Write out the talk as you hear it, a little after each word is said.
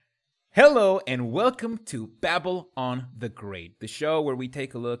Hello and welcome to Babble on the Great, the show where we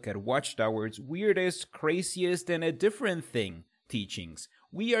take a look at Watchtower's weirdest, craziest, and a different thing teachings.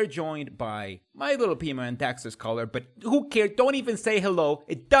 We are joined by my little Pima and Dax's caller, but who cares? Don't even say hello.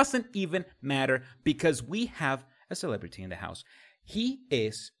 It doesn't even matter because we have a celebrity in the house. He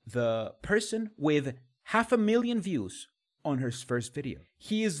is the person with 500,000 views on her first video.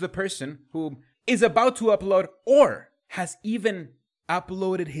 He is the person who is about to upload or has even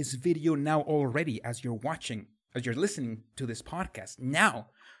uploaded his video now already as you're listening to this podcast now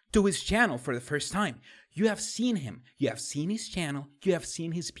to his channel for the first time. You have seen him. You have seen his channel. You have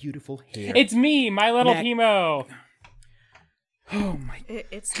seen his beautiful hair. It's me, my little Pimo. Oh my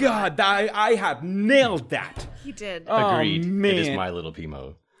God, I have nailed that. He did. Agreed. Oh, man. It is my little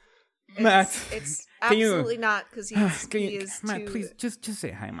Pimo. Matt, it's absolutely not because he is Matt, too... please, just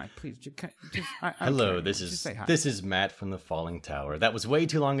say hi, Matt. Please, Hello, this is Matt from TheFallingTower. That was way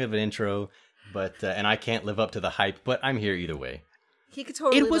too long of an intro, but and I can't live up to the hype, but I'm here either way. He could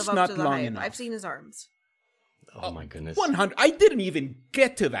totally was live not up to the long hype. enough. I've seen his arms. Oh my goodness. 100. I didn't even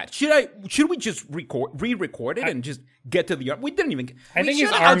get to that. Should we just re-record it and just get to the? We didn't even. I think his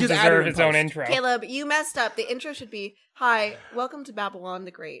should. arms deserve its own intro. Caleb, you messed up. The intro should be, "Hi, welcome to Babylon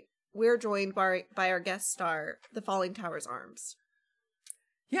the Great. We're joined by our guest star, the Falling Tower's arms."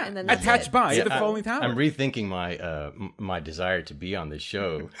 Yeah, and then attached by the Falling Tower. I'm rethinking my desire to be on this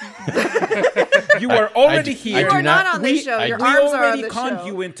show. You are already here. You are not on this show. Your we arms are on already the conned show.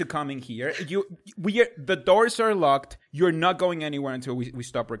 you into coming here. The doors are locked. You're not going anywhere until we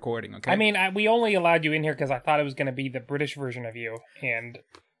stop recording. Okay. I mean, we only allowed you in here because I thought it was going to be the British version of you, and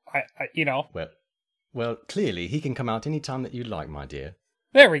I Well, clearly he can come out any time that you'd like, my dear.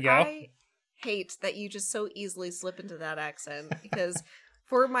 There we go. I hate that you just so easily slip into that accent because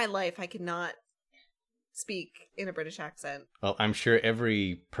for my life I cannot speak in a British accent. Well, I'm sure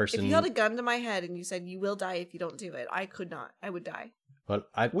every person... If you held a gun to my head and you said you will die if you don't do it, I could not. I would die. Well,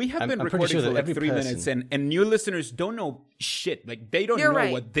 we have been I'm recording pretty sure for that like 3 minutes, and new listeners don't know shit. Like they don't You're know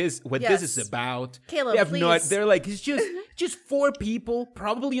right. what this Yes. is about. Caleb, they have please. They're like it's just 4 people,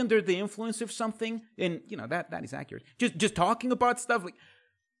 probably under the influence of something, and that is accurate. Just talking about stuff like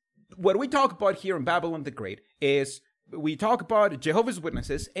what we talk about here in Babylon the Great is we talk about Jehovah's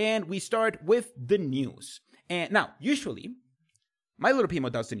Witnesses, and we start with the news. And now, usually, my little Pimo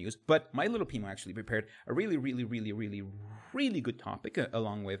does the news, but my little Pimo actually prepared a really, really, really, really, really good topic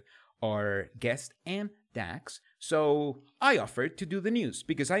along with our guest and Dax. So I offered to do the news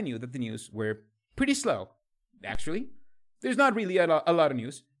because I knew that the news were pretty slow. Actually, there's not really a lot of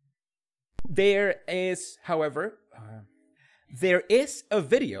news. There is, however, there is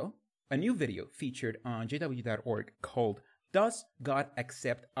a new video featured on jw.org called "Does God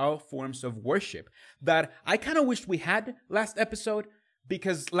Accept All Forms of Worship?" that I kind of wished we had last episode,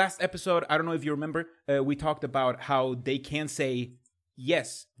 because last episode, I don't know if you remember, we talked about how they can say,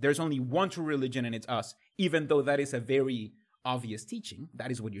 yes, there's only one true religion and it's us, even though that is a very obvious teaching.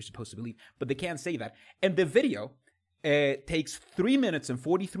 That is what you're supposed to believe, but they can't say that. And the video takes 3 minutes and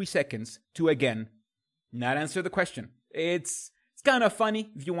 43 seconds to, again, not answer the question. It's kind of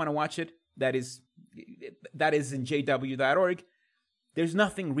funny if you want to watch it. That is in jw.org. There's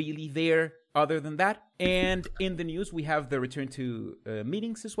nothing really there other than that. And in the news, we have the return to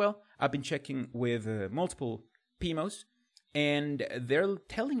meetings as well. I've been checking with multiple PMOs, and they're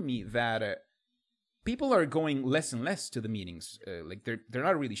telling me that people are going less and less to the meetings. Like they're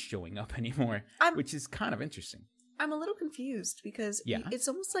not really showing up anymore, which is kind of interesting. I'm a little confused because it's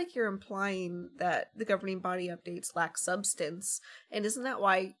almost like you're implying that the governing body updates lack substance. And isn't that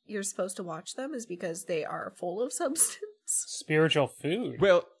why you're supposed to watch them? Is because they are full of substance? Spiritual food.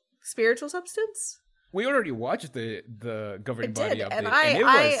 Well, spiritual substance? We already watched the governing body update, and it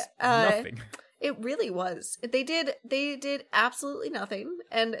was nothing. It really was. They did absolutely nothing.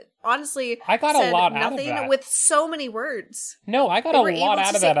 And honestly, I got a lot out of that. With so many words. No, I got a lot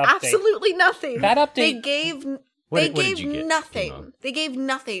out of that update. Absolutely nothing. That update... They gave nothing. Pimo? They gave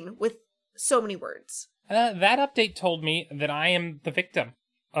nothing with so many words. That update told me that I am the victim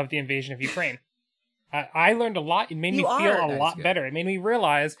of the invasion of Ukraine. I learned a lot. It made me feel a lot better. It made me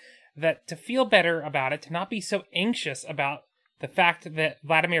realize that to feel better about it, to not be so anxious about the fact that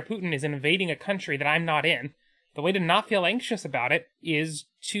Vladimir Putin is invading a country that I'm not in, the way to not feel anxious about it is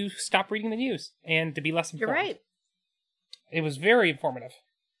to stop reading the news and to be less informed. You're right. It was very informative.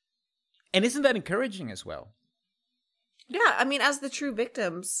 And isn't that encouraging as well? Yeah, I mean, as the true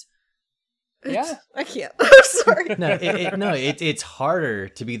victims... Yeah. I can't. I'm sorry. It's harder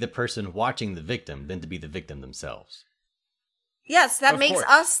to be the person watching the victim than to be the victim themselves. Yes, that Of makes course.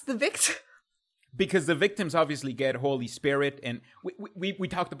 us the victim. because the victims obviously get Holy Spirit, and we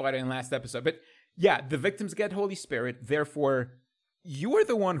talked about it in the last episode. But yeah, the victims get Holy Spirit. Therefore, you are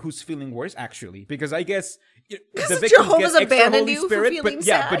the one who's feeling worse, actually, because I guess the victims Jehovah's get extra abandoned Holy you Spirit, for feeling but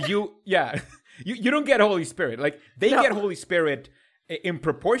sad. you don't get Holy Spirit. Like they get Holy Spirit in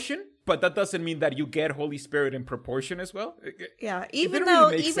proportion, but that doesn't mean that you get Holy Spirit in proportion as well. Yeah, even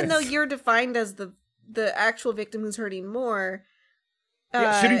though you're defined as the actual victim who's hurting more.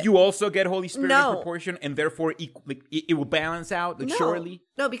 Shouldn't you also get Holy Spirit in proportion, and therefore it will balance out? Surely,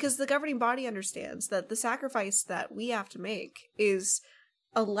 no, because the governing body understands that the sacrifice that we have to make is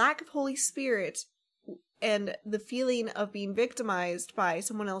a lack of Holy Spirit and the feeling of being victimized by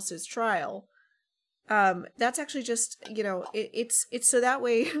someone else's trial. That's actually just it's so that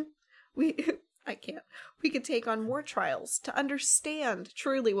way we could take on more trials to understand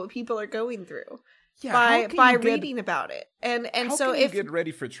truly what people are going through. Yeah, by reading about it, and so if you get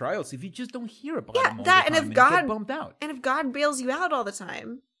ready for trials if you just don't hear about them all that the time and if God get bummed out, and if God bails you out all the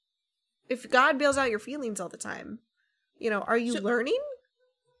time, if God bails out your feelings all the time, are you learning?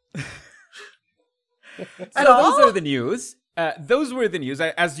 Those are the news. Those were the news.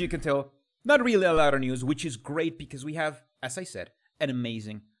 As you can tell, not really a lot of news, which is great because we have, as I said, an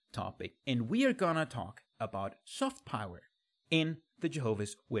amazing topic, and we are gonna talk about soft power in the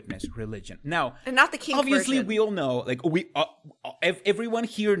Jehovah's Witness religion. Now, and not the kink obviously version. We all know, everyone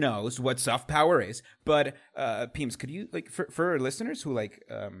here knows what soft power is, but Peems, could you, for our listeners who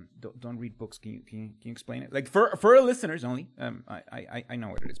don't read books, can you explain it? For our listeners only, I know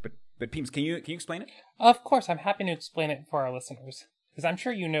what it is, but Peems, can you explain it? Of course, I'm happy to explain it for our listeners, because I'm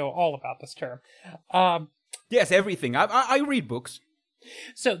sure you know all about this term. Yes, everything. I read books.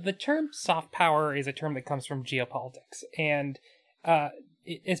 So the term soft power is a term that comes from geopolitics, and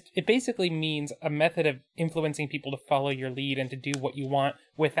it basically means a method of influencing people to follow your lead and to do what you want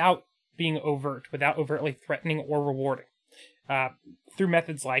without being overt, without overtly threatening or rewarding, through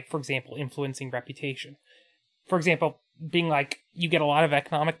methods like, for example, influencing reputation. For example, being like, you get a lot of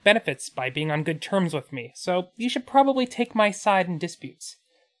economic benefits by being on good terms with me, so you should probably take my side in disputes.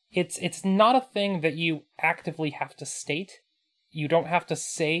 It's not a thing that you actively have to state. You don't have to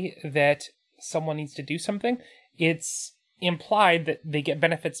say that someone needs to do something. It's implied that they get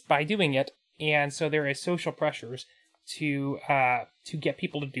benefits by doing it, and so there is social pressures to get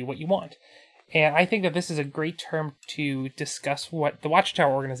people to do what you want. And I think that this is a great term to discuss what the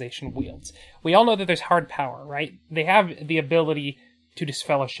Watchtower organization wields. We all know that there's hard power, right? They have the ability to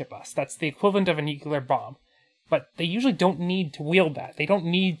disfellowship us. That's the equivalent of a nuclear bomb. But they usually don't need to wield that. They don't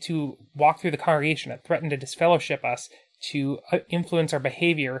need to walk through the congregation and threaten to disfellowship us to influence our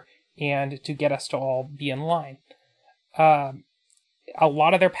behavior and to get us to all be in line. A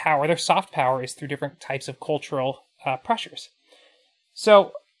lot of their power, their soft power, is through different types of cultural pressures.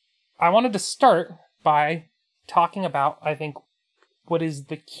 So I wanted to start by talking about, I think, what is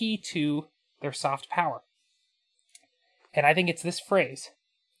the key to their soft power. And I think it's this phrase: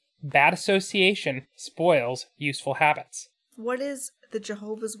 bad association spoils useful habits. What is the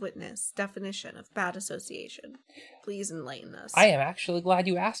Jehovah's Witness definition of bad association? Please enlighten us. I am actually glad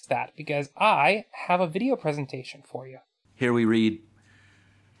you asked that, because I have a video presentation for you. Here we read,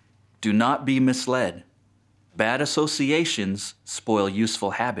 "Do not be misled. Bad associations spoil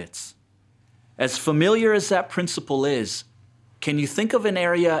useful habits." As familiar as that principle is, can you think of an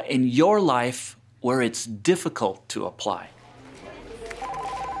area in your life where it's difficult to apply?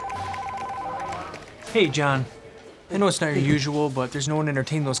 Hey, John. I know it's not your usual, but there's no one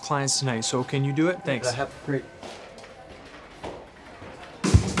entertaining those clients tonight, so can you do it? Thanks. Great.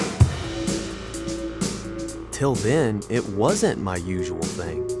 Till then, it wasn't my usual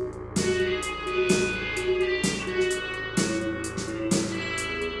thing.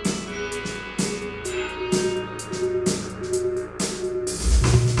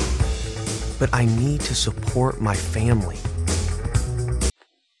 But I need to support my family.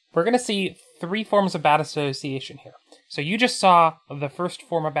 We're going to see three forms of bad association here. So you just saw the first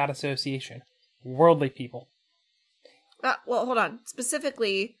form of bad association, worldly people. Well, hold on.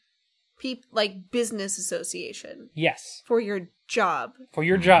 Specifically, business association. Yes. For your job. For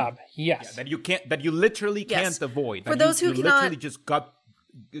your job, yes. Yeah, that you literally can't avoid. For those who cannot, literally just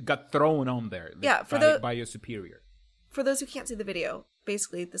got thrown on there. By your superior. For those who can't see the video,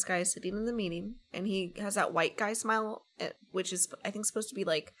 basically this guy is sitting in the meeting and he has that white guy smile, which is, I think, supposed to be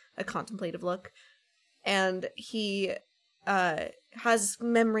like a contemplative look. And he has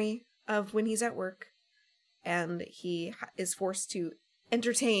memory of when he's at work and he is forced to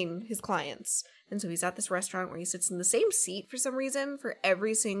entertain his clients. And so he's at this restaurant where he sits in the same seat for some reason for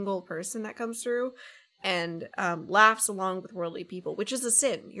every single person that comes through, and laughs along with worldly people, which is a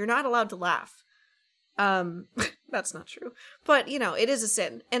sin. You're not allowed to laugh. That's not true. But, it is a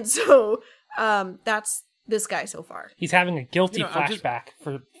sin. And so that's this guy so far. He's having a guilty flashback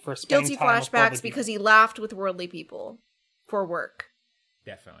for spending guilty time flashbacks because he laughed with worldly people for work.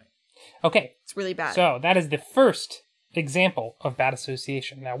 Definitely. Okay. It's really bad. So that is the first example of bad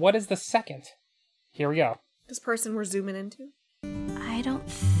association. Now, what is the second? Here we go. This person we're zooming into? I don't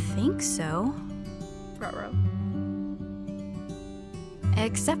think so. Ruh-roh.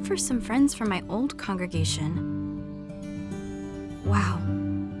 Except for some friends from my old congregation. Wow,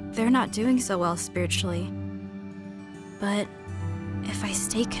 they're not doing so well spiritually. But if I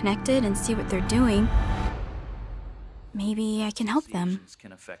stay connected and see what they're doing, maybe I can help them.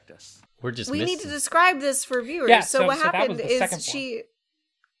 Can affect us. We need to describe this for viewers. Yeah, so what happened the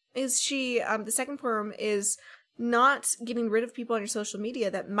second form is not getting rid of people on your social media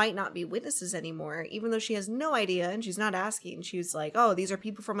that might not be witnesses anymore, even though she has no idea and she's not asking. She's like, oh, these are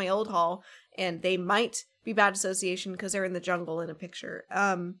people from my old hall and they might be bad association because they're in the jungle in a picture.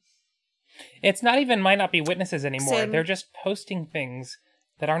 It's not even might not be witnesses anymore. They're just posting things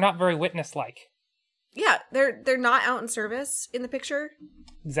that are not very witness-like. Yeah, they're not out in service in the picture.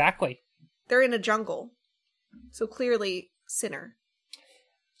 Exactly. They're in a jungle. So clearly, sinner.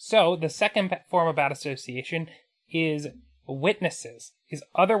 So the second form of bad association is witnesses, is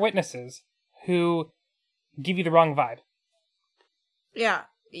other witnesses who give you the wrong vibe. Yeah,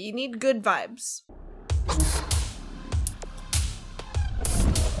 you need good vibes.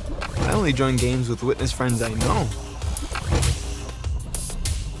 I only join games with witness friends I know.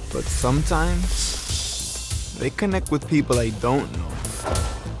 But sometimes, they connect with people I don't know.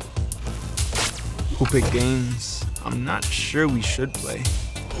 Who pick games I'm not sure we should play.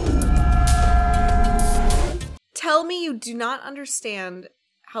 Tell me you do not understand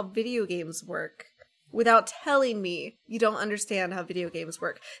how video games work without telling me you don't understand how video games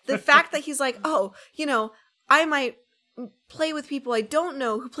work. The fact that he's like, oh, I might play with people I don't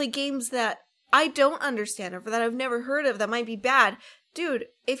know who play games that I don't understand or that I've never heard of that might be bad. Dude,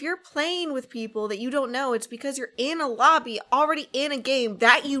 if you're playing with people that you don't know, it's because you're in a lobby already in a game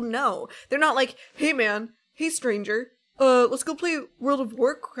that you know. They're not like, hey man, hey stranger, let's go play World of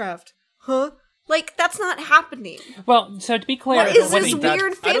Warcraft. Huh? Like, that's not happening. Well, so to be clear... What is this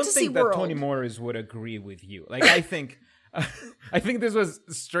weird fantasy world? I don't think that Tony Morris would agree with you. Like, I think this was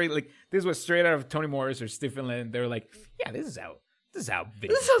straight out of Tony Morris or Stephen Lin. They're like, yeah, this is how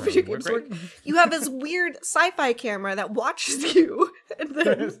video games work. Right? You have this weird sci-fi camera that watches you, and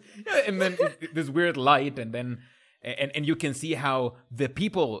then this weird light, and then you can see how the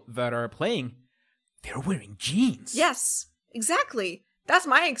people that are playing, they're wearing jeans. Yes, exactly. That's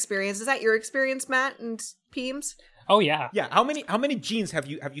my experience. Is that your experience, Matt and Peems? Oh yeah, yeah. How many jeans have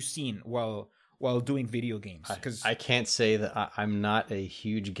you seen while doing video games? Because I can't say that I'm not a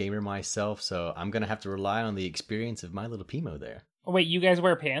huge gamer myself, so I'm gonna have to rely on the experience of my little Pimo there. Oh, wait, you guys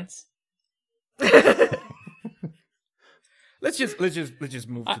wear pants? Let's just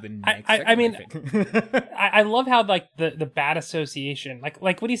move to the next. I mean, I love how like the bad association,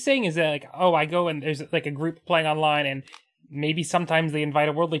 like what he's saying is that like, oh, I go and there's like a group playing online and maybe sometimes they invite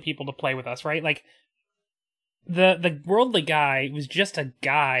a worldly people to play with us, right? Like the worldly guy was just a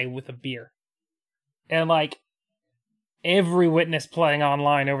guy with a beer, and like every witness playing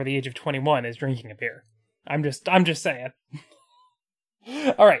online over the age of 21 is drinking a beer. I'm just saying.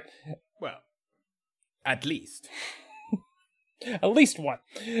 All right. Well, at least. At least one.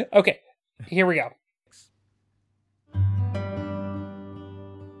 Okay, here we go.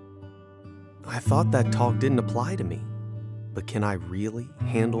 I thought that talk didn't apply to me, but can I really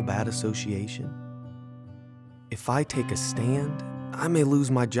handle bad association? If I take a stand, I may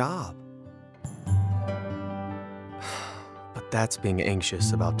lose my job. But that's being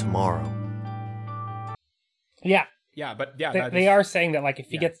anxious about tomorrow. Yeah. Yeah, but yeah, they are saying that like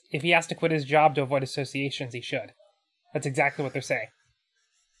if he has to quit his job to avoid associations, he should. That's exactly what they're saying.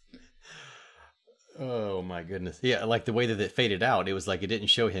 Oh my goodness. Yeah, like the way that it faded out, it was like it didn't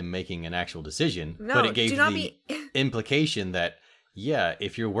show him making an actual decision, but it gave the implication that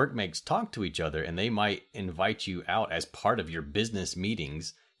if your workmates talk to each other and they might invite you out as part of your business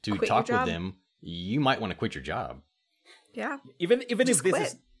meetings to talk with them, you might want to quit your job. Yeah. Even if this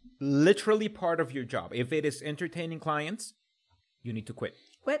is literally part of your job. If it is entertaining clients, you need to quit.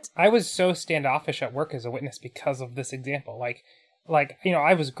 I was so standoffish at work as a witness because of this example. Like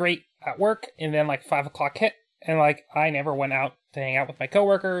I was great at work, and then like 5 o'clock hit, and like I never went out to hang out with my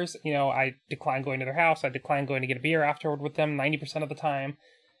coworkers. I declined going to their house. I declined going to get a beer afterward with them 90% of the time.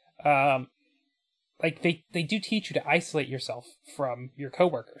 Like they do teach you to isolate yourself from your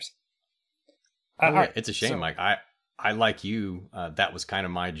coworkers. It's a shame. So, like I like you, that was kind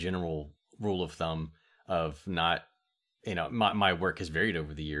of my general rule of thumb. of not, my work has varied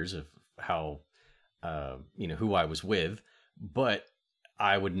over the years of how, who I was with, but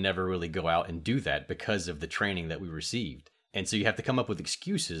I would never really go out and do that because of the training that we received. And so you have to come up with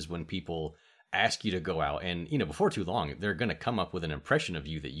excuses when people ask you to go out, and before too long they're going to come up with an impression of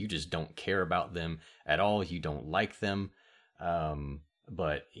you that you just don't care about them at all, you don't like them.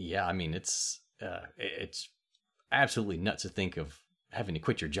 But yeah, I mean, it's absolutely nuts to think of having to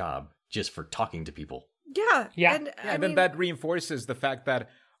quit your job just for talking to people. Yeah. And then that reinforces the fact that,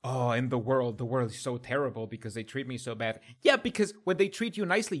 in the world is so terrible because they treat me so bad. Yeah, because when they treat you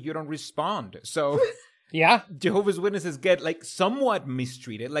nicely, you don't respond. So yeah, Jehovah's Witnesses get somewhat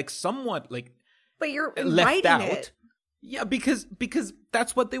mistreated, somewhat but you're left out. It. Yeah, because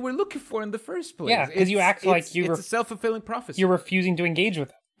that's what they were looking for in the first place. Yeah, because you act like it's a self-fulfilling prophecy. You're refusing to engage with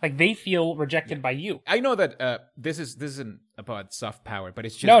them. Like, they feel rejected by you. I know that this isn't about soft power, but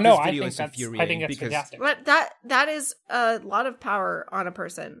it's just no. This I video think is that's infuriating fantastic. But that is a lot of power on a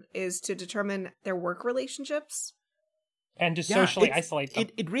person, is to determine their work relationships and to socially isolate them.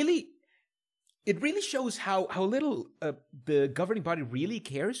 It really shows how little the governing body really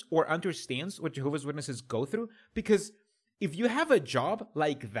cares or understands what Jehovah's Witnesses go through. Because if you have a job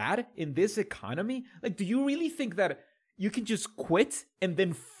like that in this economy, do you really think that you can just quit and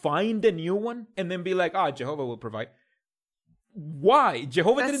then find a new one and then be like, Jehovah will provide? Why?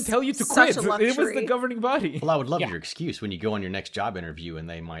 Jehovah didn't tell you to quit. It was the governing body. Well, I would love your excuse when you go on your next job interview and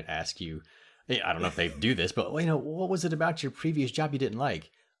they might ask you, I don't know if they do this, but what was it about your previous job you didn't like?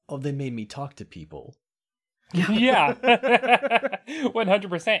 Oh, they made me talk to people. Yeah,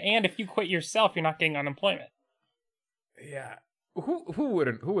 100%. And if you quit yourself, you're not getting unemployment. Yeah, who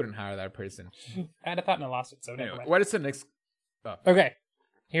wouldn't hire that person? I'd have thought in a lawsuit. So never mind. What is the next? Oh. Okay,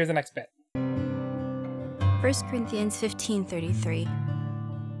 here's the next bit. 1 Corinthians 15:33.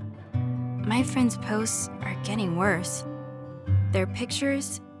 My friends' posts are getting worse. Their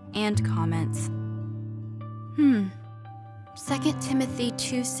pictures and comments. 2 Timothy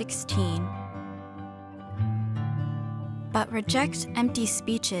 2:16. But reject empty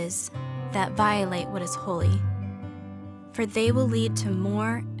speeches that violate what is holy, for they will lead to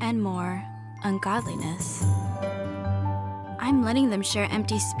more and more ungodliness. I'm letting them share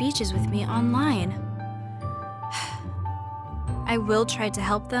empty speeches with me online. I will try to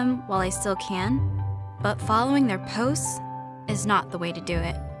help them while I still can, but following their posts is not the way to do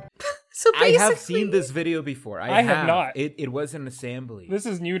it. So I have seen this video before. I have not. It was an assembly. This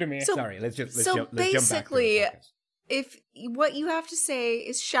is new to me. Sorry, let's jump back. Basically, if what you have to say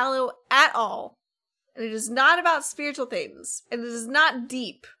is shallow at all, and it is not about spiritual things, and it is not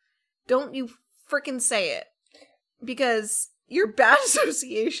deep, don't you frickin' say it. Because you're bad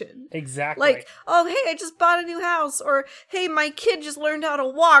association. Exactly. Hey, I just bought a new house, or hey, my kid just learned how to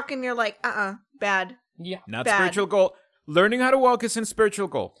walk, and you're like, bad. Yeah. Not bad. Spiritual goal. Learning how to walk isn't spiritual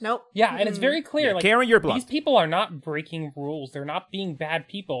goal. Nope. Yeah, and it's very clear. Carrying your blood. These people are not breaking rules. They're not being bad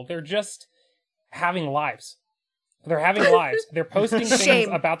people. They're just having lives. They're having lives. They're posting things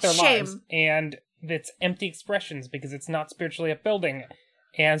about their lives, and it's empty expressions because it's not spiritually upbuilding.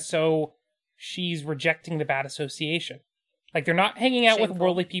 And so she's rejecting the bad association. They're not hanging out with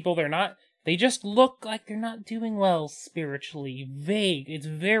worldly people. They just look like they're not doing well spiritually. Vague. It's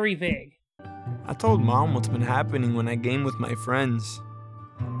very vague. I told Mom what's been happening when I game with my friends.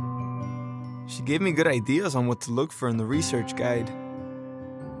 She gave me good ideas on what to look for in the research guide.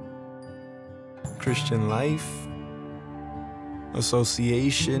 Christian life,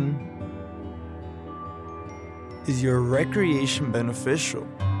 association. Is your recreation beneficial?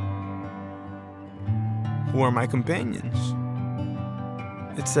 Who are my companions?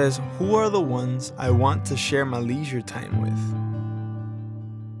 It says, who are the ones I want to share my leisure time with?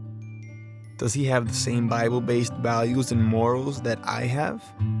 Does he have the same Bible-based values and morals that I have?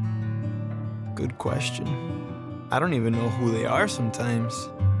 Good question. I don't even know who they are sometimes.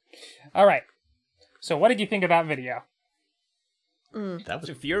 All right. So what did you think of that video? That was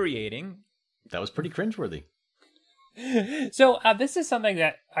infuriating. That was pretty cringeworthy. So this is something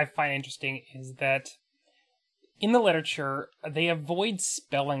that I find interesting, is that in the literature, they avoid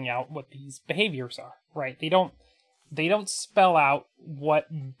spelling out what these behaviors are, right? They don't spell out what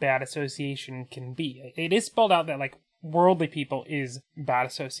bad association can be. It is spelled out that worldly people is bad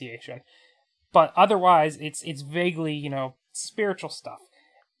association, but otherwise it's vaguely, spiritual stuff.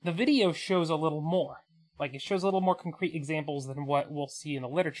 The video shows a little more. It shows a little more concrete examples than what we'll see in the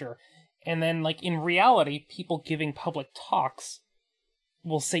literature. And then in reality, people giving public talks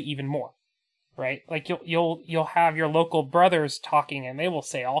will say even more. Right? You'll have your local brothers talking and they will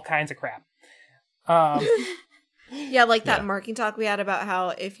say all kinds of crap. Yeah, like that marking talk we had about how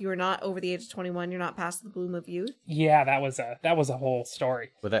if you're not over the age of 21, you're not past the bloom of youth. Yeah, that was a whole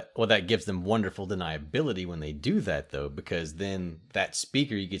story. Well, that gives them wonderful deniability when they do that, though, because then that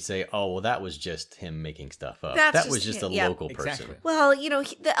speaker, you could say, oh, well, that was just him making stuff up. That was just a local person. Well,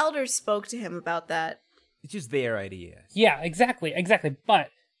 the elders spoke to him about that. It's just their ideas. Yeah, exactly. But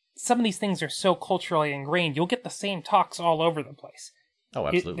some of these things are so culturally ingrained, you'll get the same talks all over the place. Oh,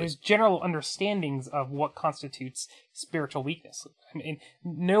 absolutely. There's general understandings of what constitutes spiritual weakness. I mean,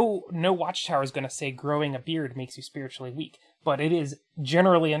 no watchtower is going to say growing a beard makes you spiritually weak, but it is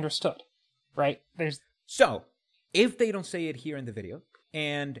generally understood, right? So, if they don't say it here in the video,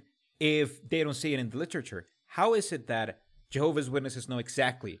 and if they don't say it in the literature, how is it that Jehovah's Witnesses know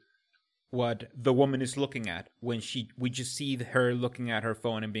exactly what the woman is looking at when we just see her looking at her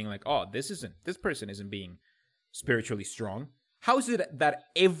phone and being like, oh, this person isn't being spiritually strong? How is it that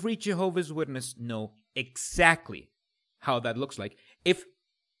every Jehovah's Witness know exactly how that looks like if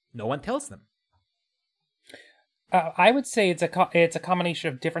no one tells them? I would say it's a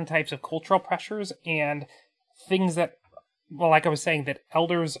combination of different types of cultural pressures and things that, well, like I was saying, that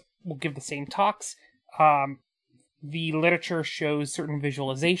elders will give the same talks. The literature shows certain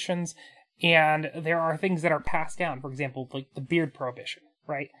visualizations, and there are things that are passed down. For example, like the beard prohibition,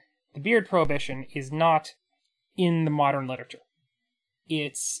 right? The beard prohibition is not in the modern literature.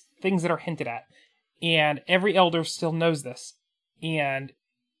 It's things that are hinted at. And every elder still knows this. And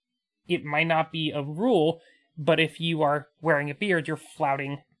it might not be a rule, but if you are wearing a beard, you're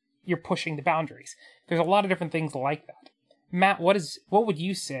pushing the boundaries. There's a lot of different things like that. Matt, what would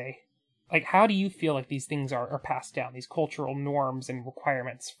you say? Like, how do you feel like these things are passed down, these cultural norms and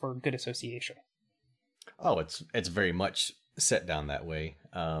requirements for good association? Oh, it's very much set down that way.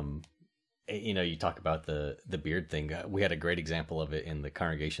 You talk about the beard thing. We had a great example of it in the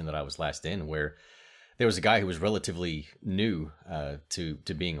congregation that I was last in, where there was a guy who was relatively new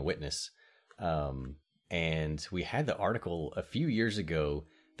to being a witness. And we had the article a few years ago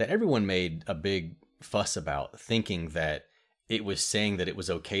that everyone made a big fuss about, thinking that it was saying that it was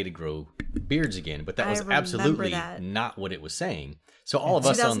okay to grow beards again, but that was absolutely not what it was saying. So all of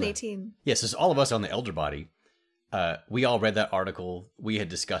us 2018. So all of us on the elder body, we all read that article. We had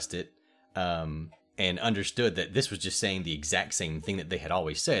discussed it. And understood that this was just saying the exact same thing that they had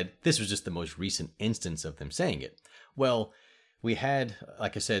always said. This was just the most recent instance of them saying it. Well, we had,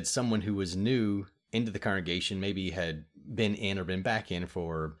 like I said, someone who was new into the congregation, maybe had been in or been back in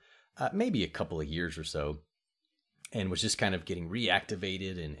for maybe a couple of years or so, and was just kind of getting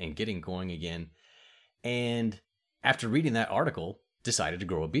reactivated and getting going again. And after reading that article, decided to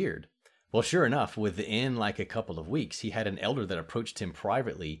grow a beard. Well, sure enough, within like a couple of weeks, he had an elder that approached him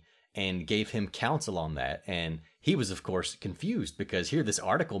privately and gave him counsel on that. And he was, of course, confused because here this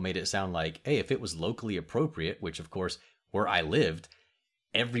article made it sound like, hey, if it was locally appropriate, which, of course, where I lived,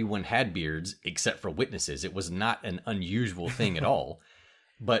 everyone had beards except for witnesses. It was not an unusual thing at all.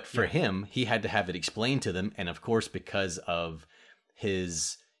 But for him, he had to have it explained to them. And, of course, because of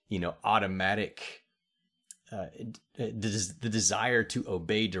his, automatic... the desire to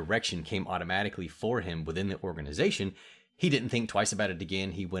obey direction came automatically for him within the organization. He didn't think twice about it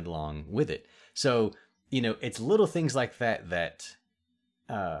again. He went along with it. So, it's little things like that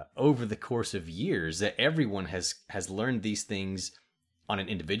over the course of years that everyone has learned these things on an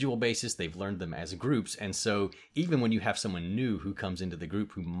individual basis. They've learned them as groups. And so even when you have someone new who comes into the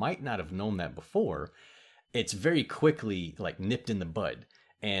group who might not have known that before, it's very quickly like nipped in the bud.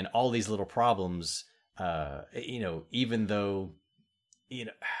 And all these little problems, even though,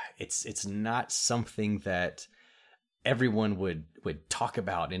 it's not something that everyone would talk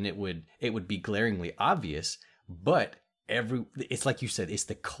about, and it would be glaringly obvious, but it's like you said, it's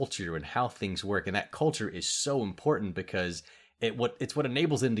the culture and how things work, and that culture is so important because it's what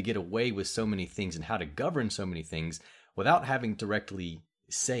enables them to get away with so many things and how to govern so many things without having to directly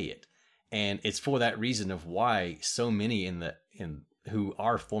say it. And it's for that reason of why so many who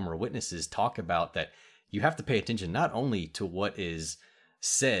are former witnesses talk about that you have to pay attention not only to what is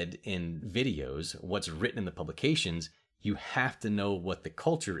said in videos, what's written in the publications, you have to know what the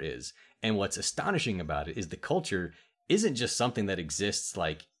culture is. And what's astonishing about it is the culture isn't just something that exists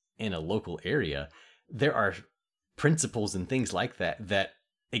like in a local area. There are principles and things like that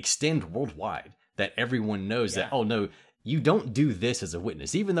extend worldwide, that everyone knows that, oh no, you don't do this as a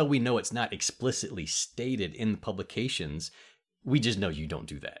witness. Even though we know it's not explicitly stated in the publications, we just know you don't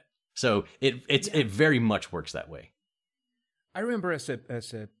do that. So it very much works that way. I remember as a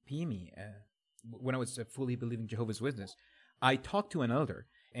PME, when I was a fully believing Jehovah's Witness, I talked to an elder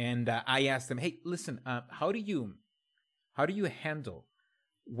and I asked them, "Hey, listen, how do you handle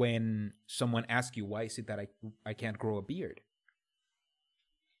when someone asks you, why is it that I can't grow a beard?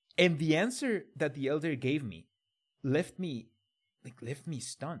 And the answer that the elder gave me left me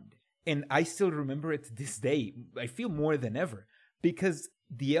stunned. And I still remember it to this day. I feel more than ever, because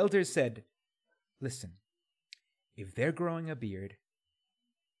the elder said, listen, if they're growing a beard,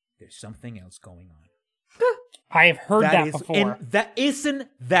 there's something else going on. I have heard that before. And that isn't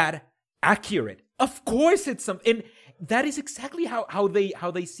that accurate. Of course it's something. And that is exactly how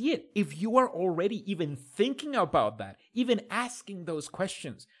they see it. If you are already even thinking about that, even asking those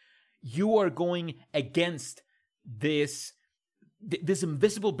questions, you are going against this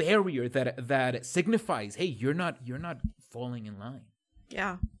invisible barrier that signifies, hey, you're not falling in line.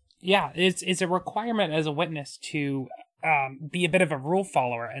 Yeah. Yeah, it's a requirement as a witness to be a bit of a rule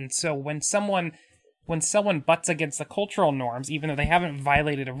follower. And so when someone butts against the cultural norms, even though they haven't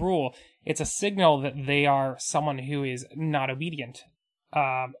violated a rule, it's a signal that they are someone who is not obedient.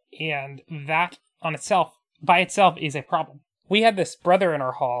 And that by itself is a problem. We had this brother in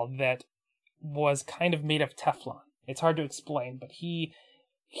our hall that was kind of made of Teflon. It's hard to explain, but he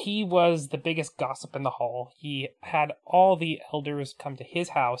was the biggest gossip in the hall. He had all the elders come to his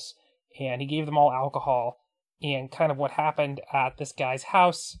house, and he gave them all alcohol, and kind of what happened at this guy's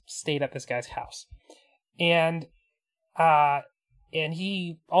house stayed at this guy's house. And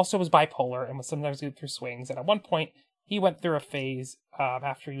he also was bipolar and was sometimes going through swings. And at one point, he went through a phase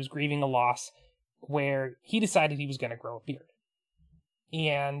after he was grieving a loss where he decided he was going to grow a beard.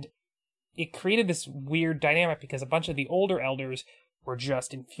 And it created this weird dynamic because a bunch of the older elders were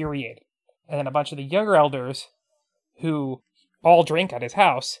just infuriated. And then a bunch of the younger elders, who all drank at his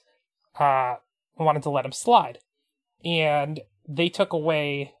house, wanted to let him slide. And they took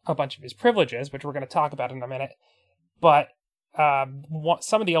away a bunch of his privileges, which we're going to talk about in a minute. But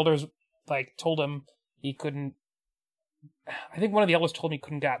some of the elders told him he couldn't. I think one of the elders told him he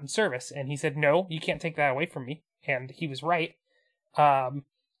couldn't get out in service, and he said, "No, you can't take that away from me." And he was right.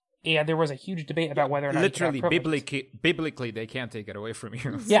 And there was a huge debate about whether or not literally, biblically, they can't take it away from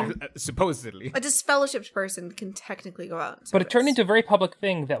you. Yeah, supposedly. A disfellowshipped person can technically go out. But it turned into a very public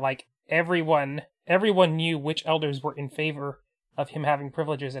thing that everyone knew which elders were in favor of him having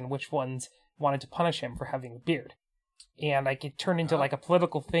privileges and which ones wanted to punish him for having a beard. And it turned into a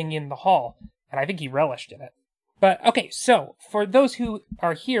political thing in the hall, and I think he relished in it. But okay, so for those who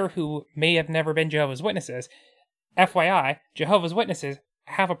are here who may have never been Jehovah's Witnesses, FYI, Jehovah's Witnesses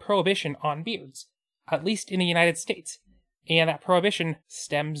have a prohibition on beards, at least in the United States. And that prohibition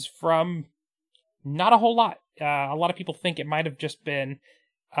stems from not a whole lot. A lot of people think it might have just been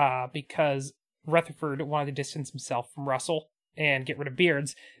because Rutherford wanted to distance himself from Russell and get rid of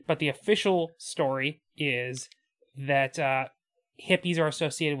beards. But the official story is that hippies are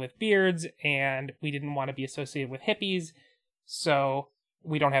associated with beards, and we didn't want to be associated with hippies, so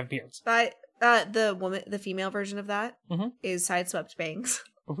we don't have beards. But the female version of that is sideswept bangs.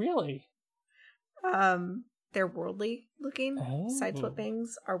 Really? They're worldly looking. Oh. Sideswept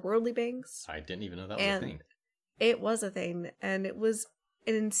bangs are worldly bangs. I didn't even know that was a thing. It was a thing, and it was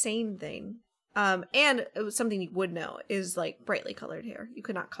an insane thing. And it was something you would know is brightly colored hair. You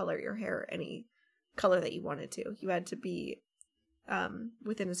could not color your hair any color that you wanted to. You had to be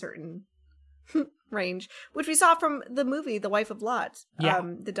within a certain range, which we saw from the movie The Wife of Lot. Yeah.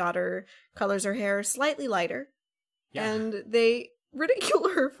 The daughter colors her hair slightly lighter, and they ridicule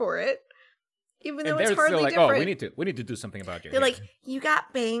her for it, even though it's hardly different. Oh, we need to do something about your They're hair. like, you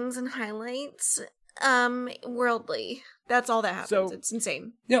got bangs and highlights. Worldly. That's all that happens. So, it's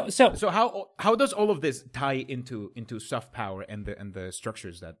insane. No, so how does all of this tie into soft power and the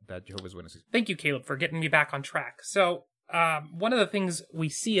structures that Jehovah's Witnesses? Thank you, Caleb, for getting me back on track. So, one of the things we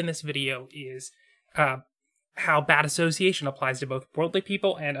see in this video is how bad association applies to both worldly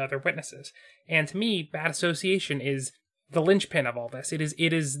people and other witnesses. And to me, bad association is the linchpin of all this. It is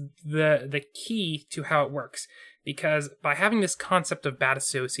the key to how it works. Because by having this concept of bad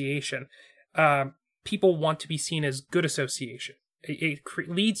association, people want to be seen as good association. It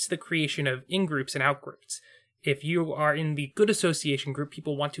leads to the creation of in-groups and out-groups. If you are in the good association group,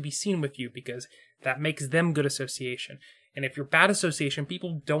 people want to be seen with you because that makes them good association. And if you're bad association,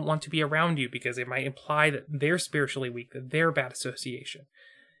 people don't want to be around you because it might imply that they're spiritually weak, that they're bad association.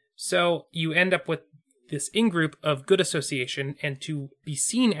 So you end up with this in-group of good association, and to be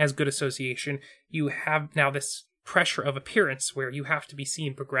seen as good association, you have now this pressure of appearance where you have to be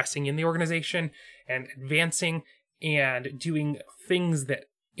seen progressing in the organization and advancing and doing things that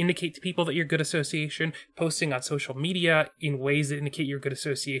indicate to people that you're good association, posting on social media in ways that indicate you're good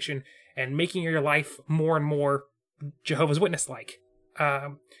association, and making your life more and more Jehovah's Witness-like.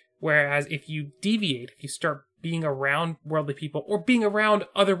 Whereas if you deviate, if you start being around worldly people or being around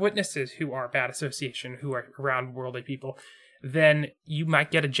other witnesses who are bad association, who are around worldly people, then you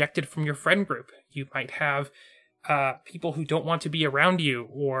might get ejected from your friend group. You might have people who don't want to be around you,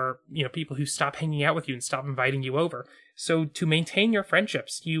 or people who stop hanging out with you and stop inviting you over. So to maintain your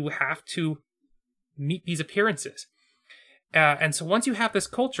friendships, you have to meet these appearances. And so once you have this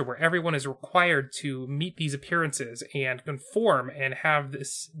culture where everyone is required to meet these appearances and conform and have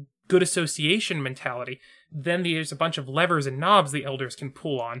this good association mentality, then there's a bunch of levers and knobs the elders can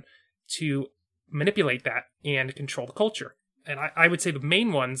pull on to manipulate that and control the culture. And I would say the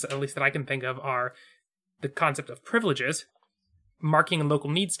main ones, at least that I can think of, are the concept of privileges, marking and local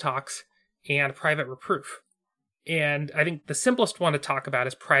needs talks, and private reproof. And I think the simplest one to talk about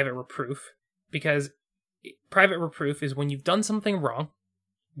is private reproof, because private reproof is when you've done something wrong,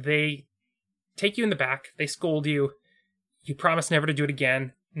 they take you in the back, they scold you, you promise never to do it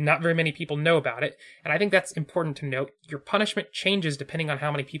again, not very many people know about it, and I think that's important to note. Your punishment changes depending on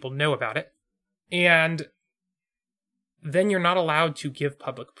how many people know about it, and then you're not allowed to give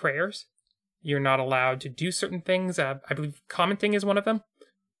public prayers, you're not allowed to do certain things, I believe commenting is one of them,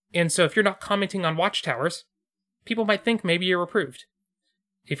 and so if you're not commenting on watchtowers, people might think maybe you're reproved.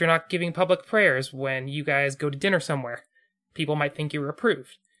 If you're not giving public prayers when you guys go to dinner somewhere, people might think you're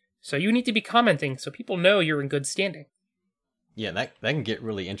approved. So you need to be commenting so people know you're in good standing. Yeah, that can get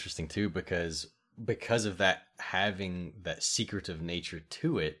really interesting too, because of that, having that secretive nature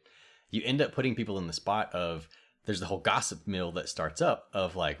to it, you end up putting people in the spot of, there's the whole gossip mill that starts up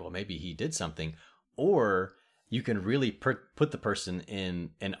of like, well, maybe he did something, or you can really put the person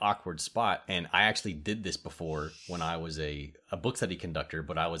in an awkward spot. And I actually did this before when I was a book study conductor,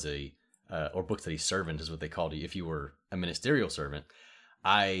 but I was or book study servant is what they called you if you were a ministerial servant.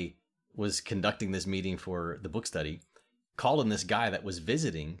 I was conducting this meeting for the book study, called in this guy that was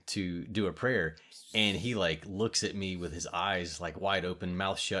visiting to do a prayer, and he like looks at me with his eyes like wide open,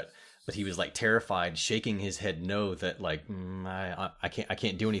 mouth shut, but he was like terrified, shaking his head no, that like I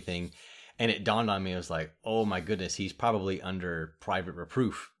can't do anything. And it dawned on me, I was like, oh my goodness, he's probably under private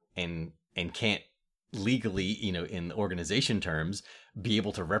reproof and can't legally, in the organization terms, be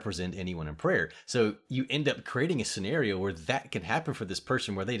able to represent anyone in prayer. So you end up creating a scenario where that can happen for this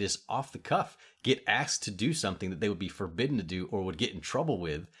person, where they just off the cuff get asked to do something that they would be forbidden to do or would get in trouble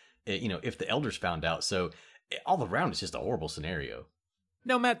with, if the elders found out. So all around, it's just a horrible scenario.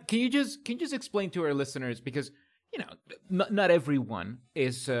 Now, Matt, can you just explain to our listeners, because not everyone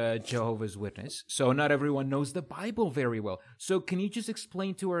is Jehovah's Witness, so not everyone knows the Bible very well. So can you just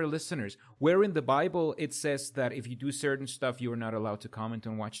explain to our listeners where in the Bible it says that if you do certain stuff, you are not allowed to comment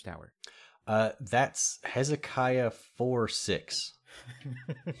on Watchtower? That's Hezekiah 4:6.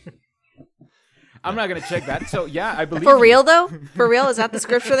 I'm not going to check that. So yeah, I believe. For real though? For real? Is that the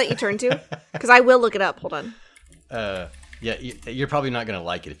scripture that you turn to? Because I will look it up. Hold on. Yeah, you're probably not going to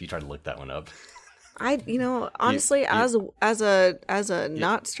like it if you try to look that one up. Honestly, as a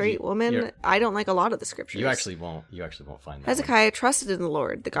not straight woman, I don't like a lot of the scriptures. You actually won't find that. Hezekiah trusted in the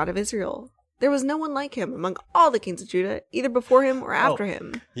Lord, the God of Israel. There was no one like him among all the kings of Judah, either before him or after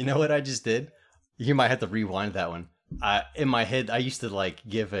him. You know what I just did? You might have to rewind that one. In my head, I used to like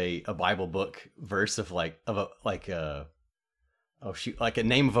give a Bible book verse of like a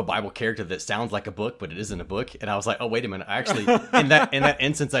name of a Bible character that sounds like a book, but it isn't a book. And I was like, oh wait a minute, actually, in that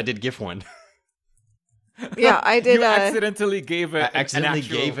instance, I did give one. Yeah, I did. You accidentally gave a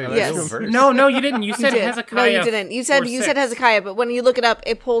real verse. No, you didn't. You said Hezekiah. No, you didn't. You said Hezekiah, but when you look it up,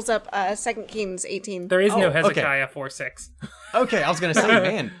 it pulls up 2 Kings 18. There is no Hezekiah 4:6. Okay, I was gonna say,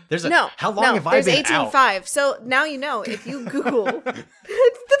 man, how long have I been out? There's 18:5. So now you know if you Google the fact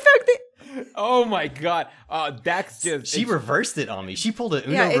that. Oh my God, Dax she reversed it on me. She pulled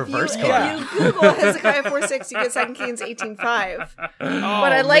a reverse card. If you Google Hezekiah 4:6, you get 2 Kings 18:5.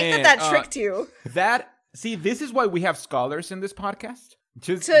 But I like that tricked you. See, this is why we have scholars in this podcast.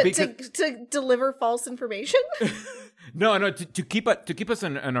 To deliver false information? No, to keep us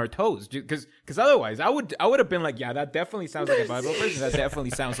on our toes, because otherwise I would have been like, yeah, that definitely sounds like a Bible verse. That definitely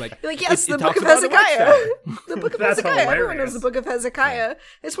sounds like yes, the book of Hezekiah. The book of Hezekiah. Everyone knows the book of Hezekiah.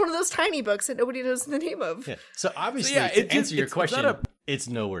 It's one of those tiny books that nobody knows the name of. Yeah. So obviously, to answer your question, it's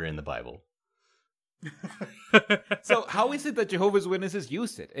nowhere in the Bible. So how is it that Jehovah's Witnesses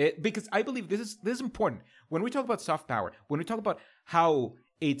use it? Because I believe this is important. When we talk about soft power, when we talk about how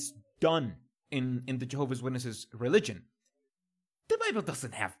it's done in the Jehovah's Witnesses religion, the Bible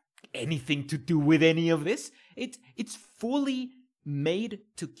doesn't have anything to do with any of this. It's fully made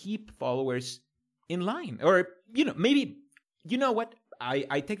to keep followers in line. Or, maybe, you know what?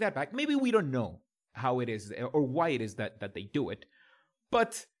 I take that back. Maybe we don't know how it is or why it is that they do it.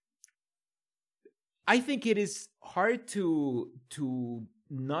 But I think it is hard to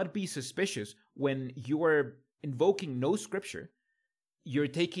not be suspicious when you are invoking no scripture, you're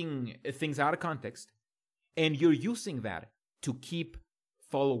taking things out of context, and you're using that to keep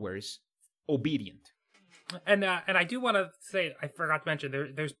followers obedient. And I do want to say, I forgot to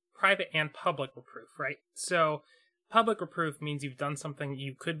mention, there's private and public reproof, right? So public reproof means you've done something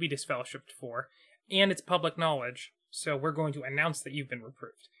you could be disfellowshipped for, and it's public knowledge, so we're going to announce that you've been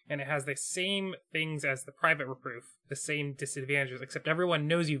reproved. And it has the same things as the private reproof, the same disadvantages, except everyone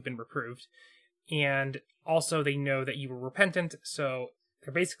knows you've been reproved, and also they know that you were repentant, so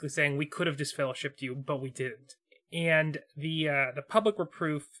they're basically saying we could have disfellowshipped you, but we didn't. And the public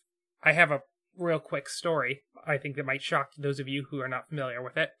reproof, I have a real quick story, I think that might shock those of you who are not familiar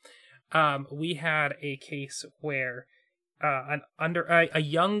with it. We had a case where a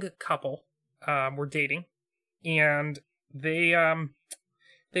young couple were dating, and they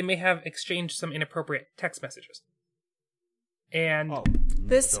may have exchanged some inappropriate text messages. And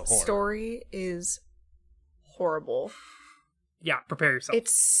this story is horrible. Yeah, prepare yourself.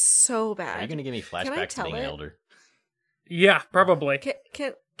 It's so bad. Are you going to give me flashbacks to being an elder? Yeah, probably.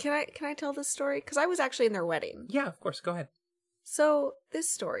 Can I tell this story? Because I was actually in their wedding. Yeah, of course. Go ahead. So this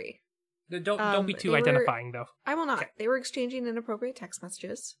story. Don't be too identifying, though. I will not. Okay. They were exchanging inappropriate text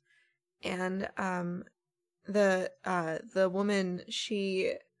messages, and the woman,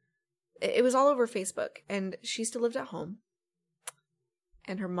 it was all over Facebook, and she still lived at home,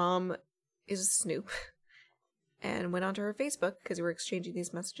 and her mom is a snoop, and went onto her Facebook because we were exchanging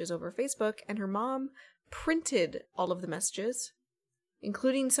these messages over Facebook, and her mom printed all of the messages,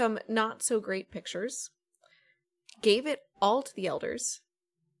 including some not so great pictures, gave it all to the elders,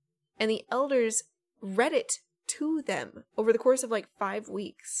 and the elders read it to them over the course of like 5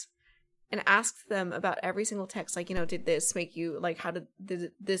 weeks and asked them about every single text, like, did this make you, like, how did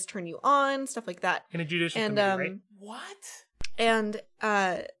this turn you on, stuff like that. In a judicial committee, right? What? And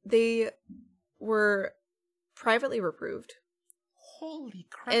they were privately reproved. Holy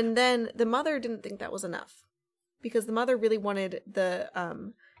crap. And then the mother didn't think that was enough, because the mother really wanted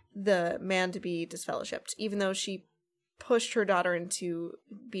the man to be disfellowshipped, even though she pushed her daughter into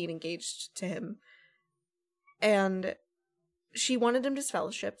being engaged to him. And she wanted him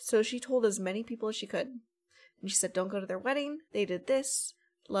disfellowshipped, so she told as many people as she could. And she said, don't go to their wedding. They did this.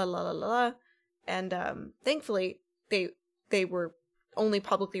 La la la la la. And thankfully, they were only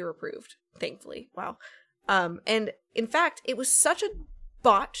publicly reproved. Thankfully. Wow. And in fact, it was such a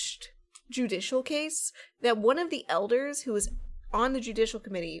botched judicial case that one of the elders who was on the judicial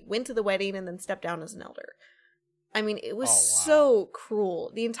committee went to the wedding and then stepped down as an elder. I mean, it was so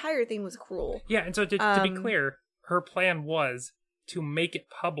cruel. The entire thing was cruel. Yeah, and so to be clear, her plan was to make it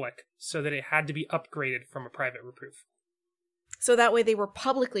public so that it had to be upgraded from a private reproof. So that way they were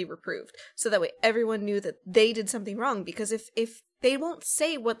publicly reproved. So that way everyone knew that they did something wrong. Because if they won't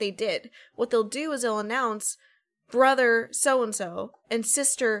say what they did, what they'll do is they'll announce brother so-and-so and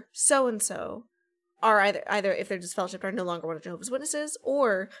sister so-and-so are either if they're disfellowshipped, are no longer one of Jehovah's Witnesses,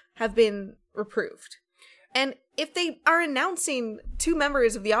 or have been reproved. And if they are announcing two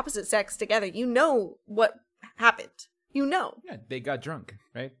members of the opposite sex together, you know what happened. You know. Yeah, they got drunk,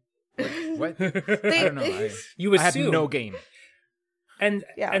 right? What? I don't know. You assume. I had no game. And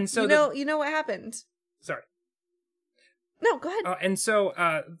so you know what happened. Sorry. No, go ahead. And so,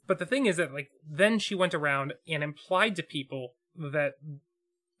 but the thing is that, like, then she went around and implied to people that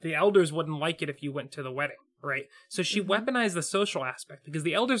the elders wouldn't like it if you went to the wedding, right? So she weaponized the social aspect, because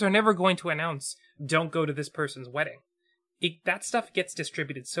the elders are never going to announce, don't go to this person's wedding. That stuff gets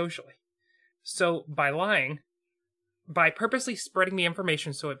distributed socially. So by lying, by purposely spreading the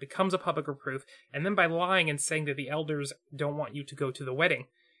information so it becomes a public reproof, and then by lying and saying that the elders don't want you to go to the wedding,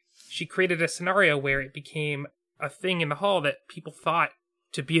 she created a scenario where it became a thing in the hall that people thought,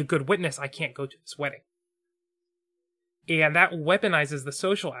 to be a good witness, I can't go to this wedding. And that weaponizes the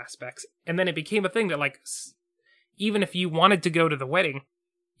social aspects. And then it became a thing that, like, even if you wanted to go to the wedding,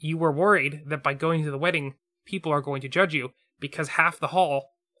 you were worried that by going to the wedding, people are going to judge you, because half the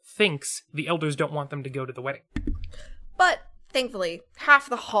hall thinks the elders don't want them to go to the wedding. But thankfully, half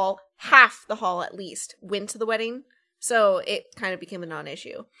the hall at least, went to the wedding, so it kind of became a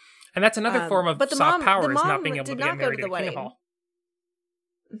non-issue. And that's another form of soft power, is not being able to get married at King Hall.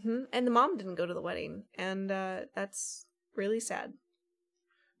 And the mom didn't go to the wedding, and that's really sad.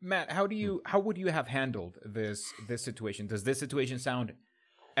 Matt, how would you have handled this situation? Does this situation sound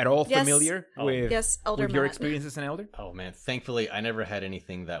at all familiar with your experience as an elder? Oh man, thankfully I never had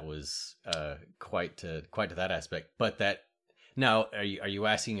anything that was quite to that aspect. But that now, are you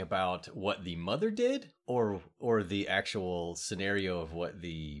asking about what the mother did, or the actual scenario of what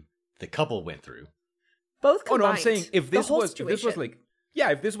the couple went through? Both combined. Oh no, I'm saying if this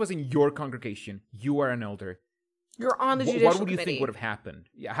was in your congregation, you are an elder. You're on the judicial What would you committee. think would have happened?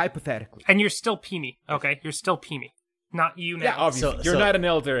 Yeah, hypothetically. And you're still Peemy, okay? You're still Peemy. Not you now. Yeah, obviously. You're not an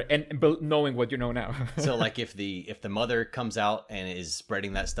elder and knowing what you know now. So like if the mother comes out and is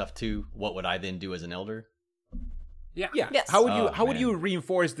spreading that stuff too, what would I then do as an elder? Yeah. Yes. How would you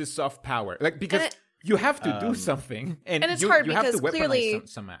reinforce this soft power? Like, because you have to do something, and it's you, hard you have because to weaponize clearly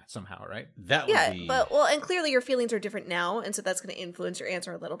somehow, right? That would be... and clearly your feelings are different now, and so that's going to influence your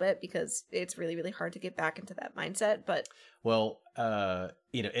answer a little bit because it's really, really hard to get back into that mindset. But I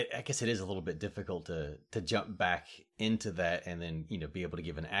guess it is a little bit difficult to jump back into that and then be able to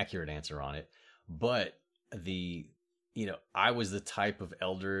give an accurate answer on it. But I was the type of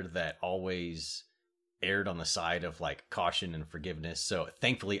elder that always erred on the side of like caution and forgiveness. So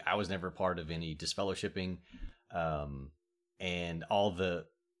thankfully I was never part of any disfellowshipping. And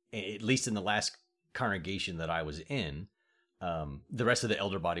at least in the last congregation that I was in, the rest of the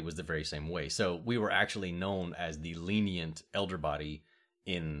elder body was the very same way. So we were actually known as the lenient elder body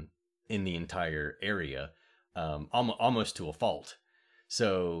in the entire area, almost to a fault.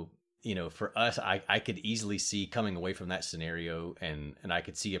 So, for us, I could easily see coming away from that scenario and I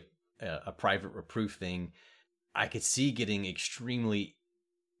could see a private reproof thing. I could see getting extremely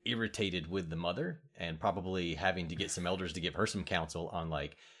irritated with the mother and probably having to get some elders to give her some counsel on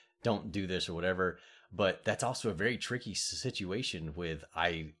like, don't do this or whatever. But that's also a very tricky situation with,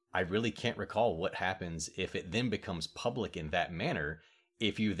 I really can't recall what happens if it then becomes public in that manner.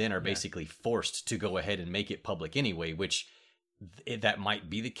 If you then are basically forced to go ahead and make it public anyway, which that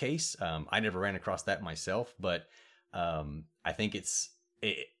might be the case. I never ran across that myself, but I think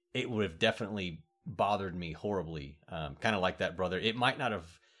it would have definitely bothered me horribly. Kind of like that brother. It might not have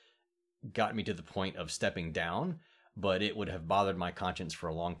got me to the point of stepping down, but it would have bothered my conscience for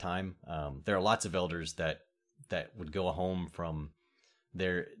a long time. There are lots of elders that would go home from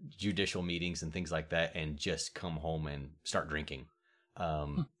their judicial meetings and things like that and just come home and start drinking.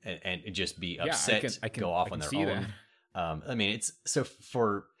 And just be upset, go off on their own. I mean, it's so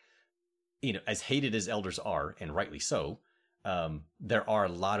for, as hated as elders are, and rightly so, there are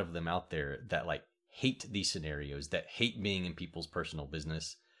a lot of them out there that like hate these scenarios, that hate being in people's personal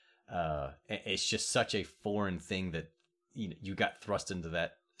business. It's just such a foreign thing that you got thrust into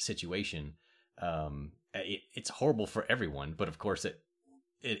that situation. It's horrible for everyone, but of course it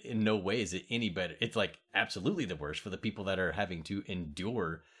in no way is it any better. It's like absolutely the worst for the people that are having to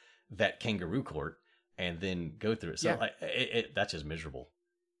endure that kangaroo court and then go through it. So that's just miserable.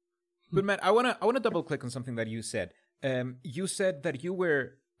 But Matt, I wanna double click on something that you said. You said that you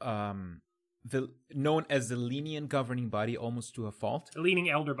were known as the lenient governing body almost to a fault. The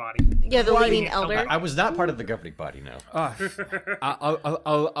leaning elder body. Yeah, the leaning elder. I was not part of the governing body, no.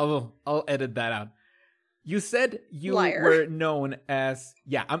 I'll edit that out. You said you Liar. were known as...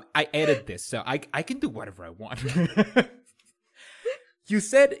 Yeah, I edit this, so I can do whatever I want. You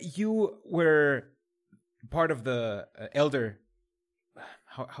said you were part of the elder...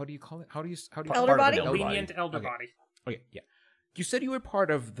 How do you call it? How do you elder body? The lenient elder body. Okay, yeah. You said you were part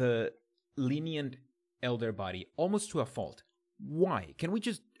of the lenient elder body almost to a fault. Why? Can we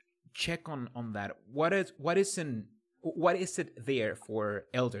just check on that? What is it there for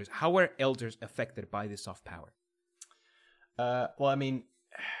elders? How are elders affected by this soft power? Well, I mean,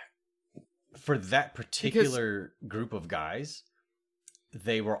 for that particular group of guys,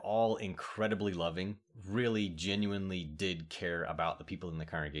 they were all incredibly loving, really genuinely did care about the people in the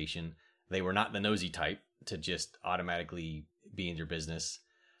congregation. They were not the nosy type to just automatically be in your business.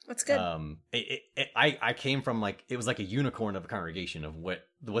 That's good. I came from like, it was like a unicorn of a congregation of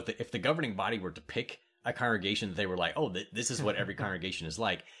if the governing body were to pick a congregation that they were like, oh, this is what every congregation is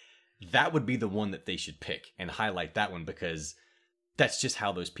like, that would be the one that they should pick and highlight that one, because that's just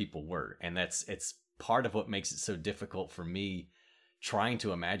how those people were. And it's part of what makes it so difficult for me trying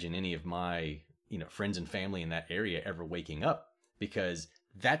to imagine any of my, friends and family in that area ever waking up, because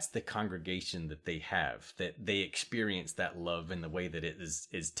that's the congregation that they have, that they experience that love in the way that it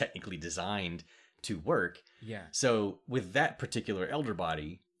is technically designed to work. Yeah. So with that particular elder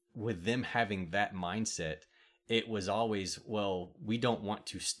body, with them having that mindset, it was always, well, we don't want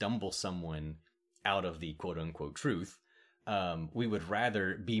to stumble someone out of the quote unquote truth. We would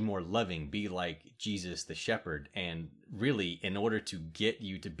rather be more loving, be like Jesus the shepherd. And really, in order to get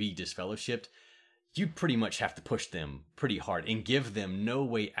you to be disfellowshipped, you pretty much have to push them pretty hard and give them no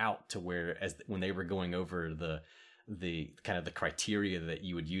way out, to where as when they were going over the kind of the criteria that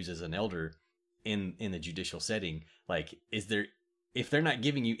you would use as an elder in the judicial setting, like, if they're not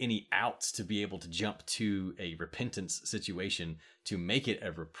giving you any outs to be able to jump to a repentance situation to make it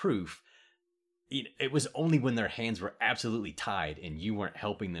a reproof, it was only when their hands were absolutely tied and you weren't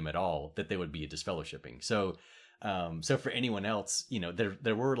helping them at all that they would be disfellowshipping. So for anyone else,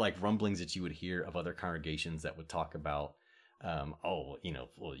 there were like rumblings that you would hear of other congregations that would talk about,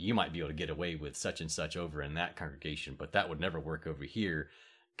 you might be able to get away with such and such over in that congregation, but that would never work over here,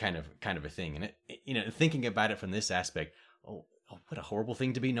 kind of a thing. And it, thinking about it from this aspect, what a horrible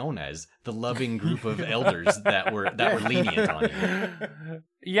thing to be known as the loving group of elders that were lenient on you.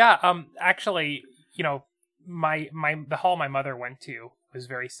 Yeah, actually, the hall my mother went to was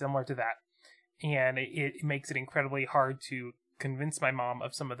very similar to that, and it makes it incredibly hard to convince my mom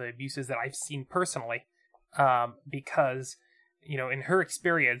of some of the abuses that I've seen personally, because in her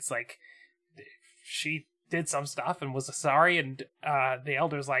experience, like, she did some stuff and was sorry, and the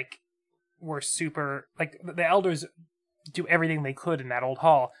elders were super, the elders do everything they could in that old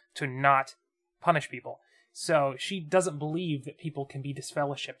hall to not punish people. So she doesn't believe that people can be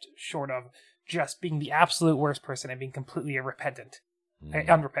disfellowshipped short of just being the absolute worst person and being completely unrepentant,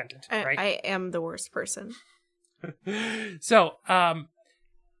 right? I am the worst person. So,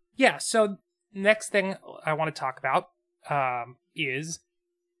 so next thing I want to talk about is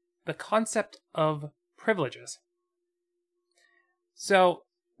the concept of privileges. So,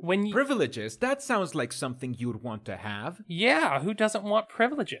 privileges, that sounds like something you'd want to have. Yeah, who doesn't want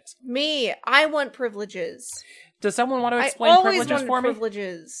privileges? Me, I want privileges. Does someone want to explain privileges for me?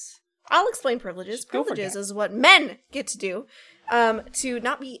 Privileges. I'll explain privileges. Privileges is what men get to do, to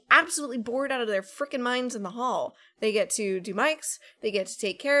not be absolutely bored out of their frickin' minds in the hall. They get to do mics, they get to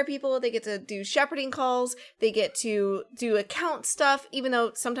take care of people, they get to do shepherding calls, they get to do account stuff, even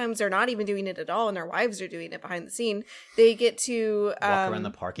though sometimes they're not even doing it at all and their wives are doing it behind the scene. They get to walk around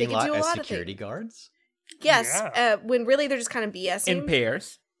the parking lot as security guards. Yes, when really they're just kind of BSing. In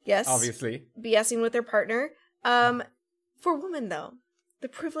pairs. Yes. Obviously. BSing with their partner. For women, though, the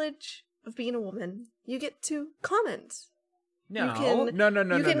privilege of being a woman, you get to comment. No,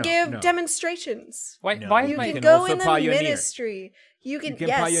 you can give demonstrations. Why you can go in the ministry. You can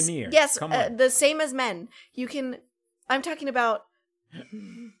pioneer. Yes, the same as men. You can. I'm talking about.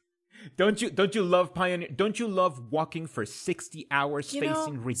 Don't you love pioneer? Don't you love walking for 60 hours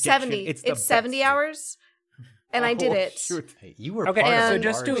facing rejection? 70. It's 70 hours. And I did it. Shoot. Hey, you were okay. So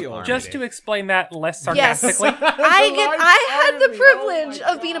just to explain that less sarcastically, yes. I had the privilege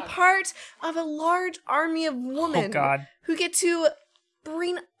of being a part of a large army of women who get to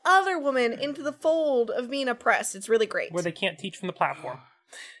bring other women into the fold of being oppressed. It's really great. Where they can't teach from the platform.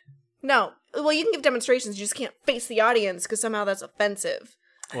 No, well, you can give demonstrations. You just can't face the audience because somehow that's offensive.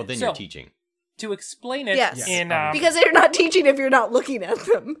 Well, then you're teaching. To explain it because they're not teaching if you're not looking at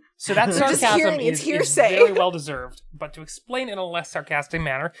them. So that sarcasm is very well deserved. But to explain in a less sarcastic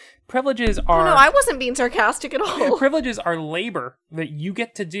manner, privileges are... No, I wasn't being sarcastic at all. Privileges are labor that you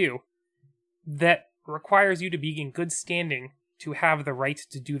get to do that requires you to be in good standing to have the right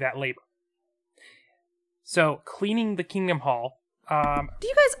to do that labor. So cleaning the Kingdom Hall. Do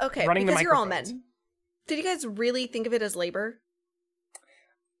you guys... Okay, because you're all men. Did you guys really think of it as labor?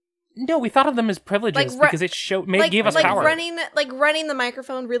 No, we thought of them as privileges because it gave us power. Running the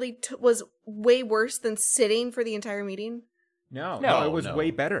microphone really was way worse than sitting for the entire meeting. No, it was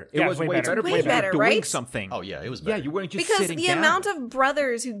way better. It was way better. Way better, right? Doing something. Oh yeah, it was better. Yeah, you weren't just because sitting the down. amount of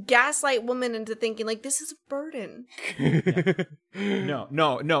brothers who gaslight women into thinking this is a burden. No.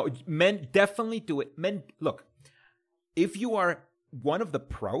 Men definitely do it. Men, look, if you are one of the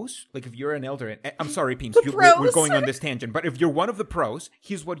pros, like if you're an elder, and I'm sorry, Peems, we're going on this tangent, but if you're one of the pros,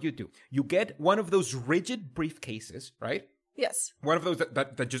 here's what you do. You get one of those rigid briefcases, right? Yes. One of those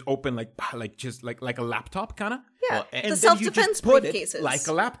that just open like a laptop, kind of? Yeah, well, and the self-defense briefcases. Like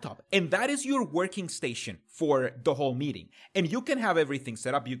a laptop. And that is your working station for the whole meeting. And you can have everything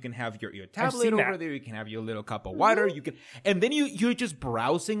set up. You can have your tablet over there. You can have your little cup of water. And then you're just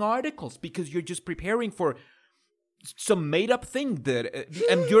browsing articles because you're just preparing for some made-up thing that,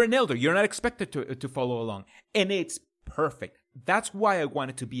 and you're an elder. You're not expected to follow along, and it's perfect. That's why I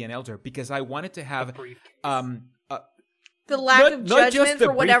wanted to be an elder, because I wanted to have the lack of judgment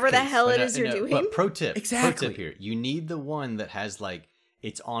for whatever the hell it is you're doing. But pro tip, exactly. Pro tip here: you need the one that has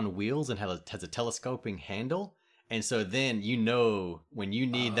it's on wheels and has a telescoping handle. And so then when you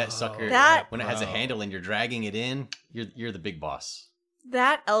need that sucker, when it has a handle and you're dragging it in, you're the big boss.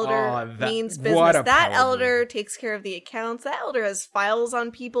 That elder means business. That elder takes care of the accounts. That elder has files on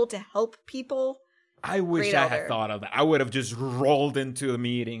people to help people. I wish I had thought of that. I would have just rolled into a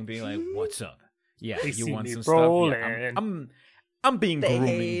meeting being like, what's up? Yeah, you want some stuff? Yeah, I'm being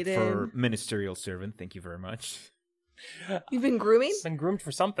groomed for ministerial servant. Thank you very much. You've been grooming? Been groomed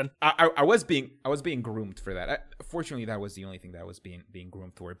for something. I was being groomed for that. Fortunately, that was the only thing that I was being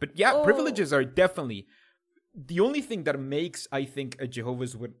groomed for. But yeah, privileges are definitely the only thing that makes, I think,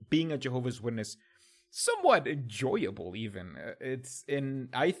 being a Jehovah's Witness somewhat enjoyable. Even and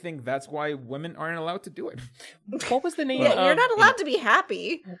I think that's why women aren't allowed to do it. What was the name? Yeah, you're not allowed to be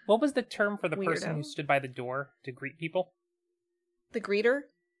happy. What was the term for the person who stood by the door to greet people? The greeter?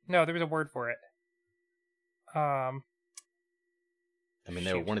 No, there was a word for it. I mean,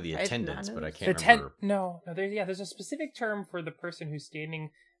 they were one of the attendants, but I can't remember. There's a specific term for the person who's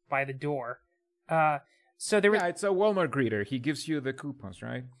standing by the door. So there was. Yeah, it's a Walmart greeter. He gives you the coupons,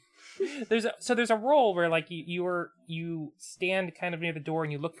 right? There's a role where like you stand kind of near the door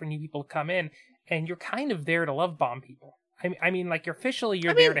and you look for new people to come in, and you're kind of there to love bomb people. I mean, like officially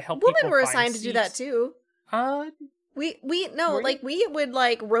you're there to help. Women people were find assigned to do that too. We would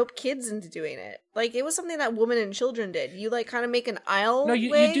like rope kids into doing it. Like it was something that women and children did. You like kind of make an aisle. No,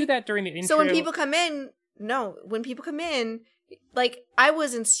 you do that during the intro. So when people come in, like I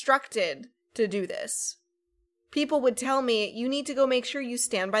was instructed to do this. People would tell me, you need to go make sure you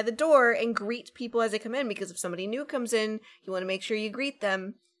stand by the door and greet people as they come in, because if somebody new comes in, you want to make sure you greet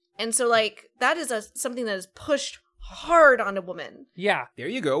them. And so like that is something that is pushed hard on a woman. Yeah. There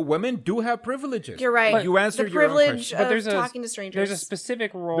you go. Women do have privileges. You're right. But you answered your own question. But there's talking to strangers. There's a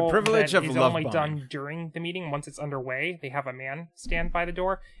specific role the privilege that of is love only bombing. done during the meeting. Once it's underway, they have a man stand by the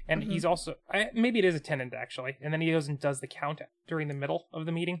door, and he's also maybe it is a tenant actually, and then he goes and does the count during the middle of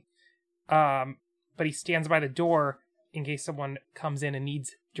the meeting. But he stands by the door in case someone comes in and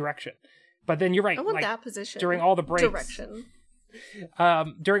needs direction. But then you're right. I want that position during all the breaks. Direction.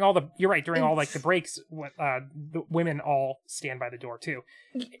 During all like the breaks, the women all stand by the door too.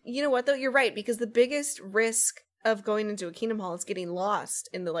 You know what though? You're right, because the biggest risk of going into a Kingdom Hall is getting lost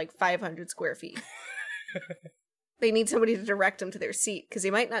in the like 500 square feet. They need somebody to direct them to their seat because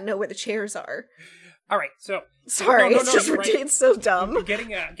they might not know where the chairs are. All right, so sorry, it's so dumb.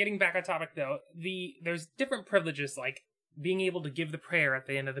 Getting back on topic though, there's different privileges, like being able to give the prayer at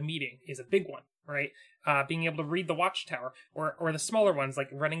the end of the meeting is a big one, right? Being able to read the watchtower, or the smaller ones like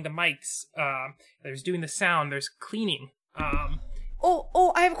running the mics. There's doing the sound. There's cleaning. I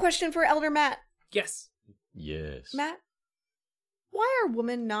have a question for Elder Matt. Yes. Matt, why are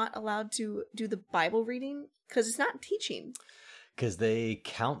women not allowed to do the Bible reading? Because it's not teaching. Because they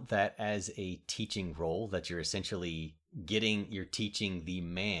count that as a teaching role, that you're essentially teaching the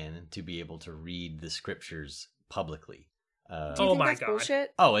man to be able to read the scriptures publicly. Do you think that's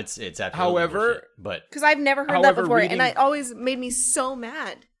bullshit? Oh, it's absolutely bullshit. But because I've never heard that before, and it always made me so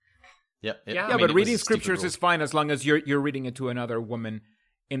mad. Yep. But reading scriptures is fine as long as you're reading it to another woman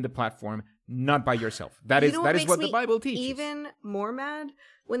in the platform, not by yourself. That is what the Bible teaches. Even more mad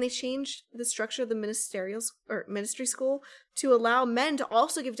when they changed the structure of the ministry school to allow men to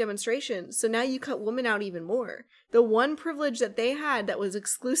also give demonstrations. So now you cut women out even more. The one privilege that they had that was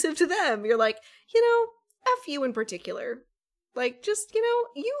exclusive to them, you're like, F you in particular. Like, just,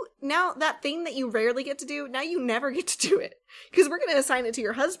 now that thing that you rarely get to do, now you never get to do it. Because we're going to assign it to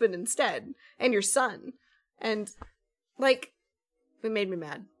your husband instead. And your son. And, like, it made me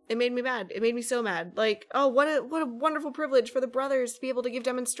mad. It made me mad. It made me so mad. Like, oh, what a wonderful privilege for the brothers to be able to give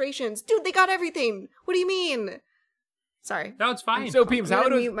demonstrations. Dude, they got everything. What do you mean? Sorry. No, it's fine. So, Peeps, how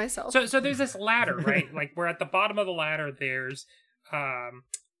do mute myself? So there's this ladder, right? Like, we're at the bottom of the ladder. There's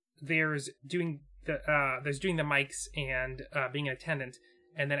doing the mics and being an attendant,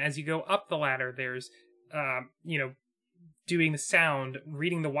 and then as you go up the ladder, there's doing the sound,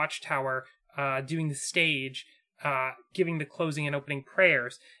 reading the watchtower, doing the stage, giving the closing and opening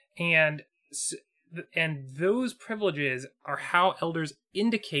prayers, and those privileges are how elders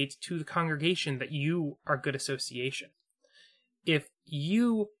indicate to the congregation that you are good association. If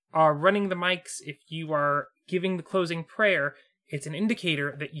you are running the mics, if you are giving the closing prayer, it's an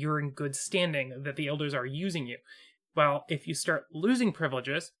indicator that you're in good standing, that the elders are using you. Well, if you start losing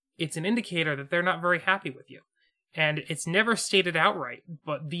privileges, it's an indicator that they're not very happy with you. And it's never stated outright,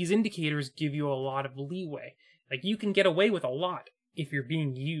 but these indicators give you a lot of leeway. Like, you can get away with a lot if you're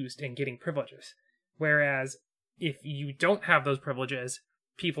being used and getting privileges. Whereas, if you don't have those privileges,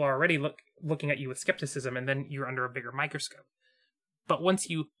 people are already looking at you with skepticism, and then you're under a bigger microscope. But once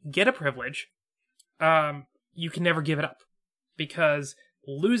you get a privilege, you can never give it up. Because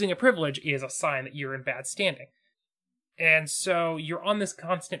losing a privilege is a sign that you're in bad standing. And so you're on this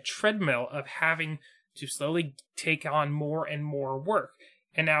constant treadmill of having to slowly take on more and more work.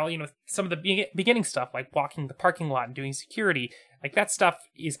 And now, some of the beginning stuff, like walking the parking lot and doing security, like that stuff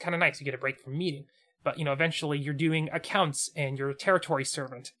is kind of nice. You get a break from meeting. But, eventually you're doing accounts and you're a territory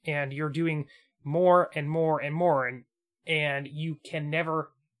servant and you're doing more and more and more. And and you can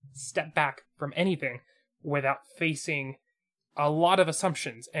never step back from anything without facing a lot of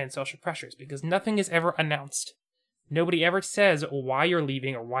assumptions and social pressures, because nothing is ever announced. Nobody ever says why you're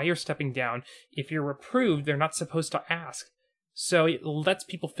leaving or why you're stepping down. If you're reproved, they're not supposed to ask. So it lets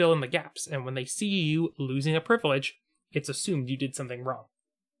people fill in the gaps, and when they see you losing a privilege, it's assumed you did something wrong.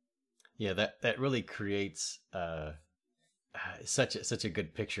 Yeah, that really creates such a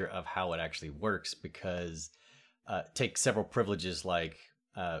good picture of how it actually works, because take several privileges like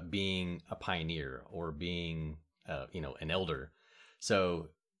being a pioneer or being an elder. So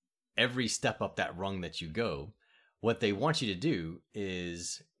every step up that rung that you go, what they want you to do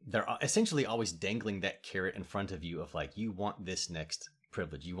is they're essentially always dangling that carrot in front of you of like, you want this next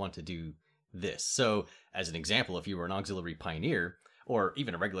privilege, you want to do this. So as an example, if you were an auxiliary pioneer or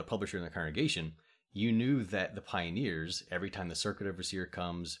even a regular publisher in the congregation, you knew that the pioneers, every time the circuit overseer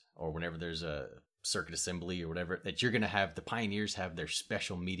comes or whenever there's a circuit assembly or whatever, that you're going to have the pioneers have their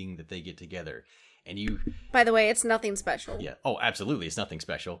special meeting that they get together. And you, by the way, it's nothing special. Yeah. Oh, absolutely. It's nothing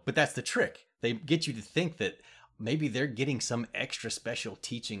special. But that's the trick. They get you to think that maybe they're getting some extra special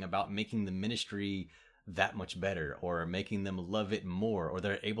teaching about making the ministry that much better, or making them love it more, or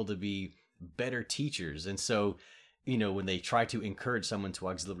they're able to be better teachers. And so, when they try to encourage someone to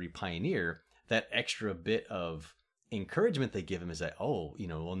auxiliary pioneer, that extra bit of encouragement they give them is that, well,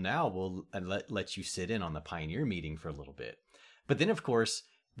 now we'll let you sit in on the pioneer meeting for a little bit. But then, of course,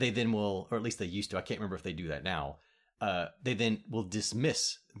 they then will, or at least they used to, I can't remember if they do that now, they then will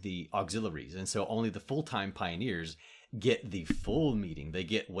dismiss the auxiliaries. And so only the full-time pioneers get the full meeting. They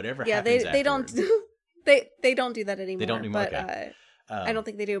get whatever happens they afterwards. They don't do that anymore. They don't anymore, but, okay. I don't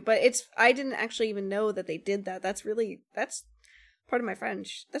think they do. But I didn't actually even know that they did that. That's part of my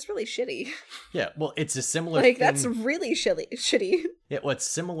French. That's really shitty. Yeah, well, it's a similar thing. That's really shitty. Yeah, well, it's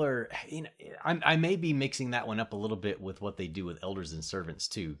similar. I may be mixing that one up a little bit with what they do with elders and servants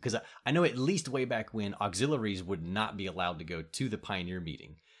too, because I know at least way back when auxiliaries would not be allowed to go to the pioneer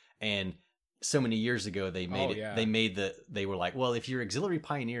meeting, and so many years ago they made they were like, well, if you're auxiliary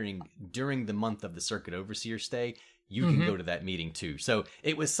pioneering during the month of the circuit overseer stay, you can go to that meeting too. So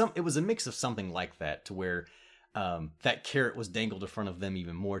it was a mix of something like that, to where that carrot was dangled in front of them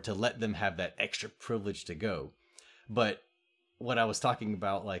even more to let them have that extra privilege to go. But what I was talking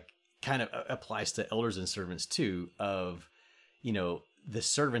about, like, kind of applies to elders and servants too, of, the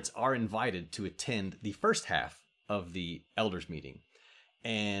servants are invited to attend the first half of the elders meeting.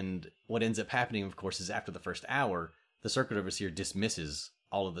 And what ends up happening, of course, is after the first hour, the circuit overseer dismisses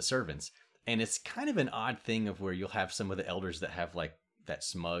all of the servants. And it's kind of an odd thing of where you'll have some of the elders that have like that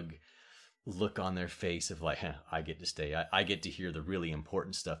smug look on their face of like, I get to stay. I get to hear the really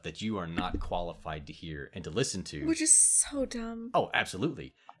important stuff that you are not qualified to hear and to listen to. Which is so dumb. Oh,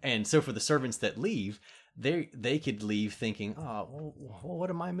 absolutely. And so for the servants that leave, they could leave thinking, well,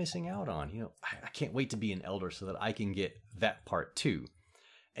 what am I missing out on? I can't wait to be an elder so that I can get that part too.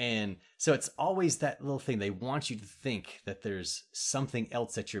 And so it's always that little thing. They want you to think that there's something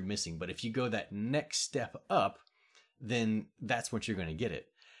else that you're missing. But if you go that next step up, then that's what you're going to get it.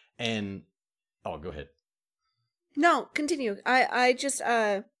 And go ahead. No, continue. I just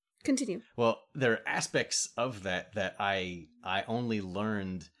continue. Well, there are aspects of that I only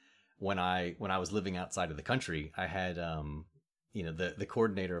learned when I was living outside of the country. I had the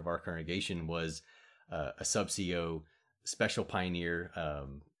coordinator of our congregation was a sub-CO, special pioneer.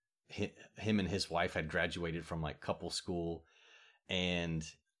 Him and his wife had graduated from like couple school, and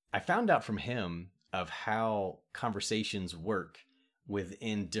I found out from him of how conversations work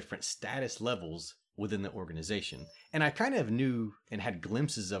within different status levels within the organization. And I kind of knew and had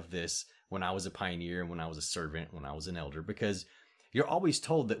glimpses of this when I was a pioneer, when I was a servant, when I was an elder, because you're always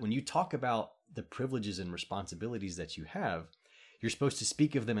told that when you talk about the privileges and responsibilities that you have, you're supposed to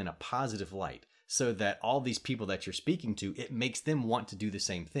speak of them in a positive light, so that all these people that you're speaking to, it makes them want to do the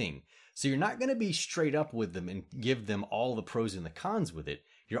same thing. So you're not going to be straight up with them and give them all the pros and the cons with it.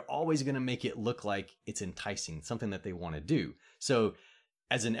 You're always going to make it look like it's enticing, something that they want to do. So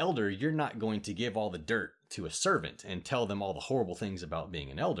as an elder, you're not going to give all the dirt to a servant and tell them all the horrible things about being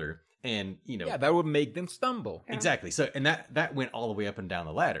an elder. And, that would make them stumble. Exactly. So, and that went all the way up and down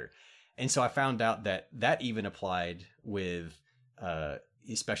the ladder. And so I found out that even applied with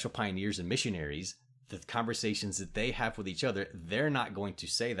special pioneers and missionaries. The conversations that they have with each other, they're not going to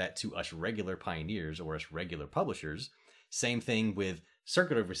say that to us regular pioneers or us regular publishers. Same thing with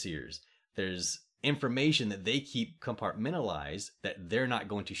circuit overseers. There's information that they keep compartmentalized that they're not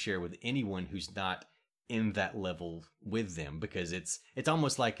going to share with anyone who's not in that level with them, because it's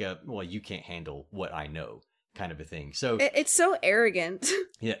almost like you can't handle what I know kind of a thing. So it's so arrogant.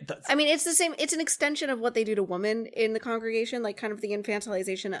 Yeah. I mean, it's the same. It's an extension of what they do to women in the congregation, like kind of the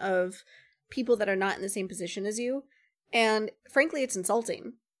infantilization of people that are not in the same position as you. And frankly, it's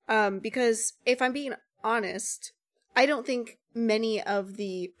insulting. Because if I'm being honest, I don't think many of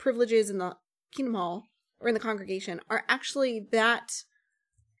the privileges in the Kingdom Hall or in the congregation are actually that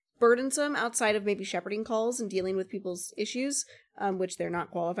burdensome outside of maybe shepherding calls and dealing with people's issues, which they're not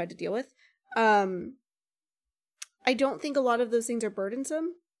qualified to deal with. I don't think a lot of those things are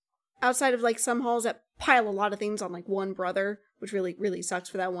burdensome outside of like some halls that pile a lot of things on like one brother, which really, really sucks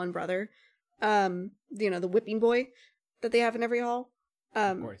for that one brother. The whipping boy that they have in every hall.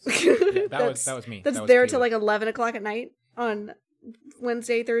 Of course. Yeah, that was me. That's that was there cute. till like 11 o'clock at night on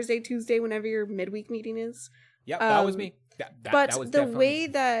Wednesday, Thursday, Tuesday, whenever your midweek meeting is. Yeah, that was me. But that was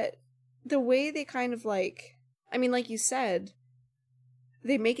the way they kind of like, I mean, like you said,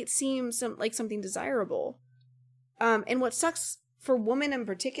 they make it seem like something desirable. And what sucks for women in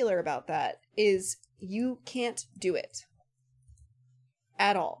particular about that is you can't do it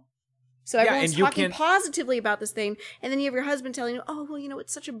at all. So everyone's talking positively about this thing, and then you have your husband telling you, oh, well,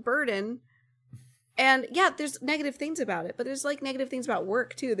 it's such a burden. And yeah, there's negative things about it, but there's like negative things about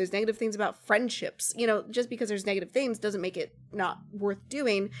work too. There's negative things about friendships. Just because there's negative things doesn't make it not worth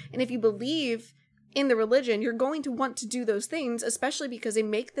doing. And if you believe in the religion, you're going to want to do those things, especially because they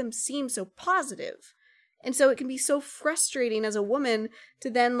make them seem so positive. And so it can be so frustrating as a woman to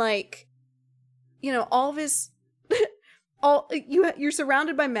then like, all this, you're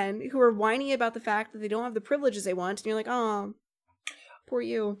surrounded by men who are whining about the fact that they don't have the privileges they want. And you're like, oh, poor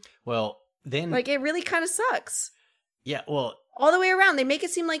you. Well, then like it really kind of sucks. Yeah. Well, all the way around, they make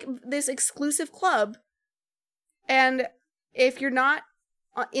it seem like this exclusive club. And if you're not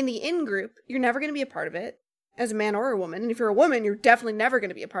in the in-group, you're never going to be a part of it as a man or a woman. And if you're a woman, you're definitely never going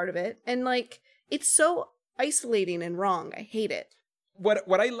to be a part of it. And like, it's so isolating and wrong. I hate it.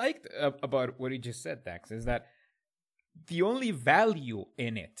 What I liked about what you just said, Dax, is that the only value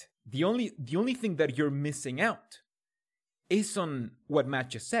in it, the only thing that you're missing out is on what Matt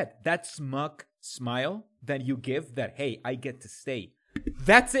just said. That smug smile that you give that, hey, I get to stay.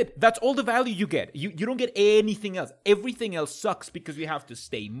 That's it. That's all the value you get. You don't get anything else. Everything else sucks because you have to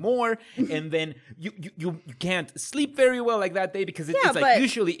stay more, and then you can't sleep very well like that day because it's like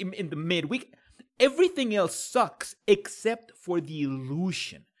usually in the midweek. Everything else sucks except for the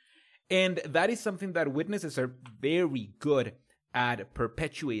illusion. And that is something that witnesses are very good at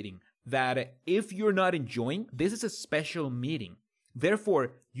perpetuating. That if you're not enjoying, this is a special meeting.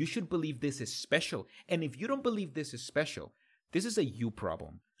 Therefore, you should believe this is special. And if you don't believe this is special, this is a you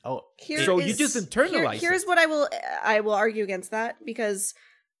problem. Oh, so you just internalize Here's it. what I will argue against that, because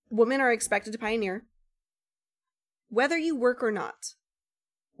women are expected to pioneer, whether you work or not.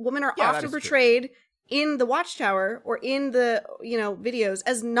 Women are often portrayed in the Watchtower or in the videos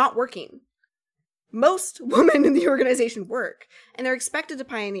as not working. Most women in the organization work, and they're expected to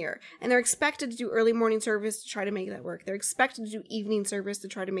pioneer, and they're expected to do early morning service to try to make that work. They're expected to do evening service to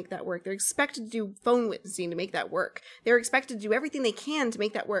try to make that work. They're expected to do phone witnessing to make that work. They're expected to do everything they can to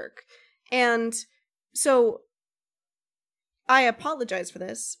make that work. And so I apologize for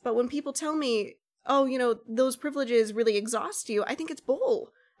this, but when people tell me, oh, those privileges really exhaust you, I think it's bull.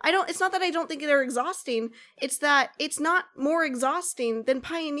 It's not that I don't think they're exhausting. It's that it's not more exhausting than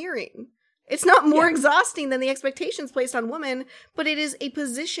pioneering. It's not more exhausting than the expectations placed on women, but it is a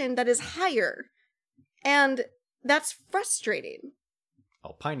position that is higher. And that's frustrating.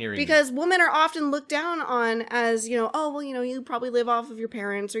 Oh, pioneering. Because women are often looked down on as, you probably live off of your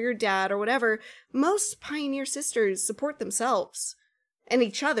parents or your dad or whatever. Most pioneer sisters support themselves and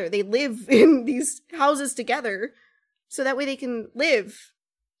each other. They live in these houses together so that way they can live.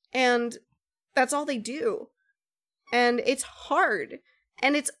 And that's all they do. And it's hard.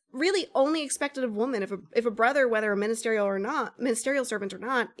 And it's really only expected of women. If a brother, whether a ministerial servant or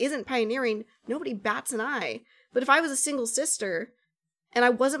not, isn't pioneering, nobody bats an eye. But if I was a single sister and I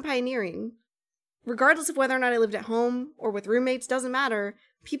wasn't pioneering, regardless of whether or not I lived at home or with roommates, doesn't matter,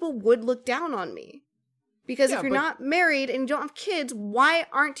 people would look down on me. Because if you're not married and you don't have kids, why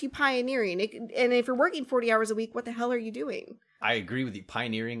aren't you pioneering? And if you're working 40 hours a week, what the hell are you doing? I agree with the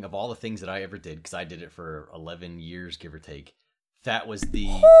pioneering of all the things that I ever did, because I did it for 11 years, give or take. I did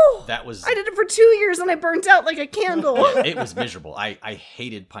it for 2 years and I burnt out like a candle. It was miserable. I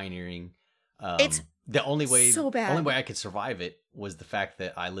hated pioneering. It's the only way so bad. Only way I could survive it was the fact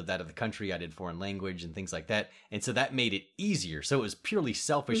that I lived out of the country. I did foreign language and things like that. And so that made it easier. So it was purely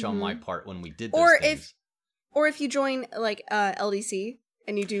selfish on my part when we did those things. Or if you join like LDC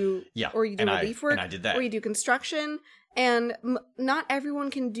and you do or you do relief work, and I did that. Or you do construction, and not everyone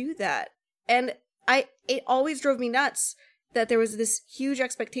can do that. And it always drove me nuts that there was this huge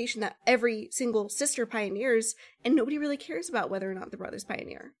expectation that every single sister pioneers, and nobody really cares about whether or not the brothers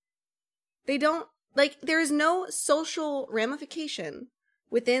pioneer. They don't, like, there is no social ramification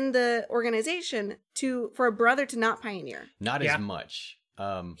within the organization for a brother to not pioneer. Not as much.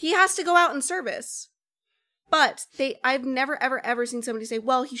 He has to go out in service. But I've never, ever, ever seen somebody say,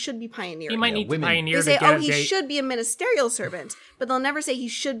 well, he should be pioneering. He might need to pioneer. They say, he should be a ministerial servant, but they'll never say he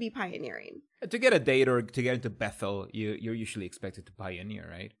should be pioneering. To get a date or to get into Bethel, you're usually expected to pioneer,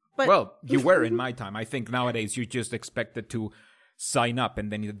 right? But, well, you were in my time. I think nowadays you're just expected to sign up and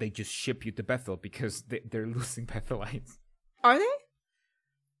then they just ship you to Bethel because they're losing Bethelites. Are they?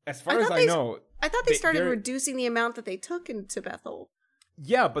 As far as I know. I thought they started reducing the amount that they took into Bethel.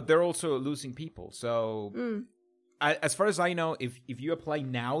 Yeah, but they're also losing people. So, as far as I know, if you apply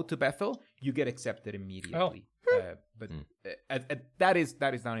now to Bethel, you get accepted immediately. But that is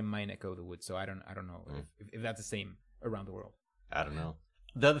down in my neck of the woods. So I don't know if that's the same around the world. I don't know.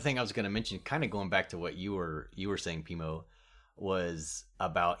 The other thing I was going to mention, kind of going back to what you were saying, Pimo, was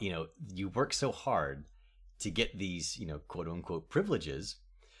about you work so hard to get these quote unquote privileges.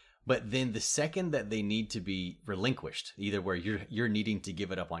 But then the second that they need to be relinquished, either where you're needing to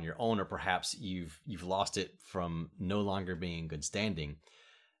give it up on your own, or perhaps you've lost it from no longer being in good standing,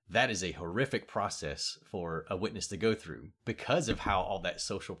 that is a horrific process for a witness to go through because of how all that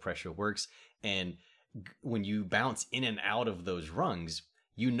social pressure works. And when you bounce in and out of those rungs,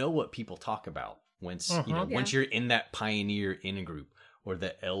 you know what people talk about once once you're in that pioneer in group or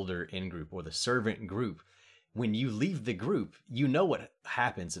the elder in group or the servant group. When you leave the group, you know what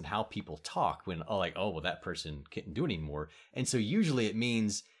happens and how people talk when, that person couldn't do it anymore. And so usually it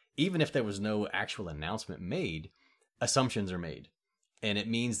means, even if there was no actual announcement made, assumptions are made. And it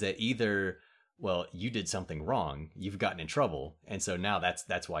means that either, you did something wrong, you've gotten in trouble, and so now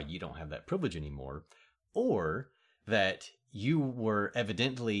that's why you don't have that privilege anymore, or that you were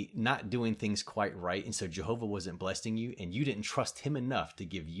evidently not doing things quite right, and so Jehovah wasn't blessing you, and you didn't trust him enough to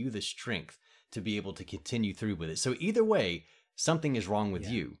give you the strength to be able to continue through with it. So either way, something is wrong with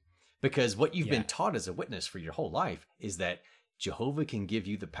you, because what you've been taught as a witness for your whole life is that Jehovah can give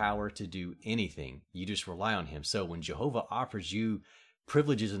you the power to do anything. You just rely on him. So when Jehovah offers you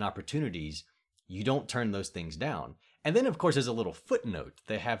privileges and opportunities, you don't turn those things down. And then, of course, there's a little footnote.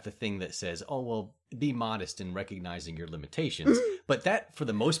 They have the thing that says, be modest in recognizing your limitations. But that, for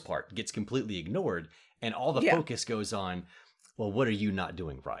the most part, gets completely ignored. And all the focus goes on, what are you not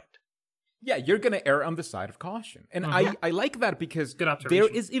doing right? Yeah, you're going to err on the side of caution. And I like that because there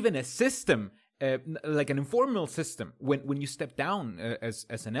is even a system, like an informal system, when you step down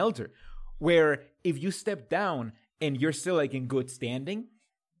as an elder, where if you step down and you're still like in good standing,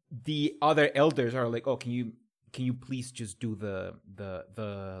 the other elders are like, can you please just do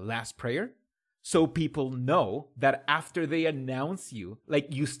the last prayer? So people know that after they announce you,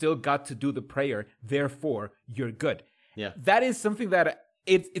 like you still got to do the prayer, therefore you're good. Yeah. That is something that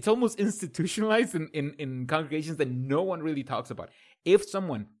it's almost institutionalized in congregations that no one really talks about. If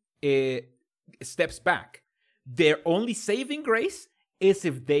someone steps back, their only saving grace is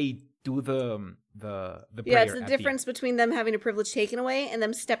if they do the prayer. Yeah, it's the difference between them having a privilege taken away and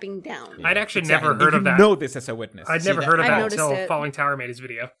them stepping down. Yeah. I'd actually never heard of that. You know this as a witness. I'd never heard of that until Falling Tower made his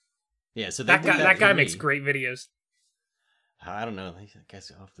video. Yeah, so that guy makes great videos. I don't know. I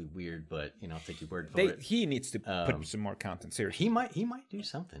guess it's awfully weird, but I'll take your word for it. He needs to put some more content. Seriously, he might do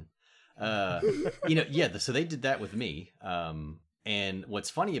something. So they did that with me. And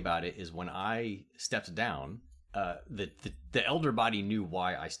what's funny about it is when I stepped down, the elder body knew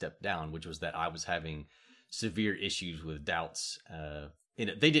why I stepped down, which was that I was having severe issues with doubts.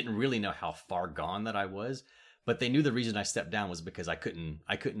 They didn't really know how far gone that I was, but they knew the reason I stepped down was because I couldn't,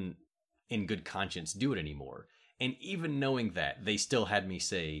 in good conscience, do it anymore. And even knowing that, they still had me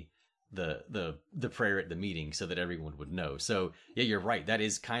say the prayer at the meeting so that everyone would know. So yeah, you're right. That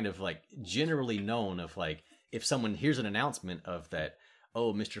is kind of like generally known of like, if someone hears an announcement of that,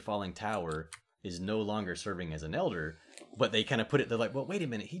 Mr. Falling Tower is no longer serving as an elder, but they kind of put it, they're like, well, wait a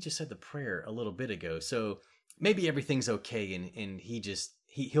minute, he just said the prayer a little bit ago, so maybe everything's okay, and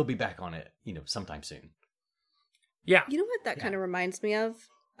he'll be back on it, sometime soon. Yeah. You know what that kind of reminds me of?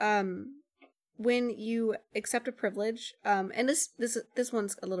 When you accept a privilege, and this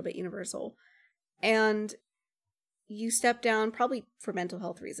one's a little bit universal, and you step down probably for mental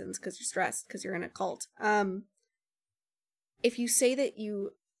health reasons because you're stressed because you're in a cult. If you say that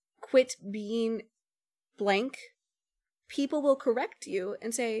you quit being blank, people will correct you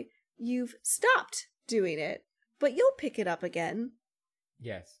and say you've stopped doing it, but you'll pick it up again.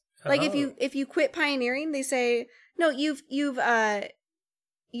 Yes. Like if you quit pioneering, they say no, you've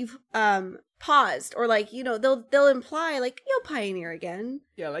you've paused, or like, you know, they'll imply like you'll pioneer again.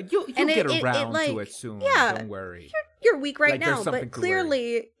 Yeah, like you'll get around to it soon. Yeah, don't worry. You're weak right now, but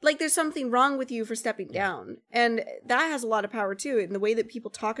clearly, like, there's something wrong with you for stepping down, and that has a lot of power too in the way that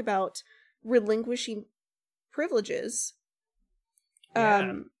people talk about relinquishing privileges.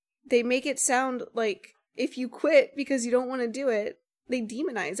 Yeah. They make it sound like if you quit because you don't want to do it, they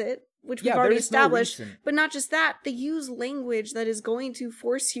demonize it, which we've already established. No, but not just that, they use language that is going to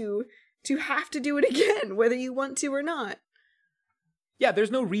force you to have to do it again, whether you want to or not. Yeah, there's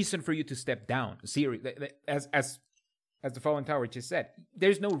no reason for you to step down. As the Fallen Tower just said,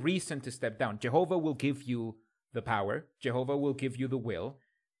 there's no reason to step down. Jehovah will give you the power. Jehovah will give you the will.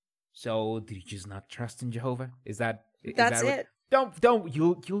 So, did you just not trust in Jehovah? That's it. Don't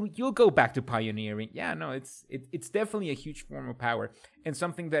you'll go back to pioneering. Yeah, no, it's definitely a huge form of power, and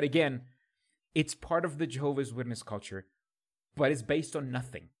something that, again, it's part of the Jehovah's Witness culture, but it's based on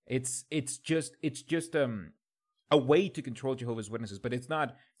nothing. It's just a way to control Jehovah's Witnesses, but it's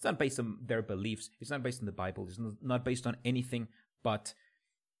not based on their beliefs. It's not based on the Bible. It's not based on anything but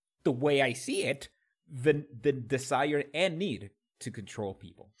the way I see it, the desire and need to control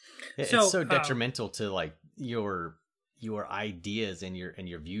people. It's so detrimental to like your ideas and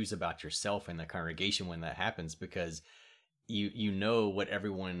your views about yourself and the congregation when that happens, because you know what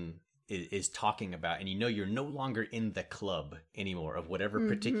everyone is talking about, and you know you're no longer in the club anymore of whatever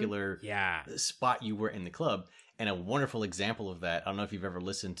particular spot you were in the club. And a wonderful example of that, I don't know if you've ever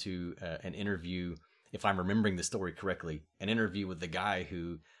listened to an interview, if I'm remembering the story correctly, an interview with the guy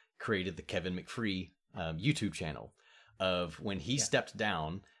who created the Kevin McFree YouTube channel, of when he stepped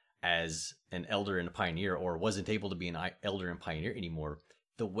down as an elder and a pioneer, or wasn't able to be an elder and pioneer anymore.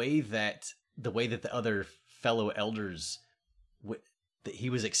 The way that the other fellow elders, he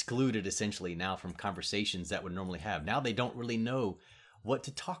was excluded essentially now from conversations that would normally have. Now they don't really know what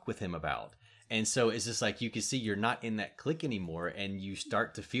to talk with him about. And so it's just like, you can see you're not in that clique anymore, and you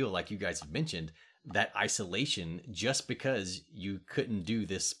start to feel, like you guys have mentioned, that isolation just because you couldn't do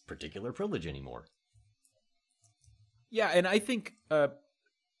this particular privilege anymore. Yeah, and I think to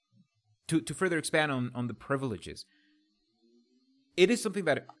further expand on the privileges, it is something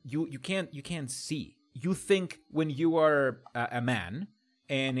that you can't see. You think when you are a man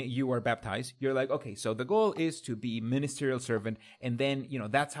and you are baptized, you're like, okay, so the goal is to be ministerial servant, and then, you know,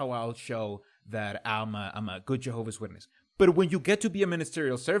 that's how I'll show that I'm a good Jehovah's Witness. But when you get to be a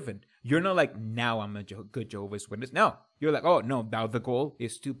ministerial servant, you're not like, now I'm a good Jehovah's Witness. No, you're like, oh no, now the goal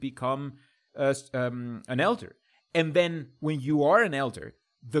is to become an elder. And then when you are an elder,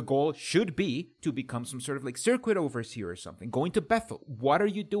 the goal should be to become some sort of like circuit overseer or something. Going to Bethel. What are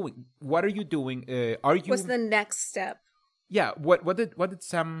you doing? Are you? What's the next step? Yeah. What did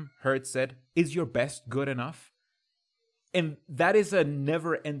Sam Hurd said? Is your best good enough? And that is a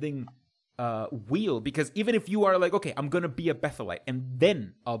never-ending wheel, because even if you are like, okay, I'm gonna be a Bethelite and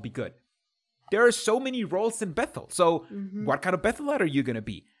then I'll be good. There are so many roles in Bethel. So what kind of Bethelite are you gonna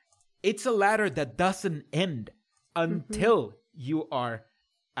be? It's a ladder that doesn't end until you are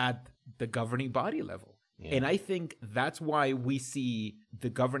at the governing body level. Yeah. And I think that's why we see the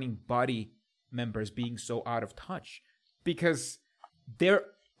governing body members being so out of touch, because they're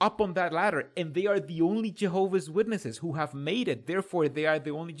up on that ladder and they are the only Jehovah's Witnesses who have made it. Therefore, they are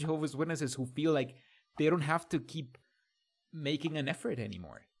the only Jehovah's Witnesses who feel like they don't have to keep making an effort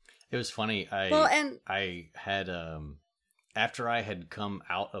anymore. It was funny. I had, after I had come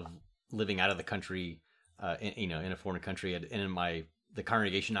out of living out of the country, in a foreign country, and in the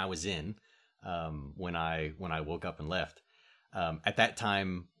congregation I was in, when I woke up and left, at that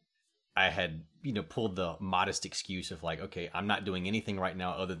time, I had, pulled the modest excuse of like, okay, I'm not doing anything right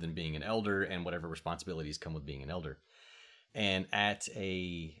now other than being an elder and whatever responsibilities come with being an elder. And at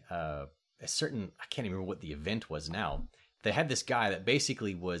a certain, I can't even remember what the event was now, they had this guy that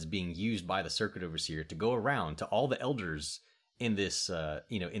basically was being used by the circuit overseer to go around to all the elders in this,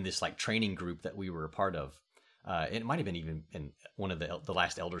 in this like training group that we were a part of. It might have been even in one of the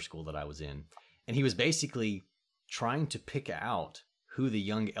last elder school that I was in. And he was basically trying to pick out who the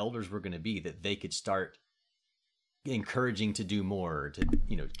young elders were going to be that they could start encouraging to do more, to,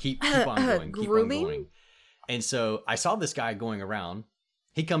 keep on going, keep on going. And so I saw this guy going around.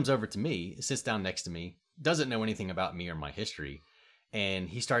 He comes over to me, sits down next to me, doesn't know anything about me or my history. And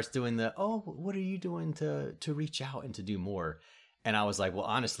he starts doing what are you doing to reach out and to do more? And I was like, well,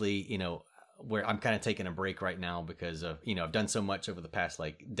 honestly, where I'm kind of taking a break right now because of, I've done so much over the past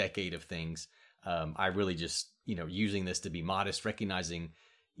like decade of things. I really just, using this to be modest, recognizing,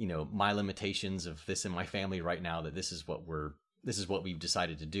 my limitations of this in my family right now, that this is what we've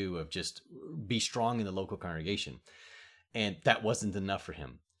decided to do, of just be strong in the local congregation. And that wasn't enough for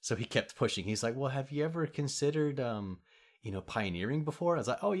him. So he kept pushing. He's like, well, have you ever considered, pioneering before? I was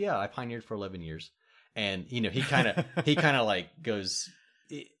like, oh yeah, I pioneered for 11 years. And, he kind of like goes,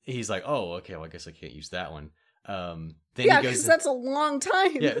 he's like, oh, okay, well, I guess I can't use that one. Then yeah, because that's a long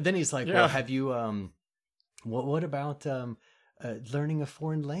time. Yeah. Then he's like, well, have you, what about, learning a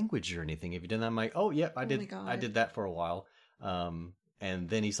foreign language or anything? Have you done that? I'm like, oh yeah, I did. I did that for a while. And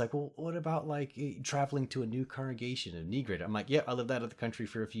then he's like, well, what about like traveling to a new congregation of Negrid? I'm like, yeah, I lived out of the country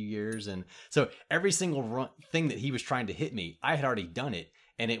for a few years. And so every single thing that he was trying to hit me, I had already done it.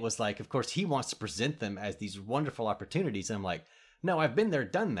 And it was like, of course, he wants to present them as these wonderful opportunities. And I'm like, no, I've been there,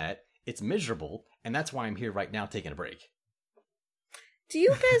 done that. It's miserable. And that's why I'm here right now taking a break. Do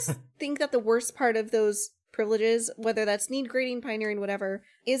you guys think that the worst part of those privileges, whether that's need grading, pioneering, whatever,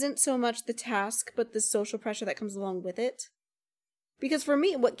 isn't so much the task, but the social pressure that comes along with it? Because for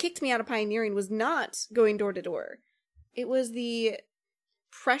me, what kicked me out of pioneering was not going door to door. It was the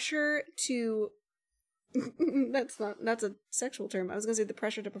pressure to... that's a sexual term. I was going to say the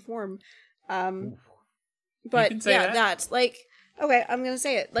pressure to perform. But yeah, that's like... Okay, I'm going to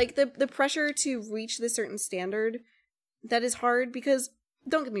say it. Like, the pressure to reach this certain standard, that is hard because,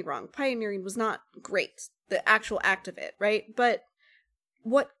 don't get me wrong, pioneering was not great. The actual act of it, right? But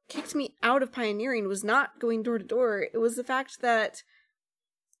what kicked me out of pioneering was not going door to door. It was the fact that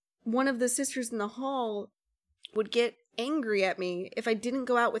one of the sisters in the hall would get angry at me if I didn't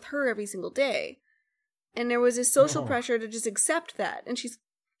go out with her every single day. And there was this social pressure to just accept that. And she's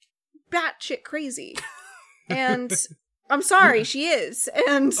batshit crazy. And I'm sorry, she is.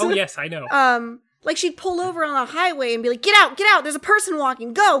 And oh, yes, I know. Like, she'd pull over on a highway and be like, get out, there's a person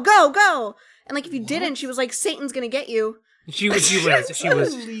walking, go. And, like, if you didn't, she was like, Satan's gonna get you. She was.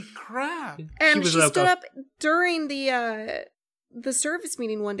 Holy crap. And she stood up during the service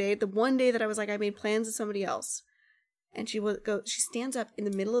meeting one day, the one day that I was like, I made plans with somebody else. And she stands up in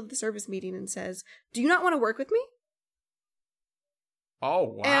the middle of the service meeting and says, do you not want to work with me? Oh,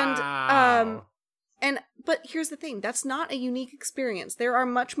 wow. But here's the thing, that's not a unique experience. There are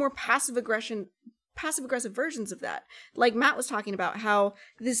much more passive-aggressive versions of that. Like Matt was talking about, how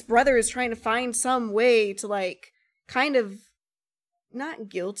this brother is trying to find some way to, like, kind of not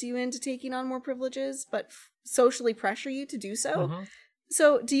guilt you into taking on more privileges, but socially pressure you to do so. Mm-hmm.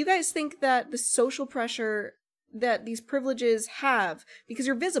 So do you guys think that the social pressure that these privileges have, because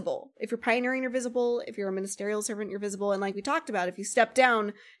you're visible, if you're pioneering, you're visible, if you're a ministerial servant, you're visible, and like we talked about, if you step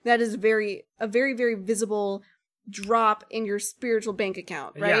down, that is a very, very visible drop in your spiritual bank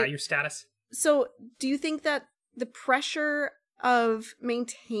account, right? Yeah, your status. So do you think that the pressure of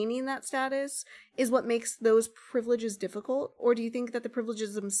maintaining that status is what makes those privileges difficult, or do you think that the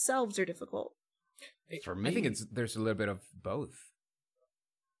privileges themselves are difficult? For me, I think there's a little bit of both.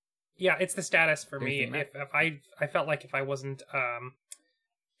 Yeah, it's the status for me. If I felt like if I wasn't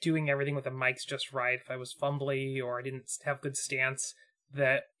doing everything with the mics just right, if I was fumbly or I didn't have good stance,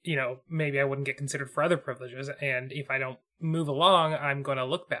 that, maybe I wouldn't get considered for other privileges. And if I don't move along, I'm going to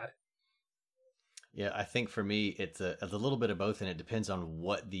look bad. Yeah, I think for me, it's a little bit of both, and it depends on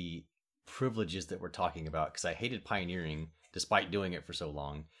what the privileges that we're talking about. Because I hated pioneering, despite doing it for so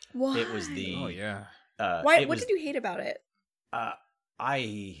long. What? It was the... Oh, yeah. Why? What did you hate about it?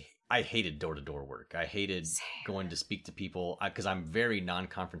 I hated door-to-door work. I hated going to speak to people because I'm very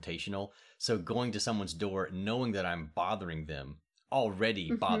non-confrontational. So going to someone's door, knowing that I'm bothering them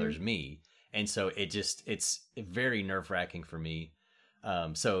already bothers me. And so it's very nerve-wracking for me.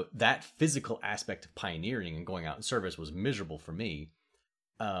 So that physical aspect of pioneering and going out in service was miserable for me.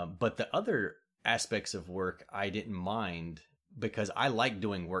 But the other aspects of work I didn't mind because I like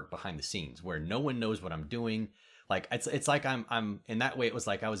doing work behind the scenes where no one knows what I'm doing. Like it's like I'm in that way. It was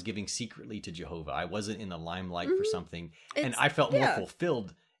like I was giving secretly to Jehovah. I wasn't in the limelight for something, and I felt more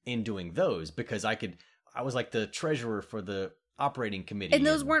fulfilled in doing those because I was like the treasurer for the operating committee. And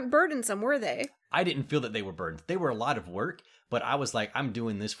those weren't burdensome, were they? I didn't feel that they were burdens. They were a lot of work, but I was like, I'm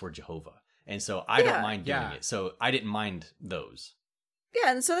doing this for Jehovah, and so I don't mind doing it. So I didn't mind those.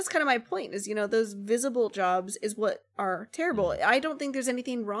 Yeah, and so that's kind of my point is, those visible jobs is what are terrible. I don't think there's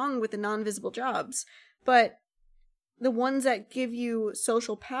anything wrong with the non-visible jobs, but the ones that give you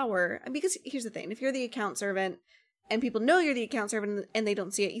social power, because here's the thing, if you're the account servant and people know you're the account servant and they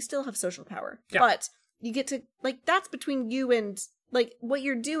don't see it, you still have social power. Yeah. But you get to, like, that's between you and, like, what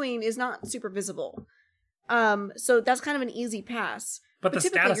you're doing is not super visible. So that's kind of an easy pass. But the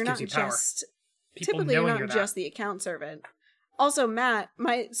status gives you power. Typically you're not just the account servant. Also, Matt,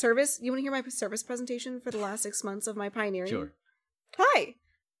 my service, you want to hear my service presentation for the last 6 months of my pioneering? Sure. Hi,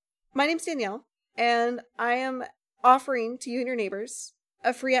 my name's Danielle, and I am offering to you and your neighbors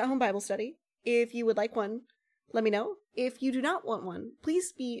a free at-home Bible study. If you would like one, let me know. if you do not want one,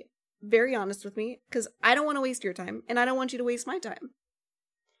 please be very honest with me, because I don't want to waste your time, and I don't want you to waste my time.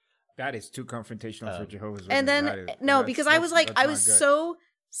 That is too confrontational for Jehovah's Witnesses. And then, because I was so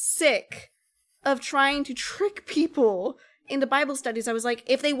sick of trying to trick people into Bible studies. I was like,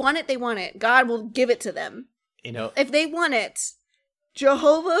 if they want it, they want it. God will give it to them. If they want it,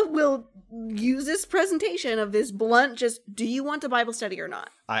 Jehovah will use this presentation of this blunt, just, do you want a Bible study or not?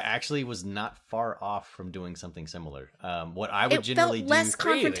 I actually was not far off from doing something similar. What I would generally do... It felt less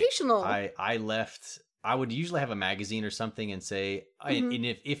confrontational. I would usually have a magazine or something and say, and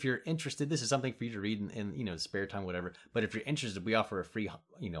if you're interested, this is something for you to read in spare time, whatever. But if you're interested, we offer a free,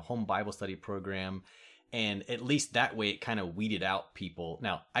 home Bible study program. And at least that way it kind of weeded out people.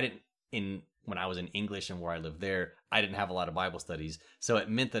 Now, when I was in English and where I lived there, I didn't have a lot of Bible studies. So it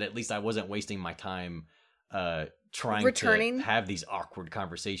meant that at least I wasn't wasting my time trying to have these awkward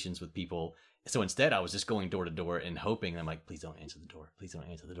conversations with people. So instead, I was just going door to door and hoping. I'm like, please don't answer the door. Please don't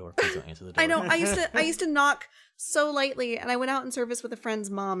answer the door. Please don't answer the door. I know. I used to knock so lightly, and I went out in service with a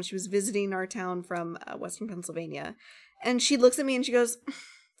friend's mom. She was visiting our town from Western Pennsylvania, and she looks at me and she goes,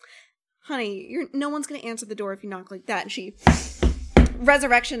 "Honey, no one's going to answer the door if you knock like that." And she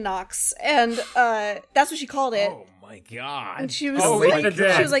resurrection knocks, and that's what she called it. Oh my God! And she was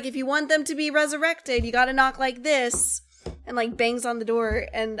like, "If you want them to be resurrected, you got to knock like this." And like bangs on the door,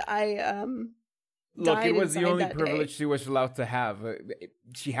 and I look, it was the only privilege she was allowed to have.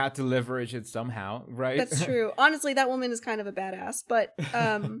 She had to leverage it somehow, right? That's true. Honestly, that woman is kind of a badass, but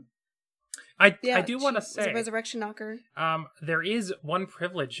I do want to say, a resurrection knocker. There is one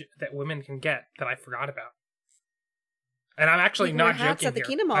privilege that women can get that I forgot about, and I'm actually not joking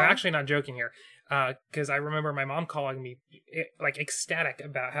here. I'm actually not joking here, because I remember my mom calling me like ecstatic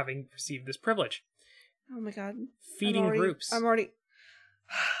about having received this privilege. Oh my God. Feeding groups. I'm already...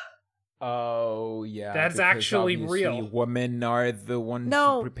 Oh, yeah. That's actually real. Women are the ones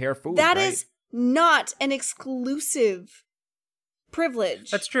who prepare food, that is not an exclusive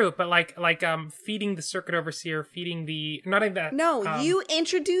privilege. That's true, but like feeding the circuit overseer, feeding the... Not even that. No, you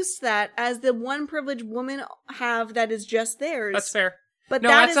introduced that as the one privilege women have that is just theirs. That's fair. But no,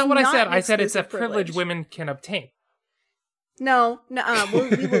 that's not what I said. I said it's a privilege women can obtain. No,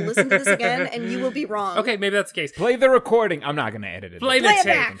 we will listen to this again, and you will be wrong. Okay, maybe that's the case. Play the recording. I'm not going to edit it. Play it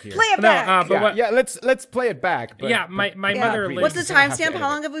back. Play it back. Let's play it back. But, yeah, my mother lives... What's the timestamp? How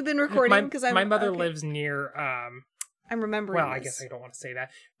long have we been recording? Because my mother lives near... I'm remembering Well, I guess I don't want to say that.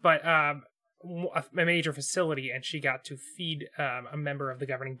 But a major facility, and she got to feed a member of the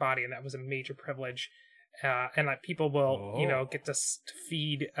governing body, and that was a major privilege. And people will, get to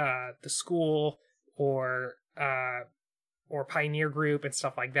feed the school or Pioneer Group and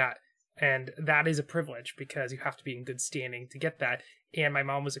stuff like that. And that is a privilege because you have to be in good standing to get that. And my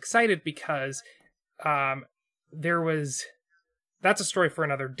mom was excited because that's a story for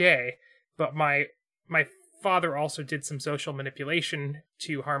another day, but my father also did some social manipulation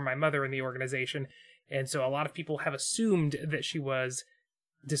to harm my mother in the organization. And so a lot of people have assumed that she was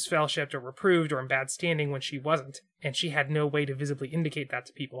disfellowshipped or reproved or in bad standing when she wasn't. And she had no way to visibly indicate that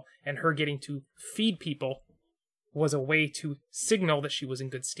to people. And her getting to feed people was a way to signal that she was in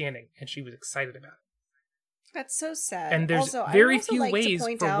good standing, and she was excited about it. That's so sad. And there's very few ways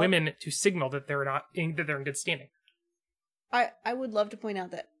for women to signal that they're in good standing. I would love to point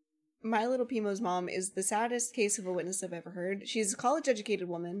out that my little Pimo's mom is the saddest case of a witness I've ever heard. She's a college-educated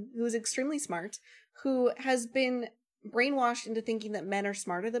woman who is extremely smart, who has been brainwashed into thinking that men are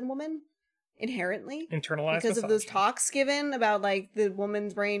smarter than women inherently. Internalized because of those talks given about like the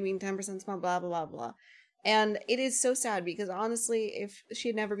woman's brain being 10% smart, blah, blah, blah, blah. And it is so sad because honestly, if she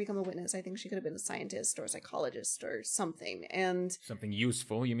had never become a witness, I think she could have been a scientist or a psychologist or something. And something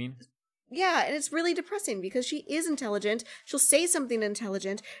useful, you mean? Yeah, and it's really depressing because she is intelligent. She'll say something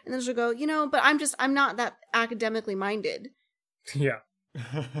intelligent, and then she'll go, but I'm not that academically minded. Yeah.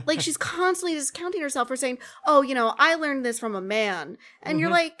 Like, she's constantly discounting herself for saying, I learned this from a man. And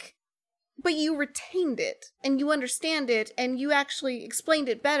you're like, but you retained it, and you understand it, and you actually explained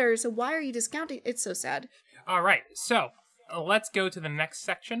it better, so why are you discounting? It's so sad. All right, so let's go to the next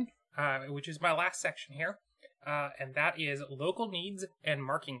section, which is my last section here, and that is local needs and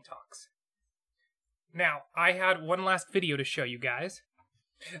marking talks. Now, I had one last video to show you guys.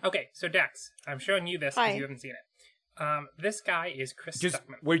 Okay, so Dex, I'm showing you this because you haven't seen it. This guy is Chris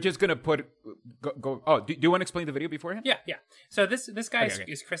Stuckman. We're just gonna put go. Oh, do you want to explain the video beforehand? Yeah. So this guy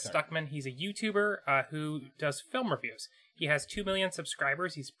is Chris Stuckman. He's a YouTuber who does film reviews. He has 2 million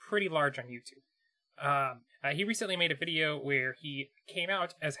subscribers. He's pretty large on YouTube. He recently made a video where he came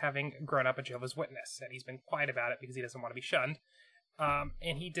out as having grown up a Jehovah's Witness, and he's been quiet about it because he doesn't want to be shunned.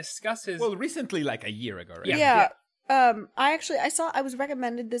 And he discusses... Well, recently, like a year ago, right? Yeah. I was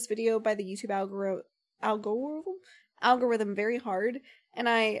recommended this video by the YouTube algorithm very hard, and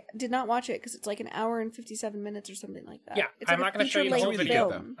I did not watch it because it's like an hour and 57 minutes or something like that. Yeah, it's I'm like not going to show you the whole video.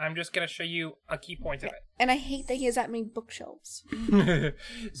 Film. I'm just going to show you a key point of it. And I hate that he has that many bookshelves.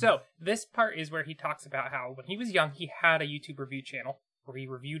 So, this part is where he talks about how when he was young, he had a YouTube review channel where he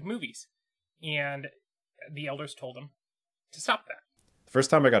reviewed movies. And the elders told him to stop that. The first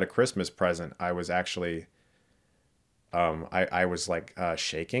time I got a Christmas present, I was actually, I was like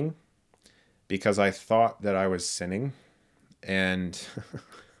shaking because I thought that I was sinning. And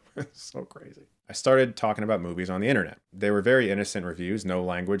it's so crazy. I started talking about movies on the internet. They were very innocent reviews, no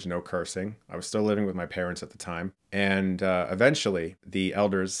language, no cursing. I was still living with my parents at the time. And eventually, the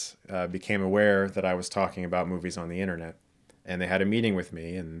elders became aware that I was talking about movies on the internet. And they had a meeting with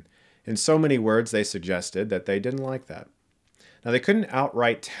me. And in so many words, they suggested that they didn't like that. Now, they couldn't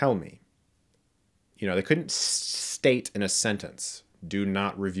outright tell me. They couldn't state in a sentence, do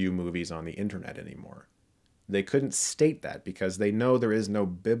not review movies on the internet anymore. They couldn't state that because they know there is no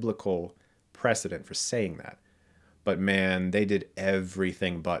biblical precedent for saying that. But man, they did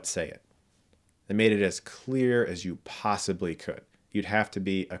everything but say it. They made it as clear as you possibly could. You'd have to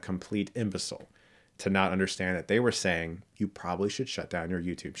be a complete imbecile to not understand that they were saying you probably should shut down your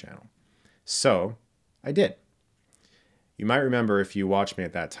YouTube channel. So I did. You might remember if you watched me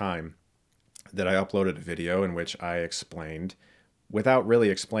at that time that I uploaded a video in which I explained, without really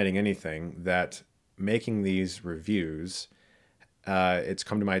explaining anything, that making these reviews, it's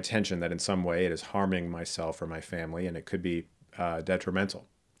come to my attention that in some way it is harming myself or my family, and it could be detrimental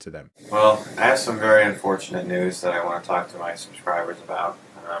to them. Well, I have some very unfortunate news that I want to talk to my subscribers about.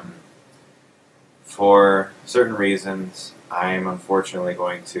 For certain reasons, I am unfortunately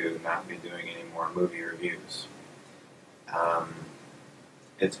going to not be doing any more movie reviews.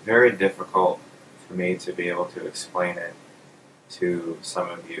 It's very difficult for me to be able to explain it to some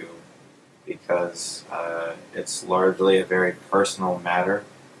of you because it's largely a very personal matter.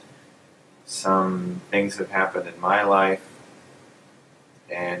 Some things have happened in my life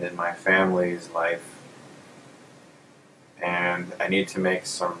and in my family's life, and I need to make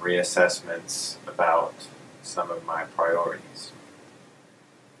some reassessments about some of my priorities.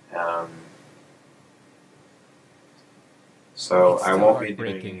 So I won't be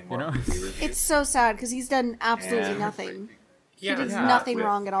doing any more reviews. It's so sad because he's done absolutely nothing. He does nothing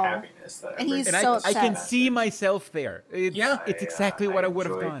wrong at all. And he's so upset. I can see myself there. It's exactly what I would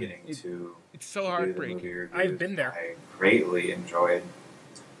have done. It's so heartbreaking. I've been there. I greatly enjoyed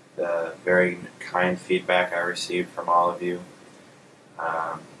the very kind feedback I received from all of you,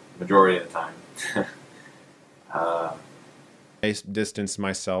 majority of the time. I distanced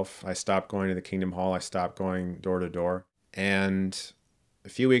myself. I stopped going to the Kingdom Hall. I stopped going door to door. And a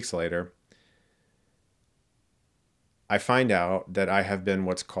few weeks later, I find out that I have been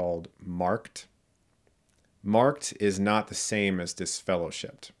what's called marked. Marked is not the same as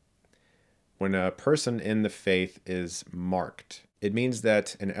disfellowshipped. When a person in the faith is marked, it means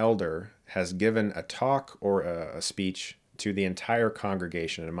that an elder has given a talk or a speech to the entire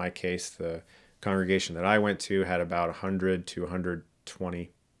congregation. In my case, the congregation that I went to had about 100 to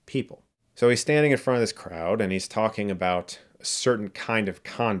 120 people. So he's standing in front of this crowd and he's talking about a certain kind of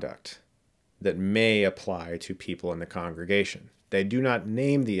conduct that may apply to people in the congregation. They do not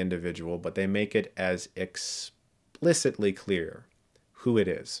name the individual, but they make it as explicitly clear who it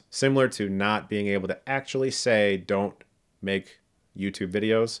is. Similar to not being able to actually say, don't make YouTube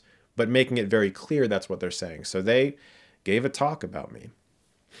videos, but making it very clear that's what they're saying. So they gave a talk about me.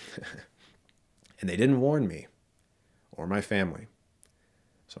 And they didn't warn me or my family.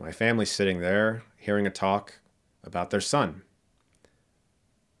 So my family's sitting there hearing a talk about their son.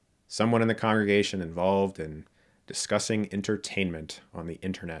 Someone in the congregation involved in discussing entertainment on the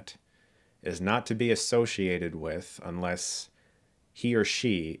internet is not to be associated with unless he or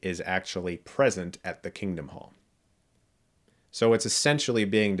she is actually present at the Kingdom Hall. So it's essentially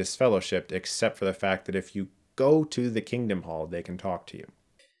being disfellowshipped, except for the fact that if you go to the Kingdom Hall, they can talk to you.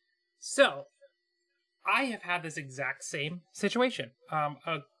 So, I have had this exact same situation.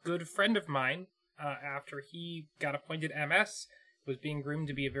 A good friend of mine, after he got appointed MS, was being groomed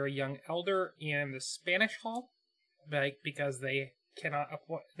to be a very young elder in the Spanish Hall, because they cannot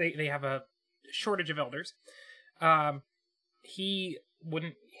they have a shortage of elders. He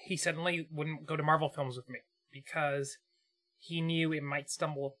suddenly wouldn't go to Marvel films with me because he knew it might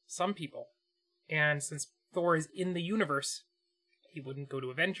stumble some people. And since Thor is in the universe, he wouldn't go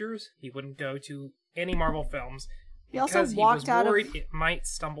to Avengers, he wouldn't go to any Marvel films because he was worried it might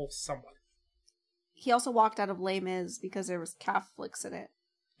stumble someone. He also walked out of Les Mis because there was Catholics in it.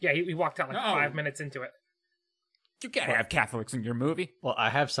 Yeah, he walked out 5 minutes into it. You can't have Catholics in your movie. Well, I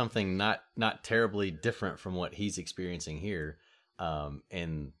have something not terribly different from what he's experiencing here.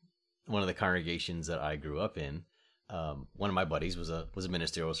 In one of the congregations that I grew up in, one of my buddies was a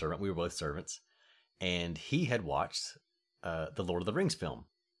ministerial servant. We were both servants, and he had watched the Lord of the Rings film,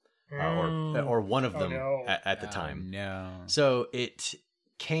 or one of them at the time. No. So it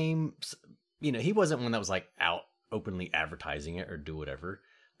came. He wasn't one that was like out openly advertising it or do whatever.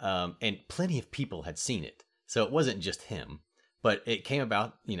 And plenty of people had seen it. So it wasn't just him, but it came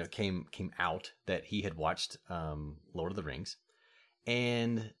about, came out that he had watched Lord of the Rings.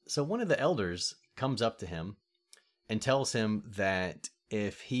 And so one of the elders comes up to him and tells him that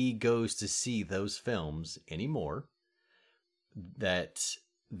if he goes to see those films anymore, that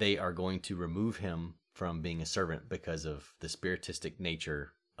they are going to remove him from being a servant because of the spiritistic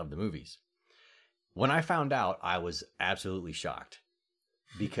nature of the movies. When I found out, I was absolutely shocked.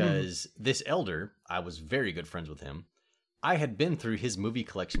 Because this elder, I was very good friends with him. I had been through his movie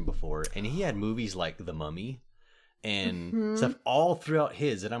collection before, and he had movies like The Mummy and stuff all throughout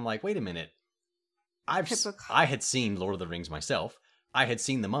his. And I'm like, wait a minute. I had seen Lord of the Rings myself. I had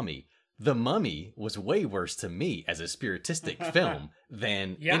seen The Mummy. The Mummy was way worse to me as a spiritistic film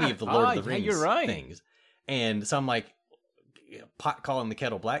than any of the Lord of the Rings things. And so I'm like, pot calling the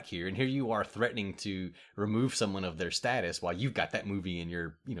kettle black here, and here you are threatening to remove someone of their status while you've got that movie in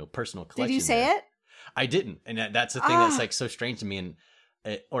your personal collection. Did you say it? I didn't, and that's the thing that's like so strange to me, and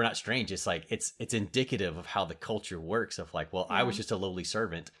or not strange. It's like it's indicative of how the culture works. Of like, well, I was just a lowly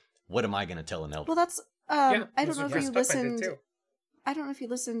servant. What am I going to tell an elder? Well, that's I don't know if you listened. I don't know if you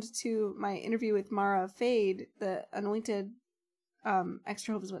listened to my interview with Mara Fade, the anointed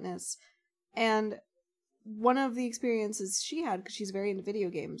ex-Jehovah's Witness, and one of the experiences she had, because she's very into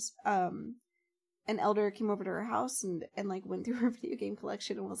video games, an elder came over to her house and like went through her video game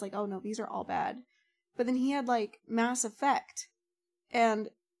collection and was like, oh no, these are all bad. But then he had like Mass Effect and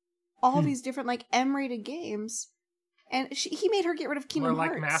all these different like M-rated games, and he made her get rid of Kingdom Hearts.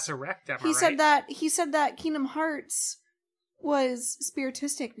 More like Mass Effect, he said that Kingdom Hearts was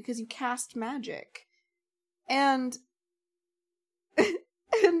spiritistic because you cast magic, and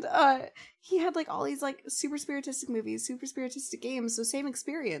he had like all these like super spiritistic movies, super spiritistic games, so same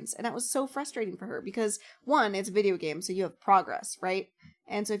experience. And that was so frustrating for her because one, it's a video game, so you have progress, right?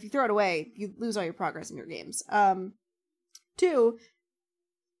 And so if you throw it away, you lose all your progress in your games. Two,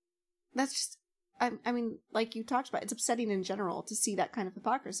 that's just, I mean, like you talked about, it's upsetting in general to see that kind of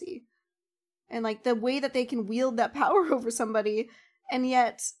hypocrisy. And like the way that they can wield that power over somebody and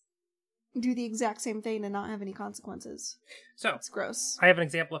yet do the exact same thing and not have any consequences. So it's gross. I have an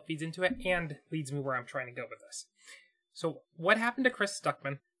example that feeds into it and leads me where I'm trying to go with this. So what happened to Chris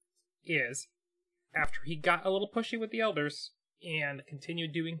Stuckman is, after he got a little pushy with the elders and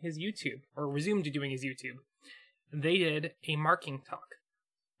continued doing his YouTube, or resumed doing his YouTube, they did a marking talk,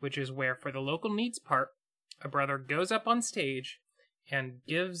 which is where, for the local needs part, a brother goes up on stage and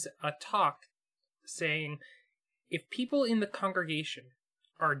gives a talk saying, if people in the congregation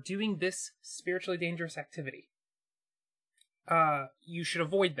are doing this spiritually dangerous activity, you should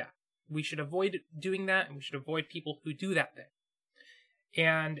avoid that. We should avoid doing that, and we should avoid people who do that thing.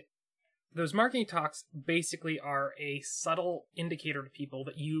 And those marketing talks basically are a subtle indicator to people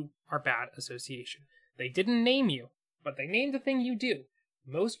that you are bad association. They didn't name you, but they named the thing you do.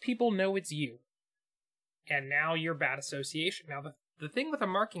 Most people know it's you. And now you're bad association. Now, the thing with a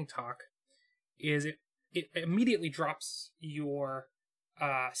marking talk is it immediately drops your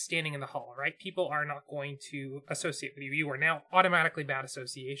standing in the hall, right? People are not going to associate with you. You are now automatically bad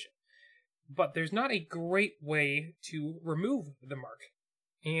association. But there's not a great way to remove the mark.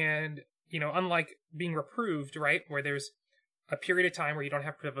 And, unlike being reproved, right, where there's a period of time where you don't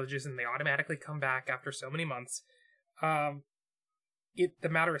have privileges and they automatically come back after so many months, the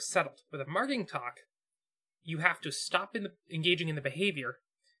matter is settled. With a marking talk, you have to stop engaging in the behavior,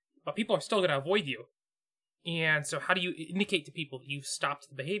 but people are still going to avoid you. And so how do you indicate to people that you've stopped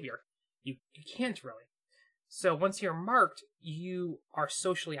the behavior? You can't really. So once you're marked, you are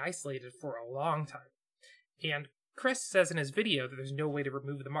socially isolated for a long time. And Chris says in his video that there's no way to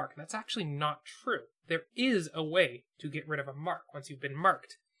remove the mark. And that's actually not true. There is a way to get rid of a mark once you've been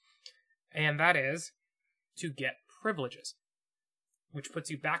marked. And that is to get privileges, which puts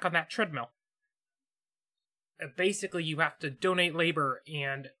you back on that treadmill. Basically, you have to donate labor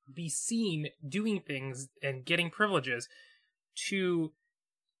and be seen doing things and getting privileges to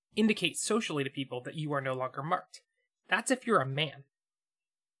indicate socially to people that you are no longer marked. That's if you're a man.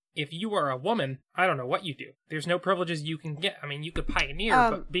 If you are a woman, I don't know what you do. There's no privileges you can get. I mean, you could pioneer,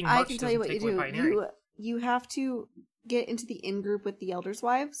 but being marked doesn't take away pioneering. You have to get into the in-group with the elders'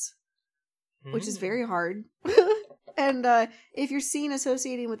 wives, which is very hard. And if you're seen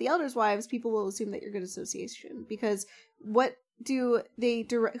associating with the elders' wives, people will assume that you're good association. Because who do they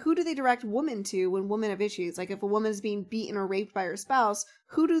direct women to when women have issues? Like if a woman is being beaten or raped by her spouse,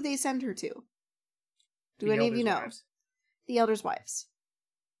 who do they send her to? Do any of you know? Wives. The elders' wives.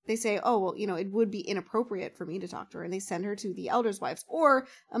 They say, oh, well, it would be inappropriate for me to talk to her. And they send her to the elders' wives or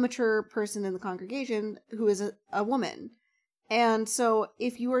a mature person in the congregation who is a woman. And so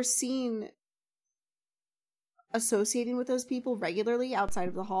if you are seen associating with those people regularly outside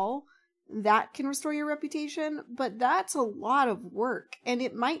of the hall, that can restore your reputation. But that's a lot of work. And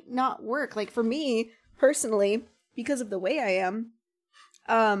it might not work. Like for me, personally, because of the way I am,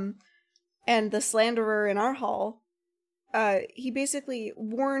 and the slanderer in our hall, he basically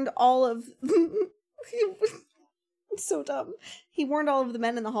warned all of... It's so dumb. He warned all of the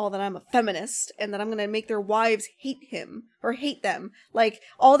men in the hall that I'm a feminist and that I'm going to make their wives hate him or hate them. Like,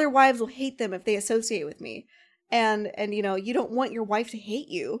 all their wives will hate them if they associate with me. And you don't want your wife to hate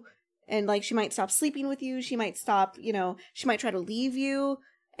you. And, like, she might stop sleeping with you. She might stop, she might try to leave you.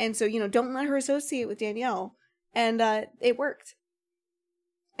 And so, don't let her associate with Danielle. And it worked.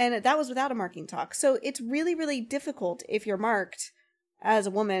 And that was without a marking talk. So it's really, really difficult if you're marked as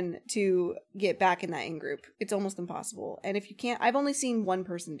a woman to get back in that in-group. It's almost impossible. And if you can't, I've only seen one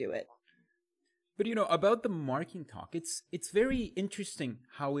person do it. But about the marking talk, it's very interesting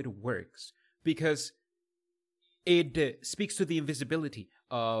how it works. Because it speaks to the invisibility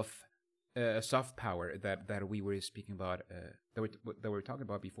of soft power that we were speaking about, that we were talking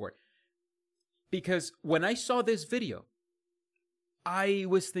about before. Because when I saw this video, I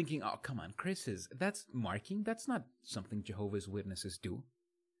was thinking, oh, come on, that's marking. That's not something Jehovah's Witnesses do.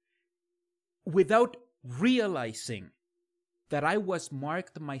 Without realizing that I was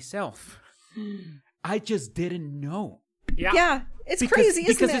marked myself, I just didn't know. Yeah, it's crazy,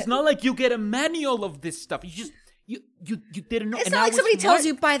 isn't it? Because it's not like you get a manual of this stuff. You just, you didn't know. It's not like somebody tells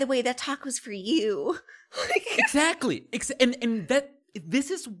you, by the way, that talk was for you. Exactly. And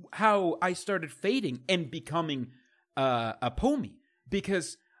this is how I started fading and becoming a pomie.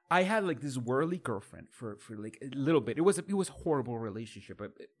 Because I had like this whirly girlfriend for like a little bit. It was a horrible relationship.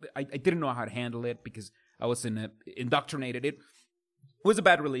 I didn't know how to handle it because I was indoctrinated. It was a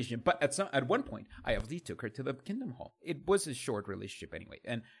bad relationship. But at one point, I obviously took her to the Kingdom Hall. It was a short relationship anyway.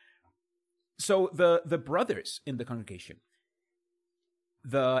 And so the brothers in the congregation,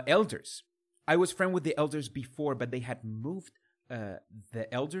 the elders, I was friend with the elders before, but they had moved the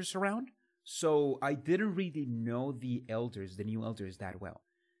elders around. So I didn't really know the new elders that well.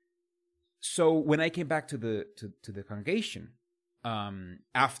 So when I came back to the congregation,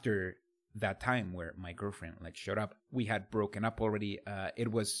 after that time where my girlfriend showed up, we had broken up already. I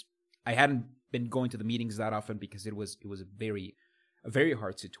hadn't been going to the meetings that often because it was a very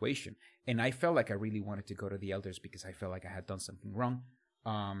hard situation, and I felt like I really wanted to go to the elders because I felt like I had done something wrong,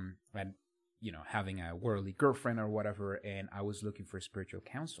 and having a worldly girlfriend or whatever, and I was looking for spiritual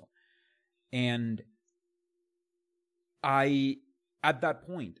counsel. And at that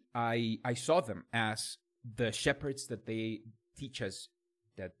point, I saw them as the shepherds that they teach us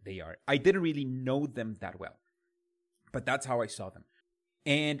that they are. I didn't really know them that well, but that's how I saw them.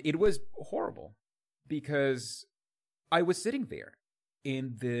 And it was horrible because I was sitting there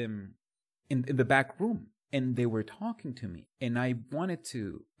in the back room and they were talking to me and I wanted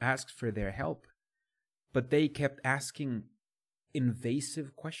to ask for their help, but they kept asking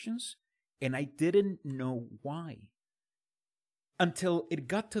invasive questions. And I didn't know why. Until it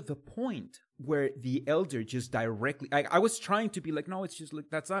got to the point where the elder just directly... I was trying to be like, no, it's just like,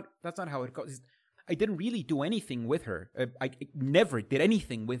 that's not how it goes. I didn't really do anything with her. I never did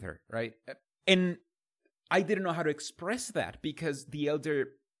anything with her, right? And I didn't know how to express that because the elder...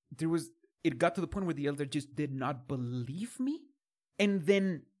 It got to the point where the elder just did not believe me. And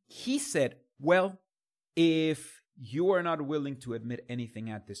then he said, well, if you are not willing to admit anything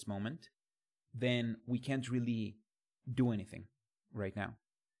at this moment, then we can't really do anything right now.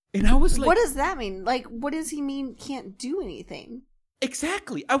 And I was like... What does that mean? Like, what does he mean can't do anything?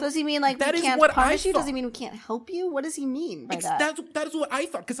 Exactly. Does he mean, like, we can't punish you? Does he mean we can't help you? What does he mean by that? That is what I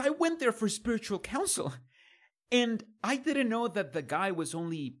thought, because I went there for spiritual counsel. And I didn't know that the guy was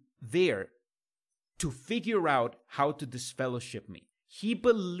only there to figure out how to disfellowship me. He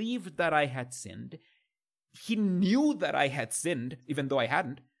believed that I had sinned. He knew that I had sinned, even though I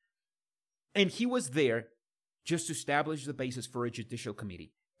hadn't. And he was there just to establish the basis for a judicial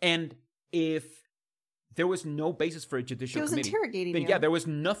committee. And if there was no basis for a judicial committee, interrogating then you. Yeah, there was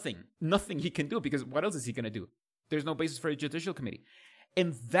nothing he can do, because what else is he going to do? There's no basis for a judicial committee.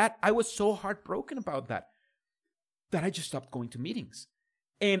 And that, I was so heartbroken about that I just stopped going to meetings.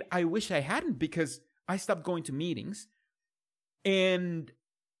 And I wish I hadn't, because I stopped going to meetings, and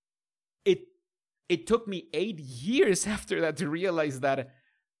it took me 8 years after that to realize that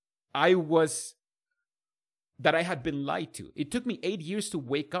I had been lied to. It took me 8 years to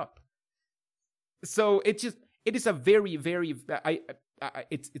wake up. So it is a very, very,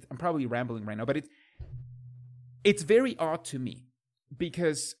 I'm probably rambling right now, but it's very odd to me,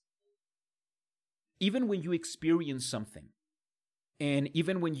 because even when you experience something, and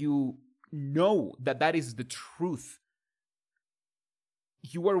even when you know that is the truth,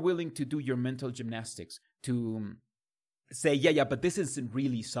 you are willing to do your mental gymnastics to say, yeah, but this isn't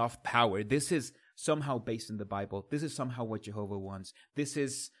really soft power. This is somehow based in the Bible. This is somehow what Jehovah wants. This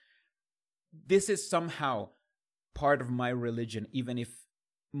is somehow part of my religion, even if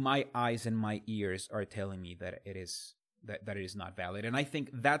my eyes and my ears are telling me that it is not valid. And I think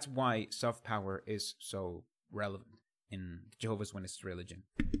that's why soft power is so relevant in Jehovah's Witness religion.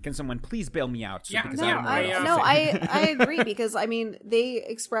 Can someone please bail me out? I agree, because I mean, they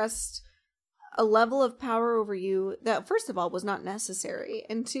expressed a level of power over you that, first of all, was not necessary,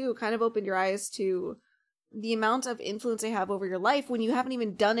 and two, kind of opened your eyes to the amount of influence they have over your life when you haven't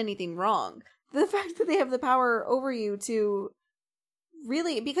even done anything wrong. The fact that they have the power over you to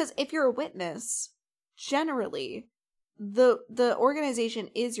really, because if you're a witness, generally, the organization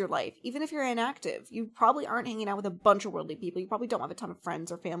is your life. Even if you're inactive, you probably aren't hanging out with a bunch of worldly people. You probably don't have a ton of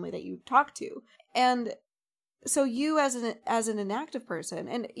friends or family that you talk to. And so you as an inactive person,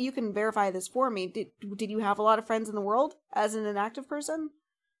 and you can verify this for me, did you have a lot of friends in the world as an inactive person?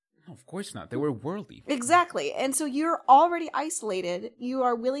 No, of course not. They were worldly. Exactly. And so you're already isolated. You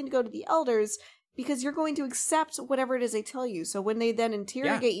are willing to go to the elders because you're going to accept whatever it is they tell you. So when they then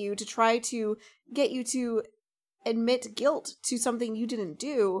interrogate you to try to get you to admit guilt to something you didn't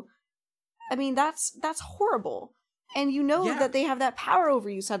do, I mean, that's horrible. And you know that they have that power over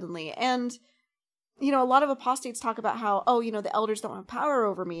you suddenly. And, you know, a lot of apostates talk about how, the elders don't have power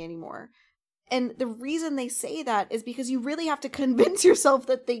over me anymore. And the reason they say that is because you really have to convince yourself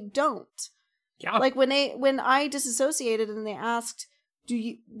that they don't. Yeah. Like when I disassociated and they asked,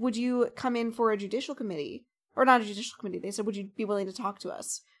 would you come in for a judicial committee? Or not a judicial committee. They said, would you be willing to talk to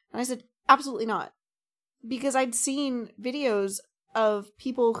us? And I said, absolutely not. Because I'd seen videos of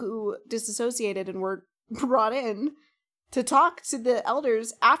people who disassociated and were brought in to talk to the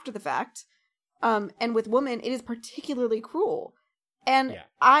elders after the fact. And with women, it is particularly cruel. And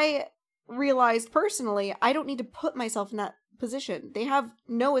I realized personally, I don't need to put myself in that position. They have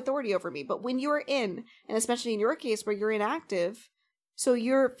no authority over me. But when you're in, and especially in your case where you're inactive, so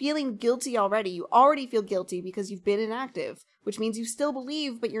you're feeling guilty already. You already feel guilty because you've been inactive, which means you still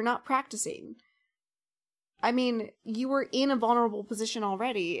believe, but you're not practicing. I mean, you were in a vulnerable position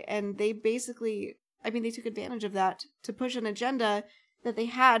already, and they basically, they took advantage of that to push an agenda that they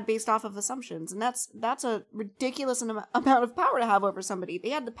had based off of assumptions. And that's a ridiculous amount of power to have over somebody. They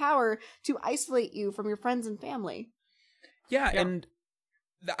had the power to isolate you from your friends and family. Yeah. And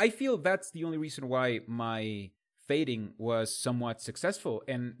I feel that's the only reason why my fading was somewhat successful.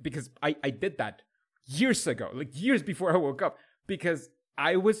 And because I did that years ago, like years before I woke up, because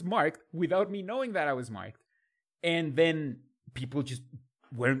I was marked without me knowing that I was marked. And then people just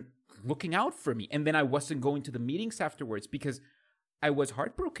weren't looking out for me. And then I wasn't going to the meetings afterwards because I was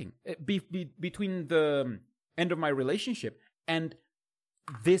heartbroken between the end of my relationship and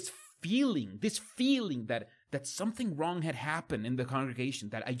this feeling that something wrong had happened in the congregation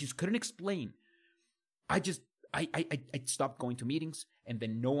that I just couldn't explain. I stopped going to meetings, and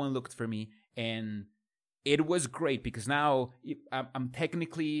then no one looked for me. And it was great because now I'm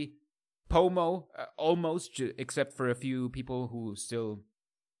technically POMO, almost, except for a few people who still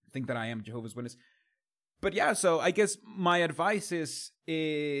think that I am Jehovah's Witness. But yeah, so I guess my advice is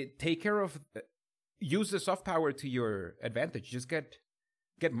take care of, use the soft power to your advantage. Just get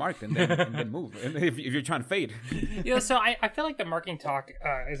marked and then move. And if you're trying to fade. So I feel like the marking talk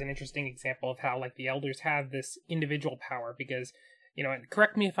is an interesting example of how like the elders have this individual power because, and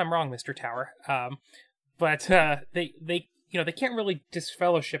correct me if I'm wrong, Mr. Tower, but they can't really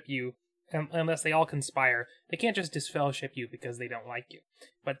disfellowship you unless they all conspire. They can't just disfellowship you because they don't like you.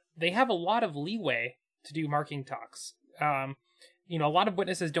 But they have a lot of leeway to do marking talks. A lot of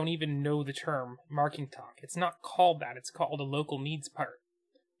witnesses don't even know the term marking talk. It's not called that. It's called a local needs part.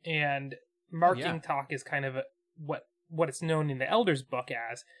 And marking talk is kind of what it's known in the elders book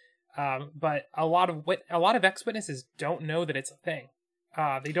as. But a lot of ex-witnesses don't know that it's a thing.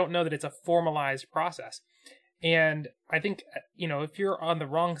 They don't know that it's a formalized process. And I think, if you're on the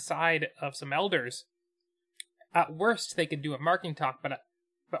wrong side of some elders, at worst they could do a marking talk, but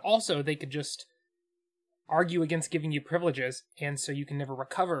also they could just argue against giving you privileges, and so you can never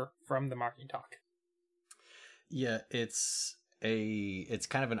recover from the marking talk. Yeah, it's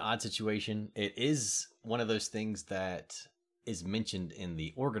kind of an odd situation. It is one of those things that is mentioned in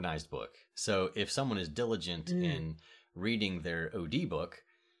the organized book. So if someone is diligent in reading their OD book,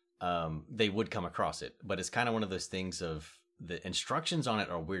 they would come across it. But it's kind of one of those things of the instructions on it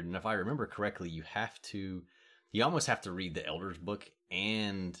are weird. And if I remember correctly, you almost have to read the Elder's book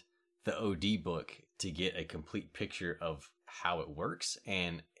and the OD book to get a complete picture of how it works.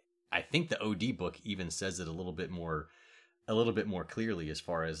 And I think the OD book even says it a little bit more clearly as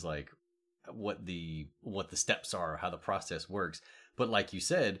far as like what the steps are, how the process works. But like you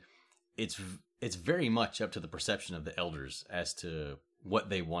said, it's very much up to the perception of the elders as to what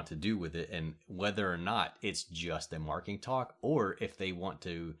they want to do with it and whether or not it's just a marking talk or if they want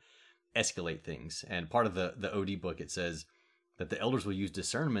to escalate things. And part of the OD book, it says that the elders will use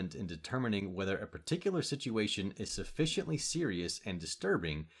discernment in determining whether a particular situation is sufficiently serious and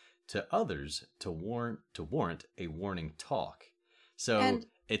disturbing to others to warrant a warning talk. So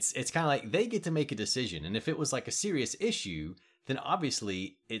it's kind of like they get to make a decision. And if it was like a serious issue, then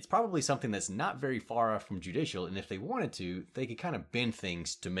obviously it's probably something that's not very far off from judicial. And if they wanted to, they could kind of bend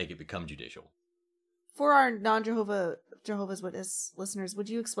things to make it become judicial. For our non-Jehovah's Witness listeners, would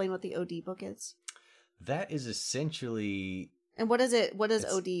you explain what the OD book is? That is essentially... And what is it? What is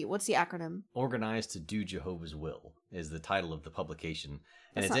OD? What's the acronym? Organized to Do Jehovah's Will is the title of the publication.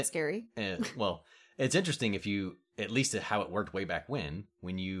 That's not scary. Well, it's interesting if you, at least how it worked way back when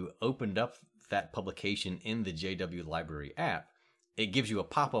you opened up that publication in the JW Library app, it gives you a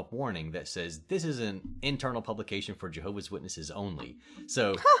pop-up warning that says, this is an internal publication for Jehovah's Witnesses only.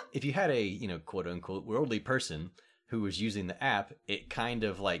 So if you had a, quote-unquote worldly person who was using the app, it kind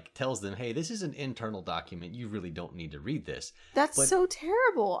of like tells them, hey, this is an internal document. You really don't need to read this. That's so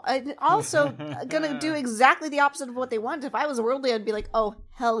terrible. I'm also going to do exactly the opposite of what they want. If I was worldly, I'd be like, oh,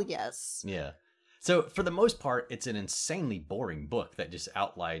 hell yes. Yeah. So for the most part, it's an insanely boring book that just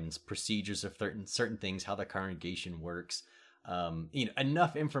outlines procedures of certain things, how the congregation works,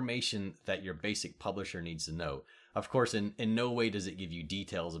 enough information that your basic publisher needs to know. Of course, in no way does it give you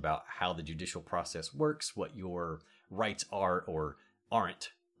details about how the judicial process works, what your rights are or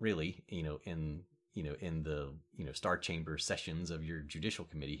aren't really, in the, Star Chamber sessions of your judicial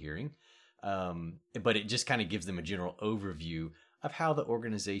committee hearing. But it just kind of gives them a general overview of how the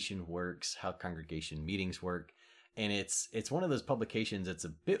organization works, how congregation meetings work. And it's one of those publications that's a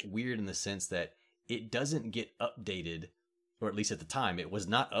bit weird in the sense that it doesn't get updated, or at least at the time, it was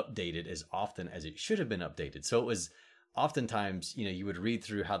not updated as often as it should have been updated. So it was oftentimes, you would read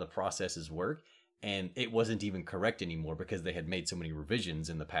through how the processes work, and it wasn't even correct anymore because they had made so many revisions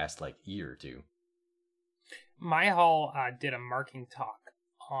in the past, year or two. My hall did a marking talk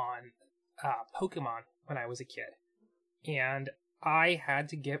on Pokemon when I was a kid. And I had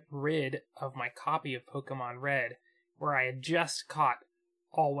to get rid of my copy of Pokemon Red, where I had just caught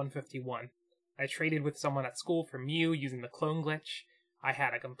all 151. I traded with someone at school for Mew using the clone glitch. I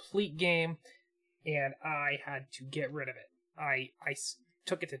had a complete game, and I had to get rid of it. I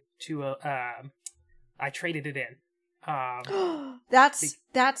took it to I traded it in. That's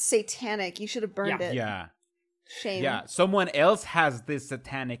satanic. You should have burned it. Yeah. Shame. Yeah, someone else has this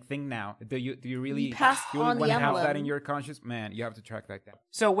satanic thing now. Do you really want to have that in your conscience? Man, you have to track that down.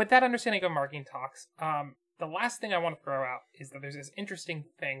 So with that understanding of marking talks, the last thing I want to throw out is that there's this interesting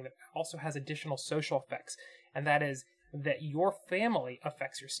thing that also has additional social effects, and that is that your family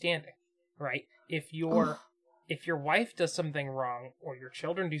affects your standing, right? If your wife does something wrong or your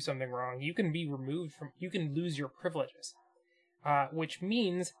children do something wrong, you can lose your privileges, which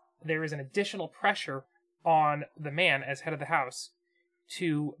means there is an additional pressure on the man as head of the house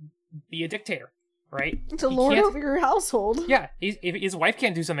to be a dictator, right? To lord over your household. Yeah, if his wife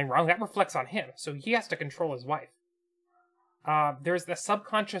can't do something wrong, that reflects on him, so he has to control his wife. There's the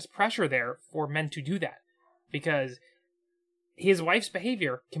subconscious pressure there for men to do that, because his wife's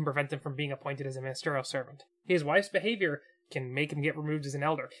behavior can prevent him from being appointed as a ministerial servant. His wife's behavior can make him get removed as an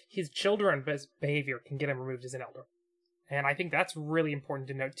elder. His children's behavior can get him removed as an elder. And I think that's really important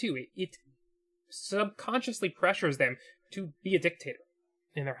to note, too. It subconsciously pressures them to be a dictator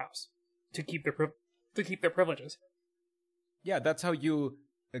in their house, to keep their privileges. Yeah, that's how you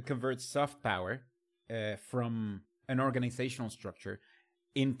convert soft power from an organizational structure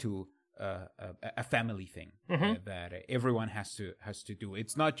into a family thing that everyone has to do.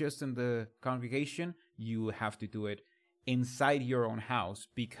 It's not just in the congregation. You have to do it inside your own house,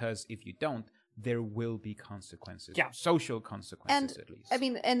 because if you don't, there will be consequences. Yeah. Social consequences, at least. I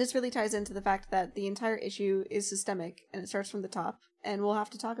mean, and this really ties into the fact that the entire issue is systemic, and it starts from the top, and we'll have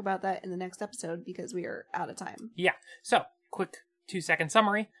to talk about that in the next episode because we are out of time. Yeah. So, quick 2-second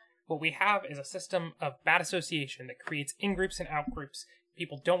summary. What we have is a system of bad association that creates in-groups and out-groups.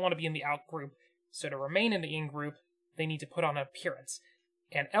 People don't want to be in the out-group, so to remain in the in-group, they need to put on an appearance.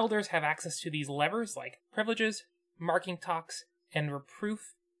 And elders have access to these levers like privileges, marking talks, and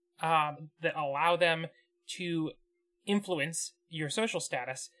reproof that allow them to influence your social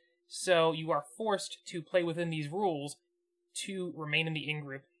status. So you are forced to play within these rules to remain in the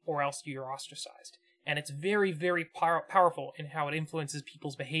in-group, or else you're ostracized. And it's very, very powerful in how it influences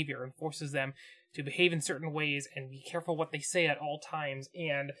people's behavior and forces them to behave in certain ways and be careful what they say at all times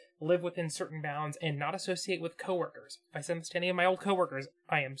and live within certain bounds and not associate with coworkers. If I send this to any of my old coworkers,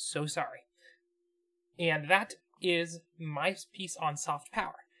 I am so sorry. And that is my piece on soft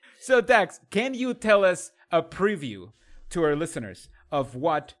power. So, Dax, can you tell us a preview to our listeners of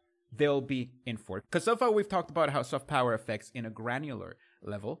what they'll be in for? Because so far we've talked about how soft power affects in a granular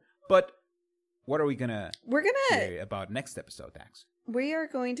level, but what are we gonna hear about next episode, Dax? We are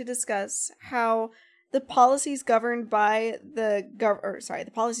going to discuss how the policies governed by the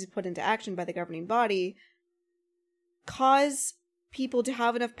policies put into action by the governing body cause people to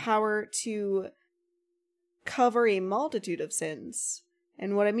have enough power to cover a multitude of sins.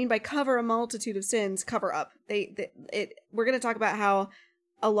 And what I mean by cover a multitude of sins, cover up. We're going to talk about how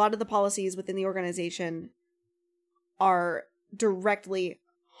a lot of the policies within the organization are directly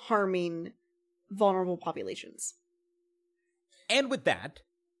harming vulnerable populations. And with that,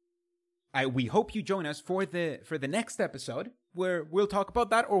 we hope you join us for the next episode, where we'll talk about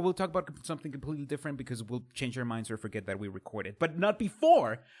that, or we'll talk about something completely different because we'll change our minds or forget that we recorded. But not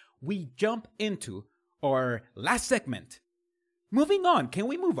before we jump into our last segment. Moving on. Can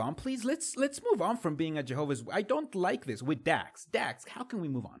we move on, please? Let's move on from being a Jehovah's... I don't like this with Dax. Dax, how can we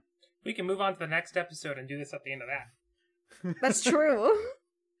move on? We can move on to the next episode and do this at the end of that. That's true.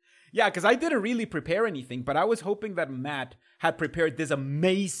 Yeah, because I didn't really prepare anything, but I was hoping that Matt had prepared this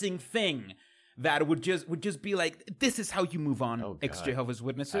amazing thing that would just be like, this is how you move on, ex-Jehovah's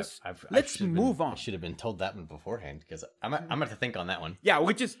Witnesses. Let's move on. I should have been told that one beforehand, because I'm going to have to think on that one. Yeah,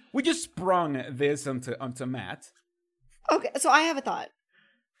 we just sprung this onto Matt. Okay, so I have a thought.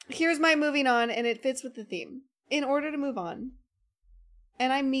 Here's my moving on, and it fits with the theme. In order to move on,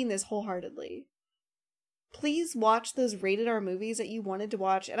 and I mean this wholeheartedly, please watch those rated R movies that you wanted to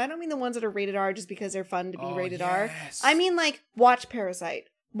watch. And I don't mean the ones that are rated R just because they're fun to be rated R. I mean, like, watch Parasite.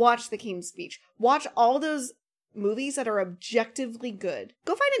 Watch The King's Speech. Watch all those movies that are objectively good.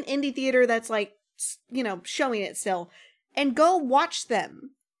 Go find an indie theater that's, like, showing it still. And go watch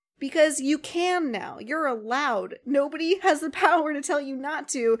them. Because you can now. You're allowed. Nobody has the power to tell you not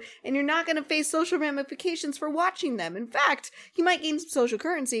to, and you're not going to face social ramifications for watching them. In fact, you might gain some social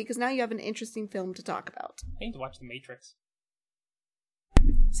currency because now you have an interesting film to talk about. I need to watch The Matrix.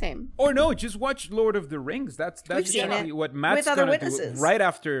 Same. Or no, just watch Lord of the Rings. That's exactly what Matt's gonna do right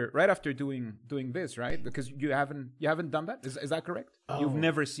after doing this, right? Because you haven't done that. Is that correct? Oh. You've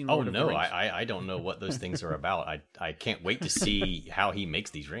never seen Lord of the Rings. I don't know what those things are about. I can't wait to see how he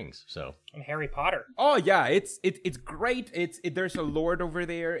makes these rings. So and Harry Potter. Oh yeah, it's great. There's a lord over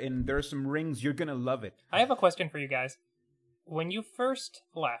there, and there's some rings. You're gonna love it. I have a question for you guys. When you first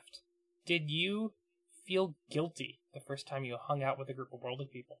left, did you feel guilty the first time you hung out with a group of worldly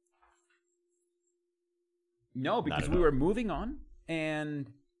people? No, because we were moving on,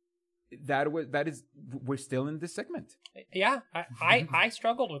 and we're still in this segment. Yeah, I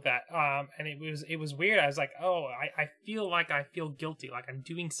struggled with that, and it was weird. I was like, I feel guilty, like I'm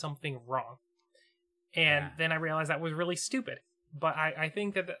doing something wrong, and then I realized that was really stupid. But I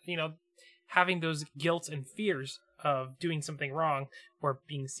think that having those guilt and fears of doing something wrong or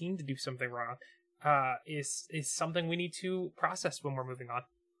being seen to do something wrong is something we need to process when we're moving on.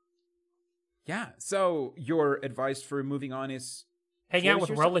 Yeah. So your advice for moving on is hang out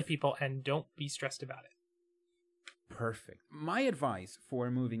with worldly people and don't be stressed about it. Perfect. My advice for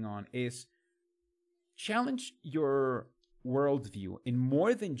moving on is challenge your worldview in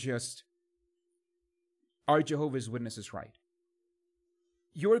more than just are Jehovah's Witnesses right?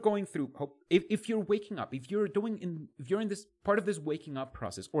 You're going through hope. If you're waking up, if you're in this part of this waking up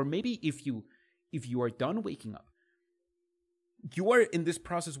process, or maybe if you are done waking up, you are in this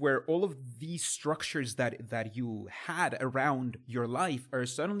process where all of these structures that you had around your life are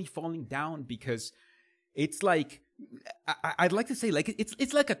suddenly falling down because it's like, I'd like to say, like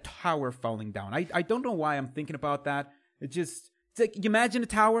it's like a tower falling down. I don't know why I'm thinking about that. It's like you imagine a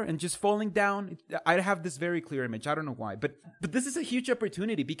tower and just falling down. I have this very clear image. I don't know why, but this is a huge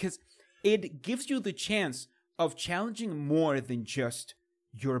opportunity because it gives you the chance of challenging more than just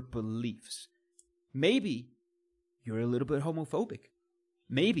your beliefs. Maybe you're a little bit homophobic.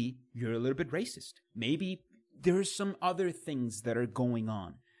 Maybe you're a little bit racist. Maybe there's some other things that are going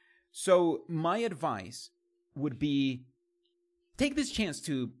on. So my advice would be, take this chance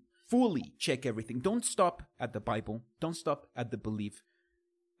to fully check everything. Don't stop at the Bible. Don't stop at the belief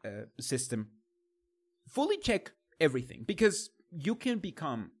system. Fully check everything, because you can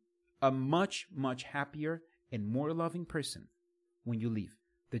become a much, much happier and more loving person when you leave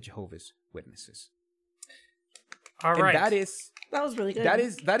the Jehovah's Witnesses. All right. And that was really good.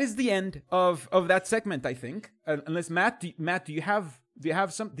 That is the end of that segment, I think. Unless Matt, do you have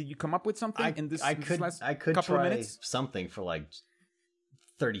some? Did you come up with something in this? I could couple try of minutes? something for like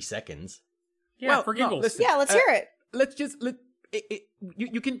 30 seconds. Yeah, for giggles. Listen, let's hear it. Let's just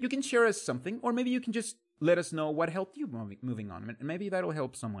you can share us something, or maybe you can just let us know what helped you moving on, and maybe that'll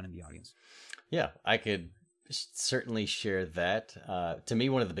help someone in the audience. Yeah, I could certainly share that. To me,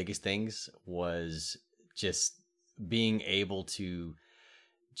 one of the biggest things was just being able to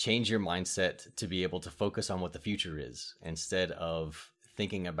change your mindset to be able to focus on what the future is, instead of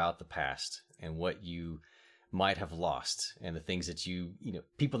thinking about the past and what you might have lost and the things that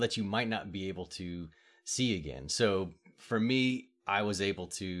people that you might not be able to see again. So for me, I was able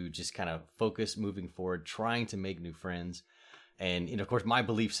to just kind of focus moving forward, trying to make new friends. And, of course, my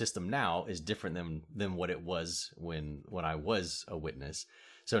belief system now is different than what it was when I was a witness.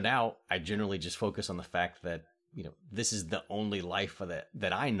 So now I generally just focus on the fact that, this is the only life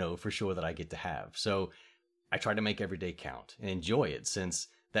that I know for sure that I get to have. So I try to make every day count and enjoy it, since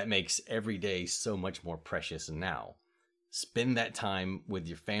that makes every day so much more precious. And now spend that time with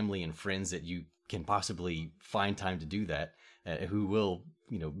your family and friends that you can possibly find time to do that, who will,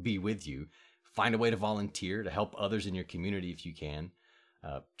 be with you. Find a way to volunteer to help others in your community if you can.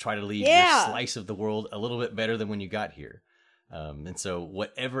 Try to leave your slice of the world a little bit better than when you got here. And so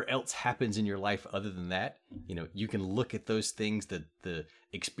whatever else happens in your life other than that, you can look at those things, the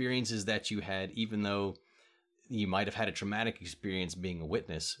experiences that you had, even though you might have had a traumatic experience being a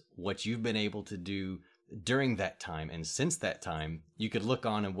witness, what you've been able to do during that time and since that time, you could look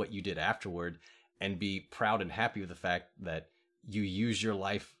on at what you did afterward and be proud and happy with the fact that you used your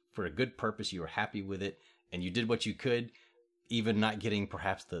life for a good purpose. You were happy with it, and you did what you could, even not getting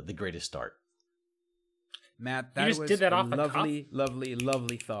perhaps the greatest start. Matt, that was a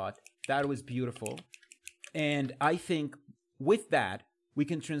lovely thought. That was beautiful. And I think with that, we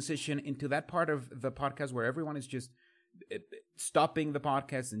can transition into that part of the podcast where everyone is just stopping the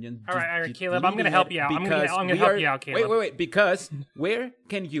podcast and just all right, Caleb, I'm going to help you out. I'm going to help you out, Caleb. Wait, because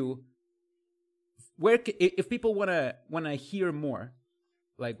if people want to hear more,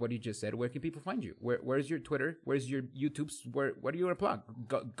 like what you just said, where can people find you? Where's your Twitter? Where's your YouTube? What do you want to plug?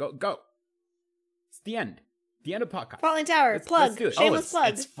 Go. It's the end. The end of podcast. Falling Tower, plug. Shameless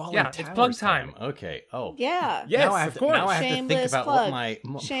plug. It's plug time. Okay. Oh. Yeah. Yes, of course. Now I have to think about plug.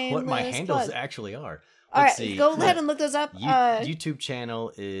 what my handles actually are. All right, go ahead and look those up. YouTube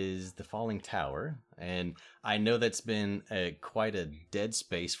channel is The Falling Tower, and I know that's been quite a dead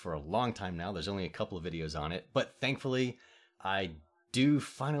space for a long time now. There's only a couple of videos on it, but thankfully I do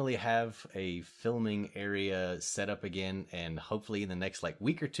finally have a filming area set up again, and hopefully in the next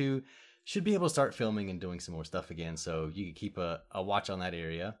week or two should be able to start filming and doing some more stuff again, so you can keep a watch on that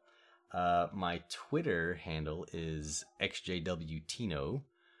area. My Twitter handle is XJWTino,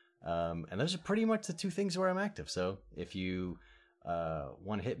 and those are pretty much the two things where I'm active. So if you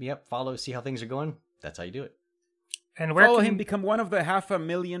want to hit me up, follow, see how things are going, that's how you do it. And where follow him, become one of the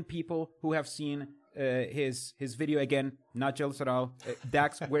 500,000 people who have seen his video. Again, not jealous at all.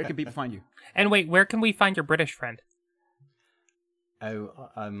 Dax, where can people find you? And wait, where can we find your British friend? Oh,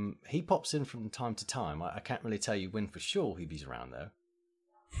 he pops in from time to time. I can't really tell you when for sure he's around, though.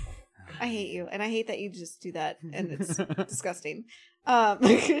 I hate you, and I hate that you just do that, and it's disgusting.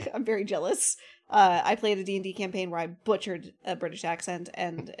 I'm very jealous. I played a D&D campaign where I butchered a British accent,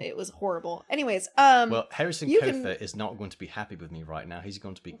 and it was horrible. Anyways, well, Harrison Kotha is not going to be happy with me right now. He's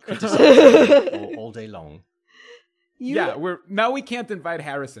going to be criticizing all day long. Now we can't invite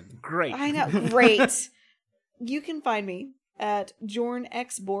Harrison. Great. I know, great. You can find me at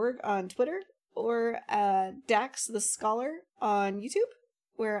JornXBorg on Twitter, or Dax the Scholar on YouTube,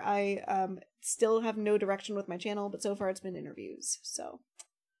 where I still have no direction with my channel, but so far it's been interviews. So,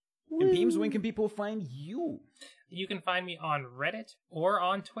 and Beams, when can people find you? You can find me on Reddit or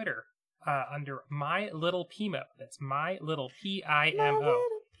on Twitter under My Little Pimo. That's My Little Pimo.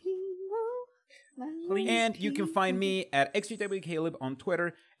 And you can find me at XJWCaleb on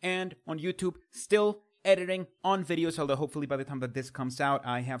Twitter and on YouTube. Still editing on videos, although hopefully by the time that this comes out,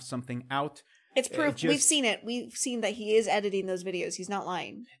 I have something out. It's proof. We've seen it. We've seen that he is editing those videos. He's not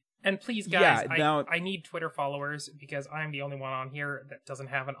lying. And please, guys, I need Twitter followers because I'm the only one on here that doesn't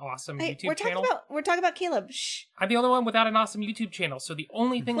have an awesome YouTube channel. We're talking about Caleb. Shh. I'm the only one without an awesome YouTube channel, so the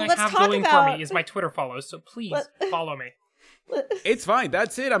only thing I have going for me is my Twitter follows. So please follow me. It's fine.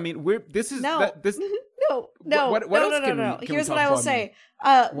 That's it. I mean, No. Here's what I will say.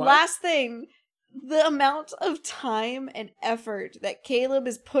 Last thing, the amount of time and effort that Caleb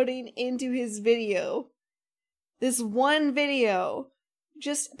is putting into his video, this one video.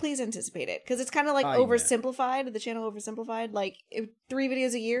 Just please anticipate it, because it's kind of like oversimplified. The channel oversimplified, like 3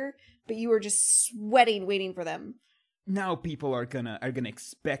 videos a year, but you were just sweating waiting for them. Now people are gonna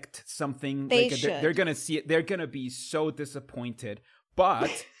expect something. They're gonna see it. They're gonna be so disappointed.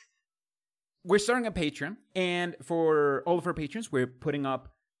 But we're starting a Patreon, and for all of our patrons, we're putting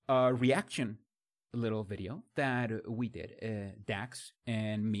up a reaction little video that we did, Dax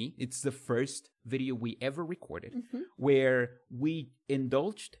and me. It's the first video we ever recorded where we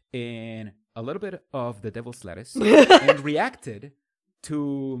indulged in a little bit of the devil's lettuce and reacted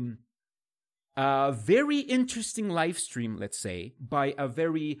to a very interesting live stream, let's say, by a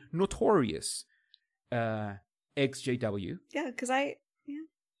very notorious XJW. Yeah, because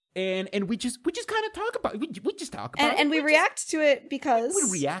And we just kind of talk about it. We just talk about it. And we react to it because... We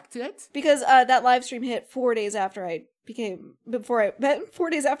react to it? Because that live stream hit 4 days after I 4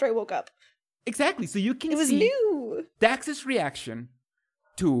 days after I woke up. Exactly. So you can see... It was new. Dax's reaction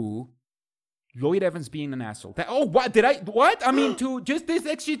to Lloyd Evans being an asshole. What? I mean, to just this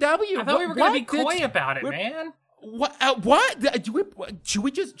XGW. I thought we were going to be coy about it, man. What? Should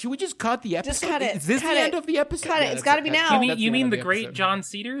we just cut the episode? Just cut it. Is this the end of the episode? Cut it. It's got to be now. You mean the great John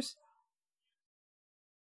Cedars?